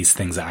some of these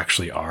things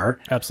actually are.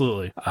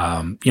 Absolutely.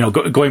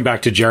 Going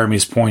back to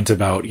Jeremy's point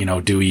about,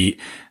 do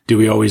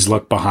we always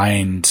look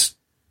behind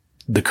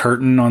the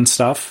curtain on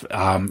stuff.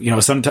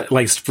 Sometimes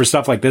like for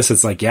stuff like this,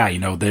 it's like,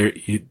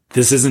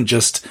 this isn't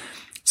just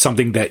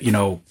something that,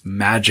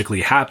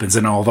 magically happens.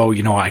 And although,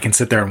 I can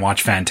sit there and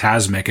watch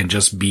Phantasmic and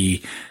just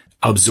be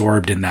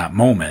absorbed in that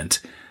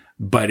moment.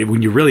 But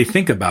when you really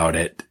think about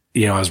it,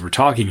 as we're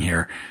talking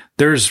here,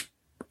 there's,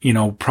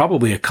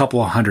 probably a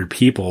couple of hundred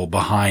people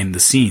behind the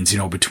scenes,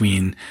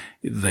 between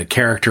the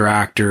character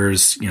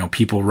actors,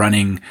 people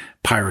running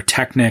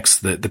pyrotechnics,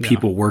 the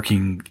people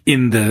working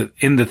in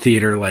the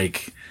theater.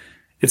 Like,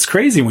 it's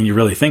crazy when you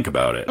really think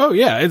about it. Oh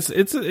yeah, it's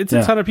a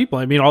ton of people.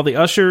 I mean, all the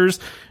ushers,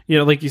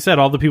 like you said,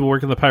 all the people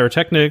working the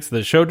pyrotechnics,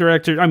 the show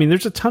director. I mean,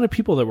 there's a ton of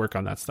people that work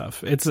on that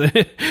stuff. It's,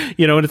 and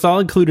it's all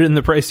included in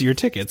the price of your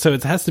ticket. So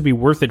it has to be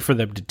worth it for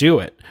them to do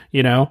it,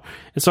 And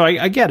so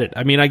I get it.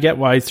 I mean, I get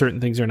why certain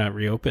things are not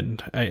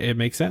reopened. It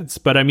makes sense.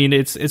 But I mean,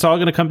 it's all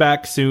going to come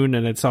back soon,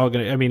 and it's all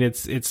going to, I mean,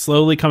 it's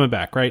slowly coming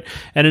back, right?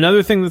 And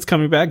another thing that's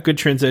coming back, good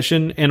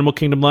transition, Animal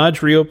Kingdom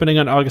Lodge reopening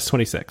on August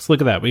 26th.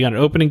 Look at that. We got an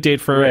opening date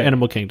for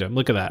Animal Kingdom.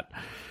 Look at that.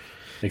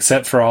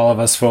 Except for all of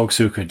us folks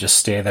who could just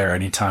stay there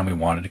anytime we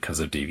wanted because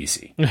of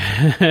DVC.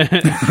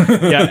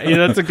 yeah,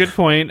 that's a good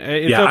point.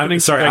 It's opening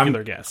for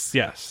regular guests.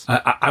 Yes.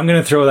 I'm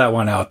going to throw that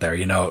one out there,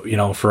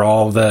 for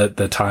all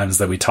the times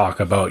that we talk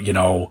about,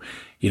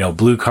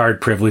 blue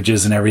card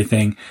privileges and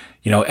everything,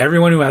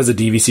 everyone who has a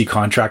DVC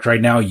contract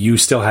right now, you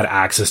still had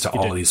access to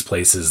all of these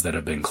places that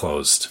have been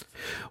closed.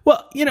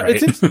 Well,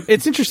 right?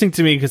 it's interesting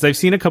to me because I've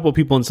seen a couple of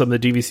people in some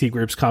of the DVC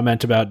groups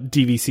comment about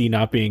DVC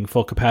not being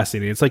full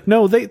capacity. It's like,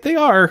 no, they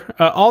are.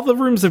 All the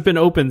rooms have been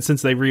open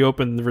since they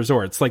reopened the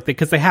resorts, like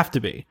because they have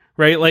to be,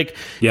 right? Like,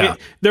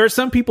 there are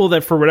some people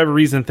that for whatever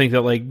reason think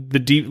that like the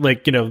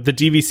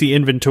DVC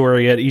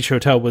inventory at each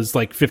hotel was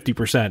like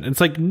 50%. And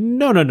it's like,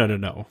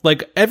 no.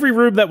 Like every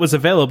room that was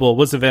available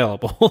was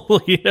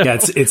available. Yeah,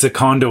 it's a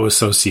condo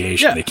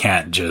association. Yeah. They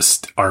can't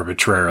just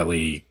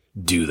arbitrarily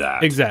do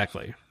that.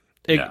 Exactly.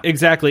 Yeah.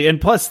 Exactly. And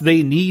plus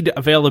they need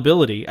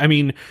availability. I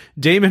mean,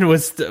 Damon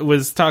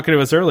was talking to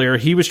us earlier.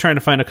 He was trying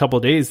to find a couple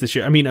of days this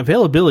year. I mean,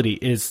 availability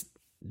is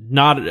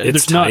not,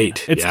 it's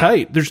tight. It's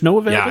tight. There's no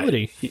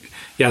availability.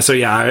 Yeah. So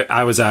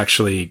I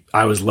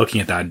was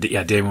looking at that.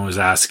 Yeah. Damon was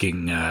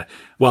asking,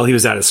 while he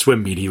was at a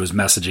swim meet, he was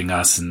messaging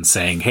us and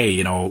saying,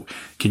 hey,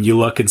 can you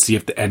look and see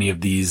if any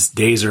of these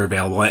days are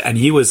available? And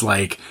he was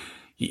like,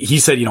 he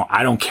said,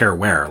 I don't care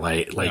where,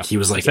 he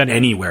was like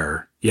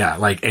anywhere. Yeah.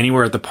 Like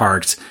anywhere at the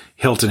parks,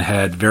 Hilton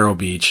Head, Vero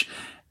Beach.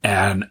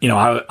 And,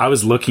 I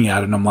was looking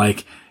at it and I'm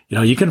like,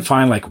 you can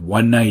find like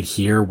one night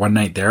here, one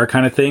night there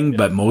kind of thing,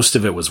 but most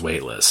of it was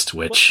waitlist,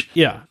 which.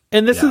 Yeah.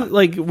 And this is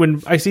like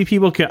when I see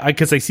people,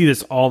 because I see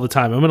this all the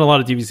time. I'm in a lot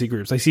of DVC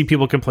groups. I see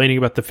people complaining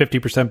about the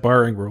 50%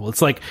 borrowing rule.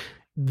 It's like,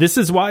 this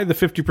is why the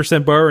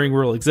 50% borrowing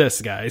rule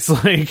exists, guys.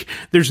 Like,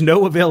 there's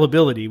no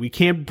availability. We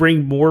can't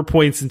bring more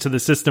points into the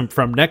system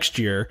from next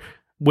year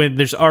when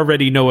there's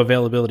already no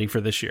availability for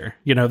this year.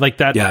 Like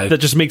that, that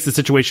just makes the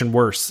situation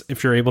worse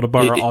if you're able to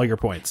borrow all your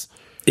points.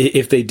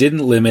 If they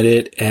didn't limit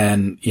it,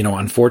 and,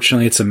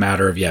 unfortunately it's a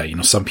matter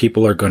of, some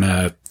people are going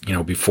to,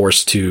 be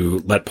forced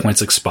to let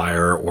points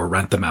expire or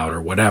rent them out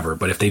or whatever.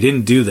 But if they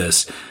didn't do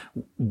this,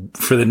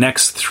 for the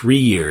next 3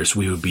 years,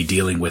 we would be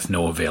dealing with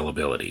no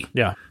availability.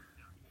 Yeah.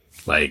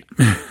 Like,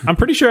 I'm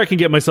pretty sure I can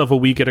get myself a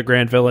week at a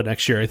Grand Villa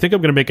next year. I think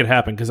I'm going to make it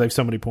happen because I have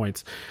so many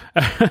points.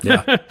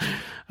 Yeah.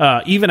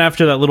 Even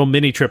after that little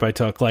mini trip I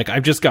took, like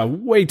I've just got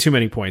way too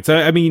many points.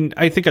 I mean,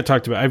 I think I've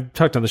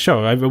talked on the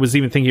show. I was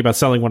even thinking about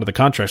selling one of the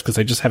contracts because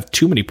I just have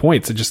too many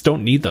points. I just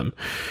don't need them.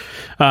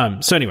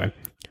 So anyway,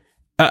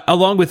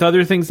 along with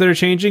other things that are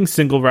changing,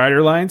 single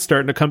rider lines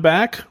starting to come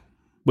back,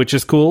 which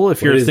is cool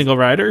if you're a single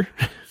rider.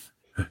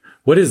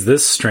 What is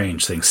this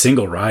strange thing?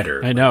 Single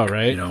rider. I know,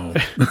 right?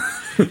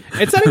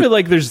 It's not even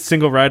like there's a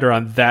single rider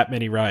on that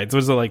many rides.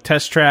 Was it like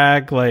Test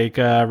Track, like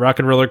Rock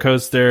and Roller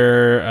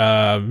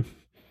Coaster,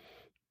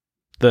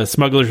 the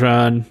Smuggler's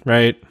Run,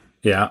 right?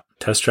 Yeah,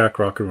 Test Track,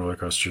 Rock and Roller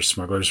Coaster,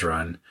 Smuggler's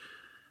Run.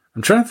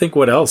 I'm trying to think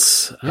what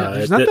else. Yeah,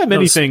 there's not that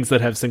many things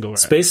that have single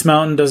rider. Space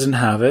Mountain doesn't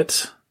have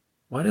it.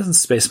 Why doesn't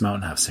Space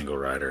Mountain have single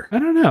rider? I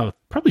don't know.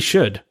 Probably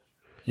should.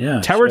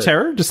 Yeah. Tower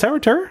Terror? Does Tower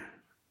Terror?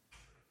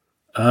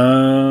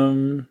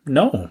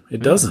 No,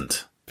 it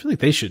doesn't. I feel like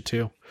they should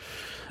too.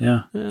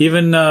 Yeah.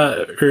 Even,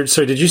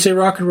 sorry, did you say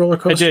Rock and Roller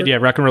Coaster? I did, yeah,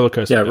 Rock and Roller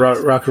Coaster. Yeah, Rock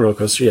and Roller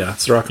Coaster. Yeah,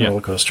 it's Rock and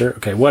Roller Coaster.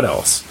 Okay, what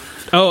else?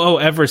 Oh,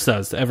 Everest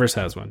does. Everest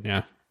has one,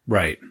 yeah.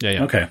 Right.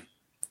 Yeah. Okay.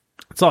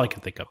 That's all I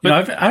can think of.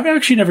 But I've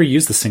actually never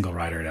used the single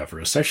rider at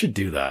Everest. I should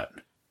do that.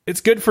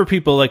 It's good for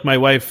people like my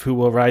wife who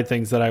will ride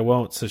things that I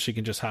won't, so she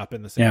can just hop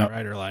in the single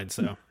rider line,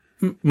 so.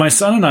 My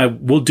son and I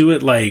will do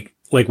it like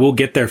we'll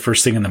get there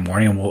first thing in the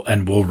morning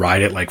and we'll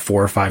ride it like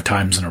 4 or 5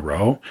 times in a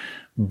row.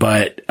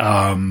 But,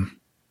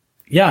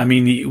 yeah, I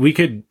mean, we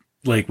could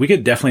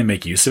definitely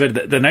make use of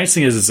it. The nice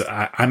thing is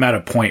I'm at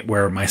a point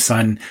where my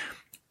son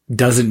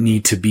doesn't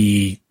need to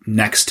be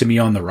next to me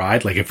on the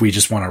ride. Like if we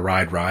just want to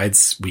ride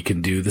rides, we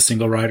can do the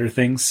single rider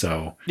thing.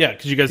 So yeah,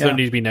 because you guys don't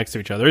need to be next to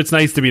each other. It's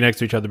nice to be next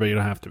to each other, but you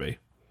don't have to be.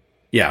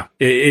 Yeah.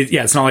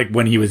 It's not like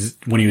when he was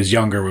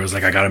younger, where it was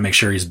like, I got to make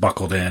sure he's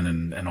buckled in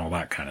and all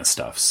that kind of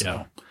stuff.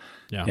 So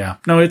Yeah.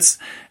 No,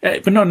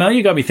 but no, now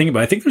you got me thinking about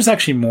it. I think there's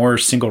actually more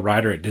single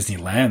rider at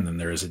Disneyland than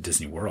there is at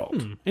Disney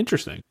World.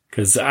 Interesting.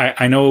 Because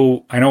I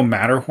know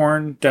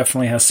Matterhorn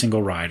definitely has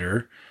single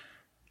rider.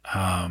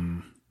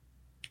 Trying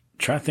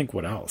to think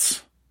what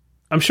else.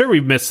 I'm sure we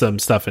missed some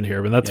stuff in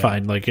here, but that's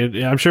fine. Like,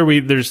 I'm sure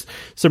there's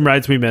some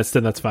rides we missed,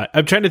 and that's fine.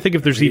 I'm trying to think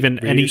if there's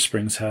even any.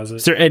 Springs has it.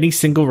 Is there any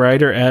single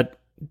rider at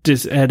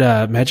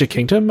Magic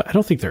Kingdom? I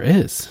don't think there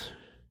is.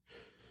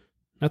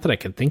 Not that I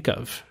can think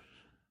of.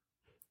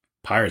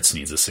 Pirates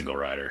needs a single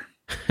rider.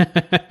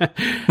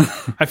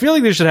 I feel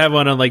like they should have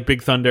one on like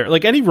Big Thunder.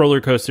 Like any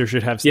roller coaster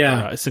should have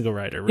a single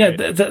rider. Right?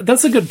 Yeah,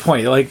 that's a good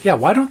point. Like, yeah,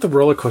 why don't the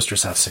roller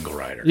coasters have single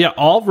rider? Yeah,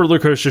 all roller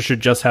coasters should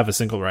just have a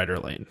single rider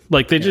lane.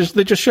 Like they just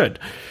should.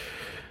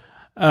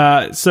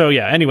 So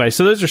yeah. Anyway,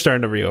 so those are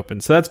starting to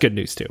reopen. So that's good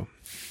news too.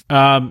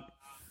 I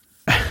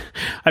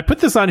put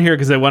this on here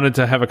because I wanted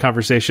to have a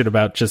conversation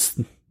about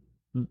just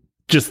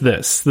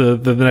this.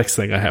 The next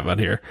thing I have on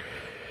here.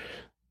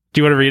 Do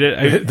you want to read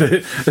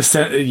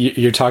it?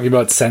 You're talking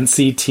about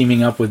Sensi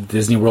teaming up with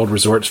Disney World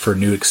Resorts for a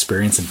new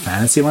experience in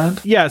Fantasyland?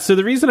 Yeah, so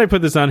the reason I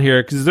put this on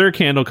here, because they're a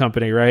candle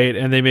company, right?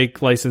 And they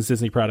make licensed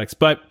Disney products.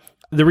 But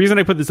the reason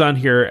I put this on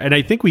here, and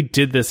I think we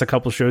did this a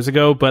couple shows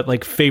ago, but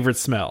like favorite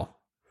smell.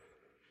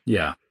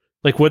 Yeah.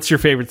 Like, what's your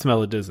favorite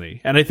smell at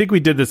Disney? And I think we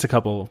did this a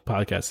couple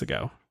podcasts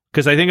ago.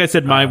 Because I think I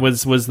said mine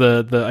was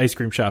the ice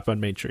cream shop on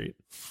Main Street.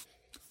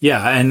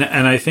 Yeah, and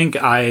I think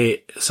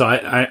I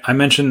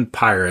mentioned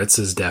Pirates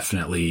is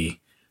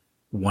definitely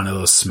one of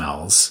those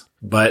smells.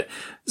 But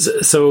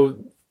so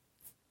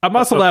I'm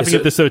also laughing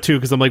at this though too,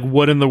 because I'm like,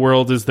 what in the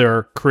world is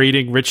there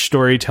creating rich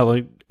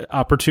storytelling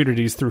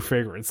opportunities through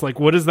fragrance? Like,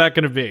 what is that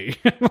going to be?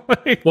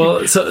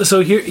 Well, so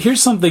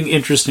here's something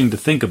interesting to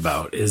think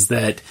about is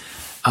that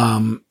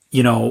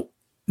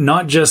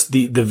not just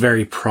the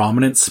very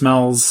prominent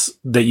smells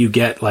that you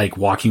get like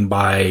walking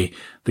by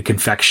the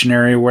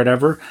confectionery or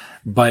whatever,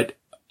 but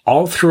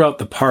all throughout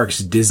the parks,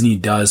 Disney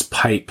does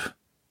pipe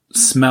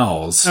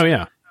smells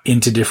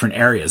into different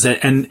areas.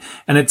 And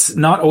it's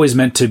not always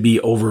meant to be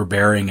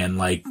overbearing and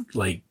like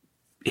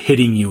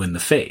hitting you in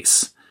the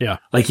face. Yeah.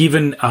 Like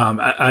even,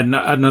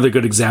 another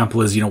good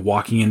example is,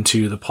 walking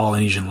into the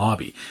Polynesian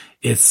lobby.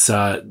 It's,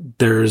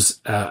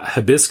 there's a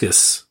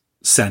hibiscus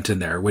scent in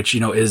there, which,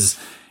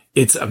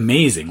 it's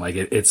amazing. Like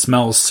it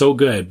smells so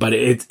good, but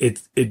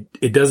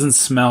it doesn't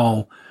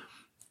smell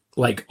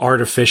like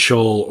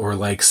artificial or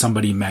like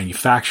somebody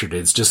manufactured it.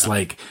 It's just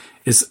like,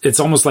 it's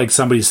almost like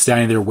somebody's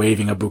standing there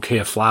waving a bouquet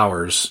of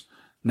flowers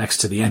next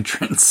to the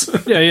entrance.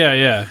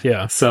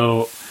 Yeah.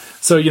 So,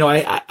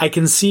 I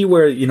can see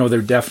where,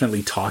 they're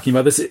definitely talking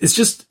about this. It's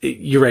just,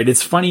 you're right.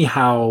 It's funny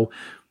how,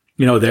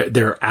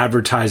 they're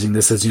advertising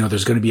this as,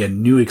 there's going to be a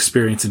new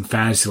experience in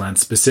Fantasyland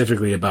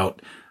specifically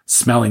about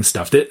smelling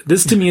stuff.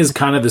 This to me is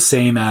kind of the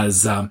same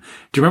as, do you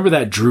remember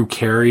that Drew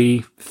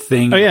Carey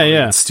thing? Oh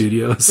yeah. In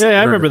studios. Yeah,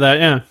 I remember that.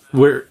 Yeah.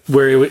 Where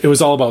it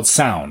was all about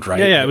sound, right?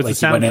 Yeah. It was like the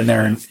sound. Went in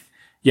there and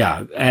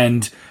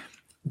and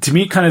to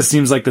me it kind of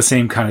seems like the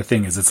same kind of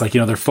thing is it's like,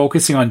 they're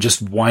focusing on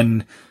just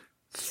one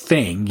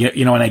thing,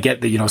 and I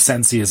get that,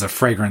 Sensi is a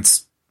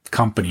fragrance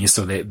company,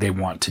 so they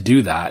want to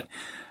do that.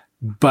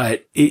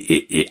 But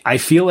I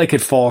feel like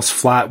it falls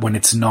flat when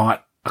it's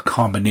not a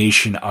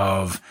combination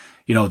of,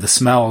 the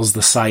smells,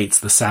 the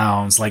sights, the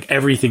sounds, like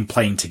everything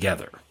playing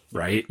together,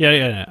 right?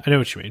 Yeah. I know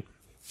what you mean.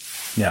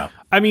 Yeah.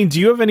 I mean, do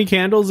you have any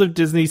candles of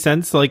Disney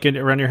scents like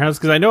around your house?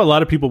 Because I know a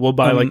lot of people will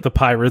buy like the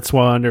Pirates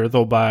one, or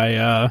they'll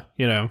buy,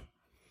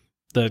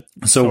 the.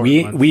 So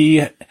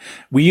we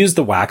use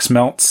the wax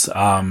melts.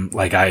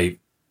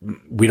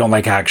 We don't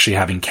like actually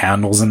having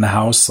candles in the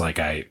house. Like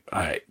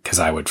cause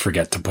I would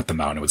forget to put them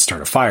out and it would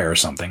start a fire or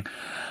something.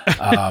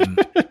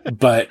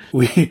 But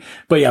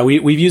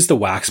we've used the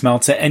wax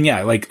melts, and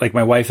like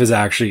my wife is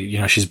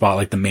actually, she's bought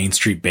like the Main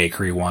Street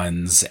Bakery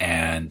ones,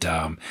 and,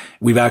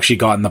 we've actually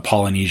gotten the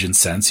Polynesian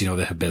scents,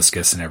 the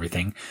hibiscus and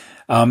everything.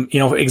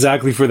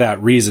 Exactly for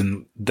that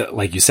reason that,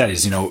 like you said,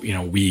 is,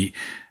 we,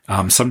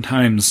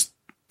 sometimes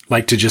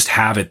like to just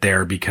have it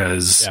there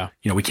because,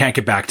 we can't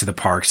get back to the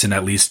parks, and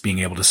at least being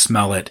able to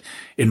smell it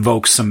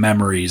invokes some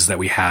memories that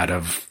we had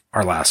of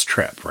our last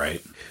trip.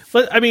 Right.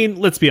 I mean,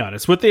 let's be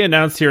honest. What they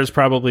announced here is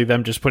probably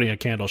them just putting a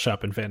candle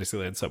shop in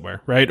Fantasyland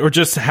somewhere, right? Or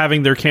just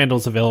having their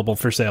candles available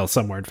for sale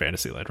somewhere in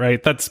Fantasyland,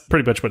 right? That's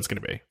pretty much what it's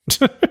going to be.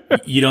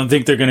 You don't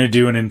think they're going to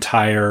do an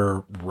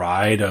entire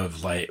ride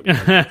of like,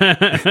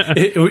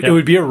 it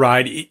would be a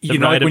ride,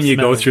 like when you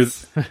go through,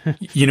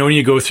 when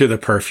you go through the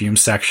perfume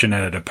section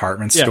at a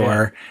department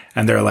store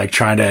and they're like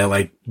trying to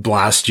like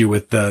blast you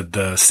with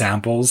the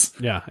samples.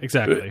 Yeah,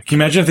 exactly. Can you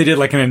imagine if they did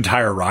like an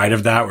entire ride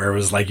of that where it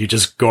was like you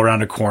just go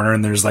around a corner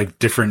and there's like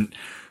different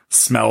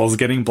smells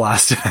getting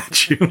blasted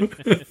at you?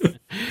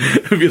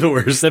 It would be the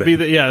worst.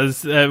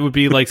 That would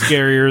be like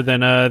scarier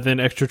than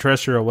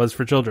Extraterrestrial was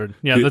for children.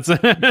 Yeah, that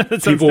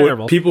sounds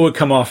terrible. People would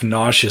come off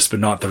nauseous, but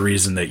not the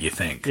reason that you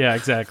think. Yeah,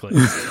 exactly.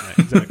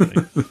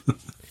 Exactly.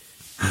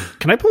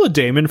 Can I pull a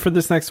Damon for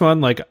this next one?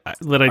 Like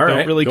that I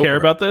don't really care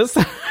about this.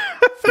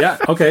 Yeah.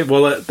 Okay.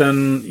 Well,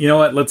 then you know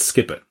what? Let's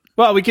skip it.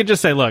 Well, we could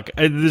just say, look,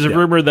 there's a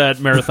rumor that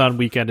Marathon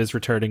Weekend is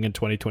returning in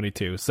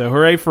 2022. So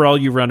hooray for all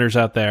you runners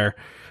out there.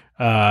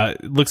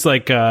 Looks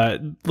like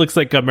a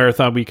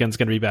Marathon Weekend's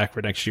going to be back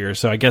for next year.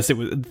 So I guess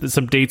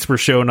some dates were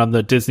shown on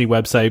the Disney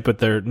website, but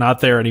they're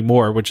not there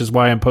anymore, which is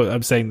why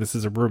I'm saying this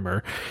is a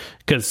rumor,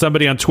 because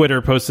somebody on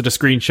Twitter posted a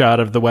screenshot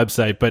of the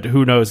website, but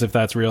who knows if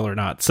that's real or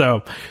not.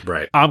 So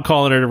right. I'm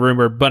calling it a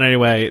rumor. But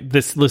anyway,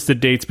 this listed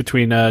dates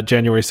between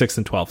January 6th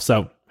and 12th.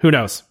 So who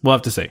knows? We'll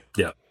have to see.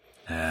 Yeah.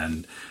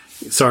 And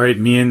sorry,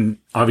 me and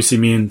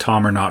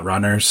Tom are not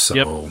runners.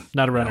 So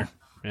not a runner.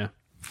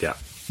 Yeah.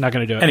 Not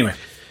going to do it. Anyway.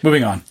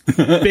 Moving on.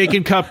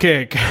 Bacon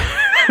Cupcake.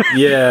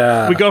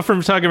 Yeah. We go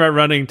from talking about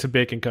running to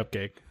Bacon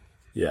Cupcake.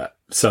 Yeah.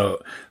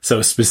 So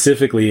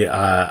specifically,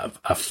 a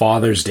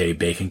Father's Day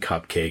Bacon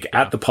Cupcake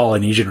at the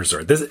Polynesian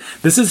Resort. This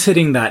is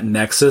hitting that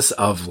nexus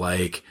of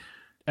like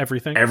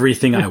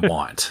everything I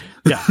want.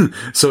 Yeah.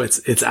 So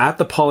it's at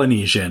the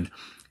Polynesian.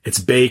 It's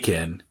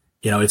bacon.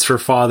 It's for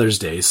Father's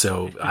Day,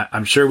 so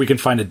I'm sure we can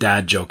find a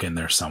dad joke in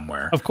there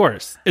somewhere. Of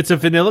course. It's a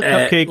vanilla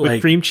cupcake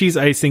with cream cheese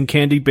icing,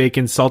 candied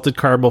bacon, salted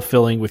caramel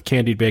filling with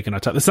candied bacon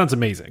on top. This sounds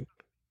amazing.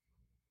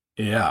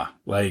 Yeah.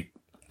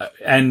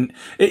 And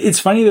it's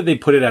funny that they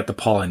put it at the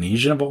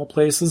Polynesian of all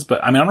places,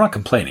 but I mean, I'm not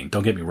complaining.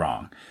 Don't get me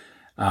wrong.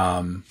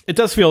 It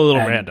does feel a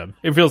little random.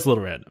 It feels a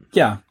little random.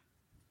 Yeah.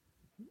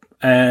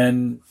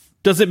 And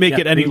doesn't make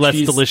it any less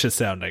delicious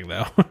sounding,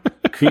 though.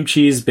 Cream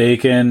cheese,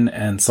 bacon,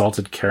 and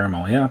salted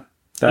caramel. Yeah.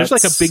 There's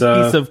like a big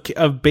piece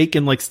of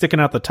bacon like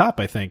sticking out the top,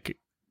 I think.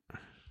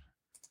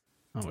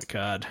 Oh my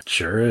god.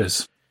 Sure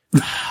is.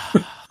 It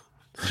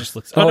just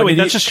looks no, wait,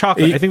 that's just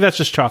chocolate. I think that's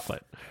just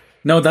chocolate.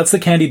 No, that's the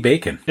candied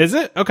bacon. Is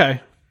it?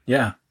 Okay.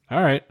 Yeah. All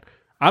right.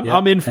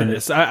 I'm in for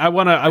this. I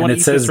want to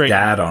eat this right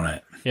now. It says dad on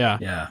it. Yeah.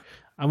 Yeah.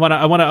 I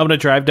want to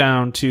drive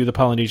down to the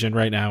Polynesian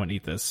right now and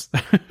eat this.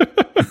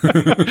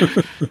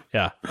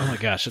 Yeah. Oh my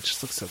gosh, it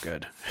just looks so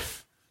good.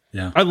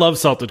 Yeah. I love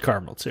salted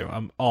caramel too.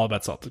 I'm all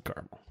about salted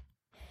caramel.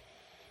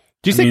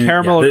 Do you say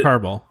caramel or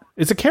caramel?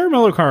 Is it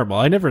caramel or caramel?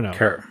 I never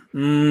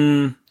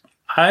know.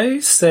 I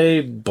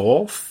say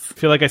both. I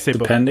feel like I say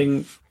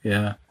depending, both.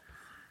 Yeah.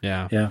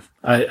 Yeah. Yeah.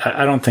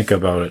 I don't think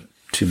about it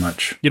too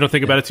much. You don't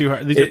think about it too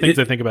hard? These are things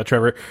I think about,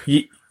 Trevor.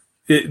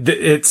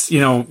 It's,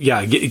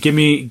 give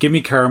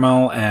me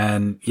caramel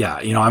and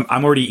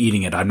I'm already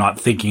eating it. I'm not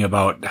thinking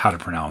about how to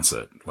pronounce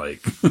it.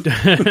 Like,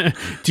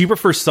 do you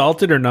prefer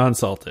salted or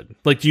non-salted?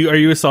 Like, are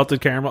you a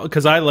salted caramel?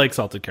 Because I like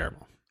salted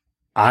caramel.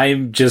 I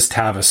just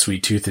have a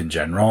sweet tooth in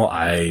general.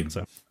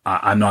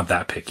 I'm not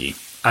that picky.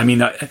 I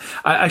mean,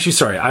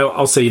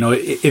 I'll say,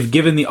 if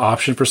given the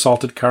option for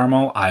salted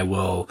caramel, I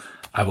will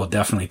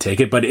definitely take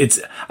it. But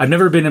I've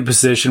never been in a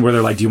position where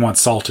they're like, do you want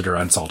salted or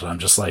unsalted? I'm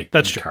just like,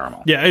 that's true.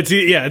 Caramel. Yeah. It's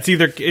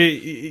either,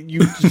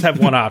 you just have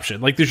one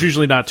option. Like there's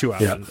usually not two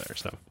options there.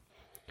 So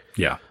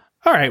yeah.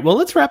 All right. Well,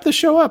 let's wrap the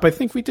show up. I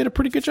think we did a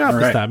pretty good job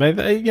this time.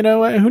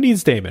 Who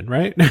needs Damon,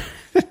 right?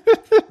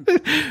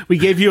 We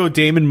gave you a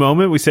Damon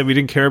moment. We said we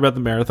didn't care about the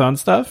marathon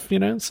stuff,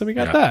 so we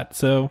got that.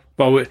 So,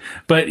 but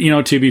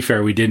to be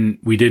fair, we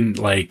didn't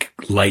like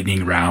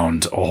lightning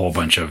round a whole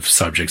bunch of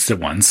subjects at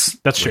once.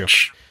 That's true.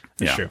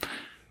 That's true.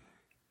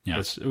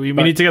 Yeah. We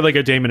need to get like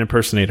a Damon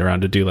impersonator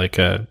on to do like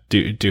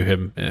do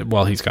him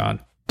while he's gone.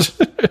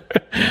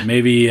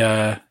 Maybe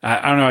I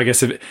don't know. I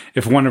guess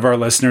if one of our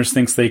listeners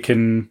thinks they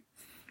can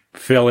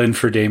fill in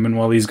for Damon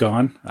while he's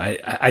gone,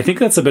 I think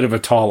that's a bit of a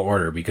tall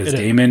order because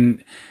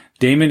Damon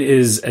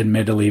is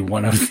admittedly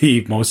one of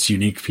the most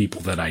unique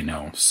people that I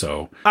know.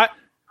 So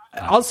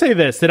I'll say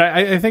this, that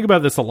I think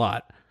about this a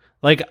lot.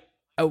 Like,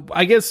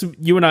 I guess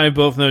you and I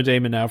both know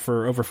Damon now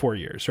for over 4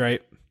 years,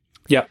 right?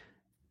 Yeah.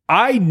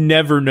 I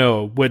never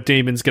know what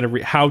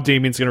how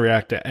Damon's gonna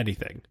react to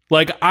anything.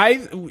 Like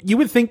you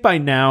would think by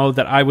now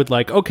that I would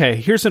like, okay,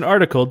 here's an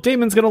article,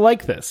 Damon's gonna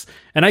like this,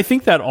 and I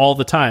think that all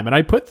the time, and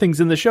I put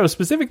things in the show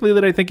specifically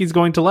that I think he's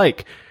going to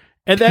like,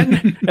 and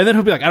then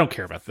he'll be like, I don't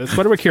care about this.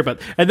 What do I care about?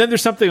 And then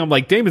there's something I'm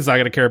like, Damon's not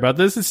gonna care about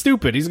this. It's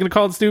stupid. He's gonna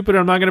call it stupid, and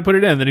I'm not gonna put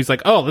it in. And then he's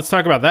like, oh, let's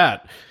talk about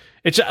that.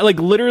 It's like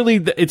literally,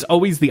 it's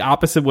always the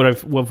opposite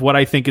of what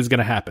I think is going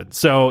to happen.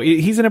 So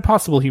he's an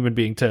impossible human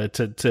being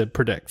to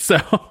predict. So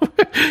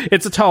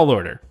it's a tall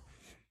order.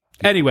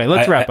 Anyway,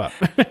 let's wrap up.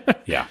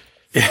 Yeah.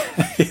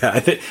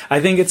 I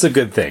think it's a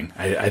good thing.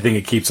 I think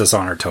it keeps us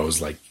on our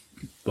toes, like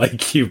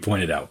you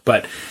pointed out.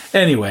 But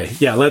anyway,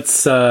 yeah,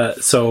 let's,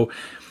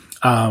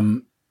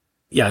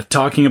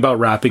 talking about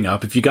wrapping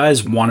up. If you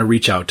guys want to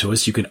reach out to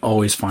us, you can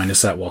always find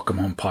us at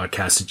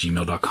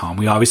welcomehomepodcast@gmail.com.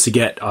 We obviously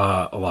get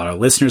a lot of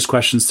listeners'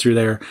 questions through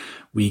there.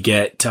 We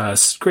get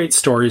great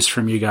stories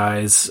from you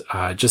guys,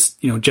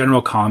 just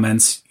general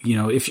comments.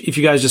 If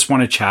you guys just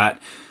want to chat,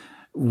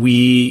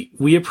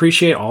 we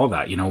appreciate all of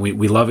that.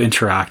 We love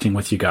interacting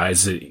with you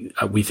guys.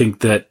 We think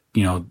that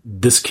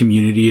this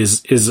community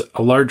is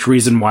a large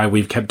reason why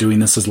we've kept doing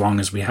this as long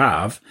as we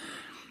have.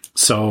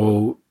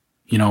 So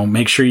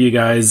make sure you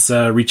guys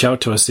reach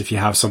out to us if you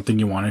have something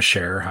you want to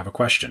share or have a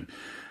question.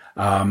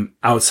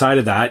 Outside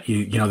of that,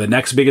 the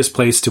next biggest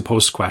place to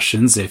post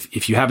questions,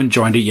 if you haven't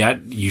joined it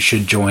yet, you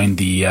should join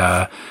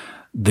the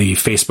the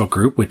Facebook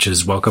group, which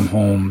is Welcome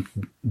Home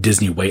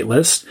Disney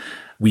Waitlist.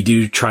 We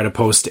do try to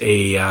post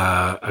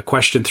a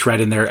question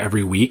thread in there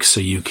every week, so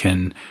you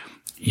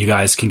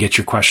guys can get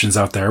your questions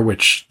out there,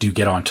 which do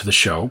get onto the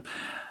show.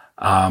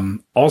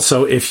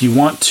 Also, if you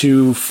want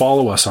to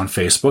follow us on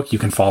Facebook, you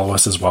can follow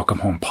us as Welcome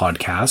Home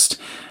Podcast.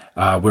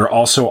 We're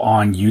also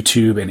on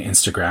YouTube and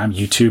Instagram.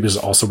 YouTube is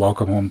also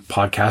Welcome Home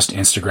Podcast.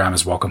 Instagram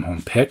is Welcome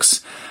Home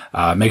Pics.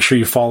 Make sure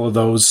you follow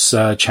those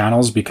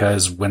channels,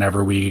 because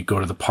whenever we go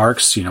to the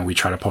parks, we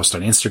try to post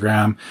on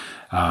Instagram,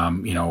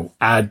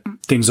 add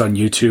things on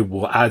YouTube.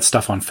 We'll add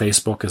stuff on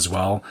Facebook as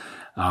well.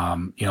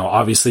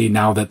 Obviously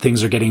now that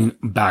things are getting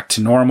back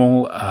to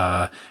normal,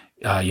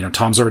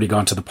 Tom's already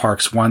gone to the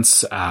parks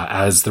once.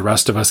 As the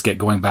rest of us get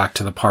going back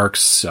to the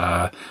parks,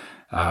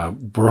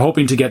 we're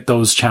hoping to get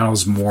those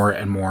channels more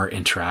and more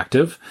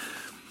interactive.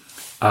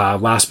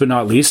 Last but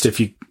not least, if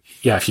you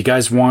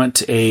guys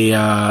want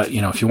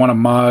if you want a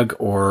mug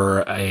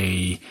or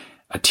a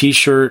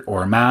t-shirt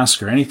or a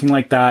mask or anything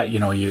like that,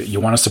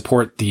 you want to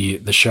support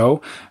the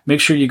show,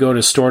 make sure you go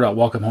to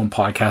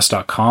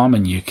store.welcomehomepodcast.com,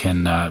 and you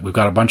can, we've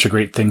got a bunch of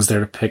great things there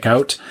to pick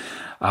out.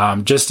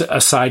 Just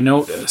a side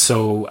note.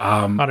 So,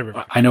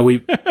 I know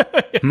we,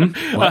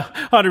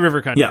 Haunted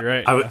River Country,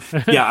 right?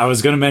 I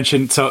was going to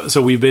mention,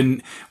 so we've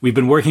been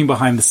working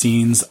behind the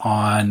scenes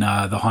on,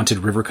 the Haunted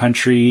River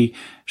Country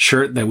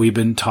shirt that we've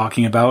been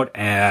talking about,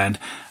 and,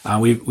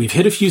 we've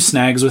hit a few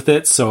snags with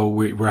it. So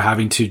we're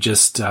having to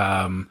just,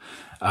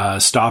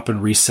 stop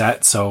and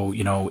reset. So,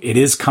 it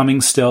is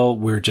coming still.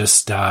 We're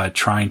just,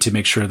 trying to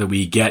make sure that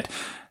we get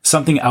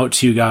something out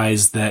to you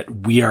guys that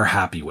we are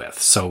happy with.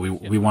 So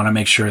we want to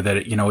make sure that,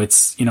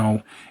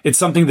 it's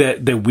something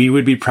that we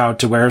would be proud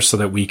to wear, so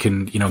that we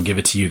can, give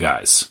it to you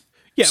guys.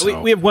 Yeah.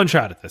 So, we have one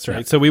shot at this, right?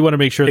 Yeah. So we want to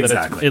make sure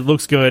that it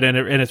looks good and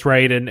it's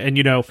right. And,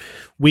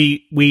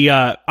 we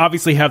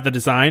obviously have the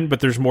design, but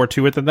there's more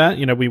to it than that.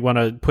 We want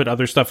to put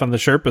other stuff on the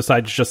shirt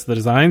besides just the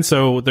design.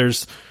 So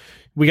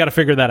we got to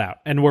figure that out,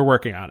 and we're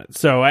working on it.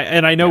 So,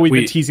 I know we've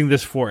been teasing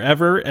this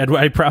forever, and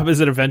I promise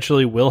it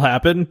eventually will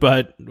happen,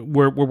 but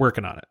we're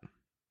working on it.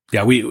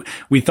 Yeah,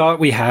 we thought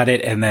we had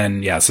it, and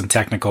then some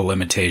technical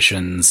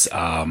limitations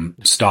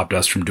stopped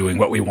us from doing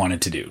what we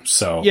wanted to do.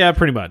 So yeah,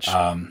 pretty much.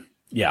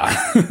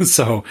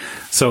 So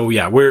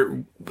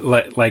we're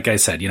like I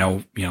said,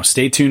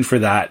 stay tuned for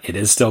that. It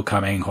is still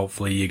coming.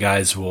 Hopefully you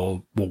guys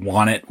will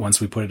want it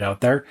once we put it out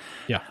there.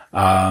 Yeah.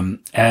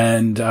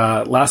 And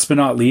last but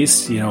not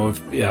least,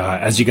 if,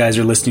 as you guys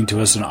are listening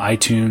to us on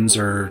iTunes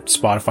or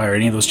Spotify or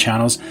any of those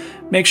channels,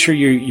 make sure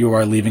you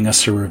are leaving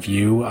us a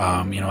review.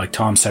 Like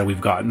Tom said, we've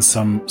gotten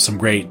some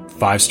great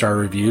 5-star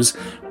reviews.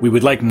 We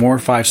would like more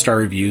 5-star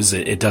reviews.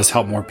 It does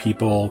help more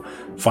people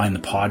find the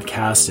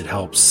podcast. It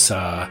helps,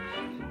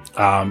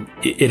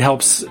 it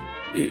helps,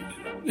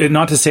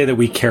 not to say that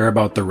we care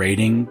about the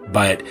rating,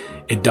 but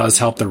it does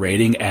help the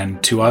rating.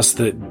 And to us,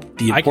 the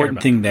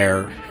important thing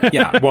there,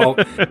 well,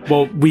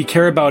 we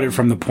care about it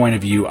from the point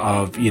of view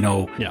of,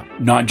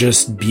 not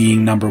just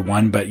being number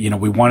one, but,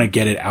 we want to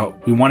get it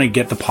out. We want to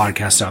get the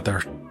podcast out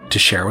there to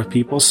share with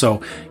people.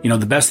 So,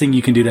 the best thing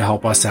you can do to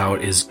help us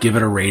out is give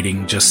it a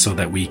rating, just so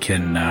that we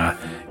can,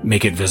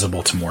 make it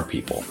visible to more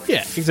people.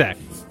 Yeah,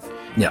 exactly.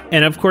 Yeah.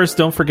 And of course,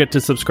 don't forget to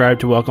subscribe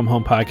to Welcome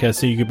Home Podcast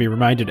so you can be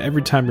reminded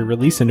every time we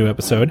release a new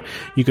episode.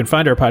 You can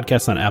find our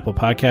podcast on Apple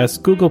Podcasts,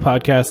 Google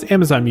Podcasts,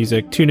 Amazon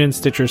Music, TuneIn,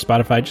 Stitcher,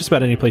 Spotify, just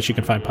about any place you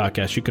can find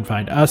podcasts. You can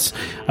find us.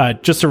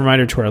 Just a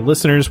reminder to our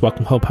listeners,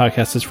 Welcome Home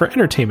Podcast is for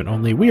entertainment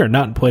only. We are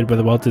not employed by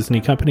the Walt Disney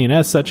Company, and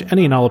as such,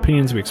 any and all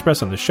opinions we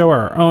express on the show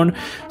are our own.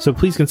 So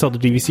please consult a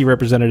DVC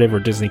representative or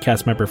Disney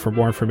cast member for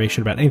more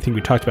information about anything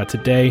we talked about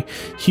today.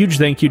 Huge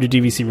thank you to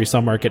DVC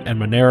Resale Market and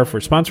Monera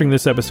for sponsoring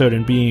this episode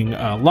and being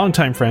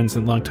longtime friends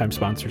and longtime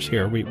sponsors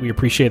here. We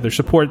appreciate their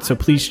support, so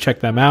please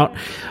check them out.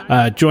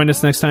 Join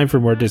us next time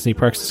for more Disney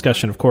Parks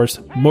discussion, of course,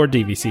 more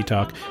DVC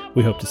talk.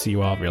 We hope to see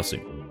you all real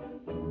soon.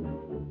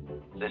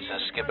 This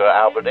is Skipper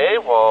Albert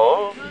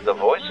Awol, the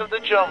voice of the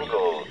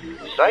jungle,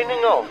 signing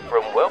off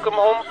from Welcome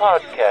Home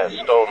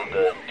Podcast on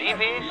the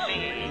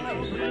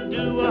DVC.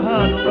 Do a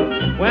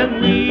huddle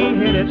when we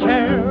hit its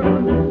hair.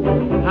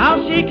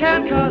 How she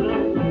can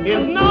cuddle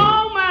is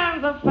no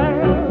man's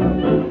affair.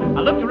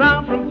 I looked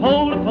around from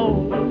pole to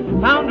pole,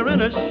 found her in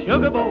a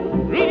sugar bowl.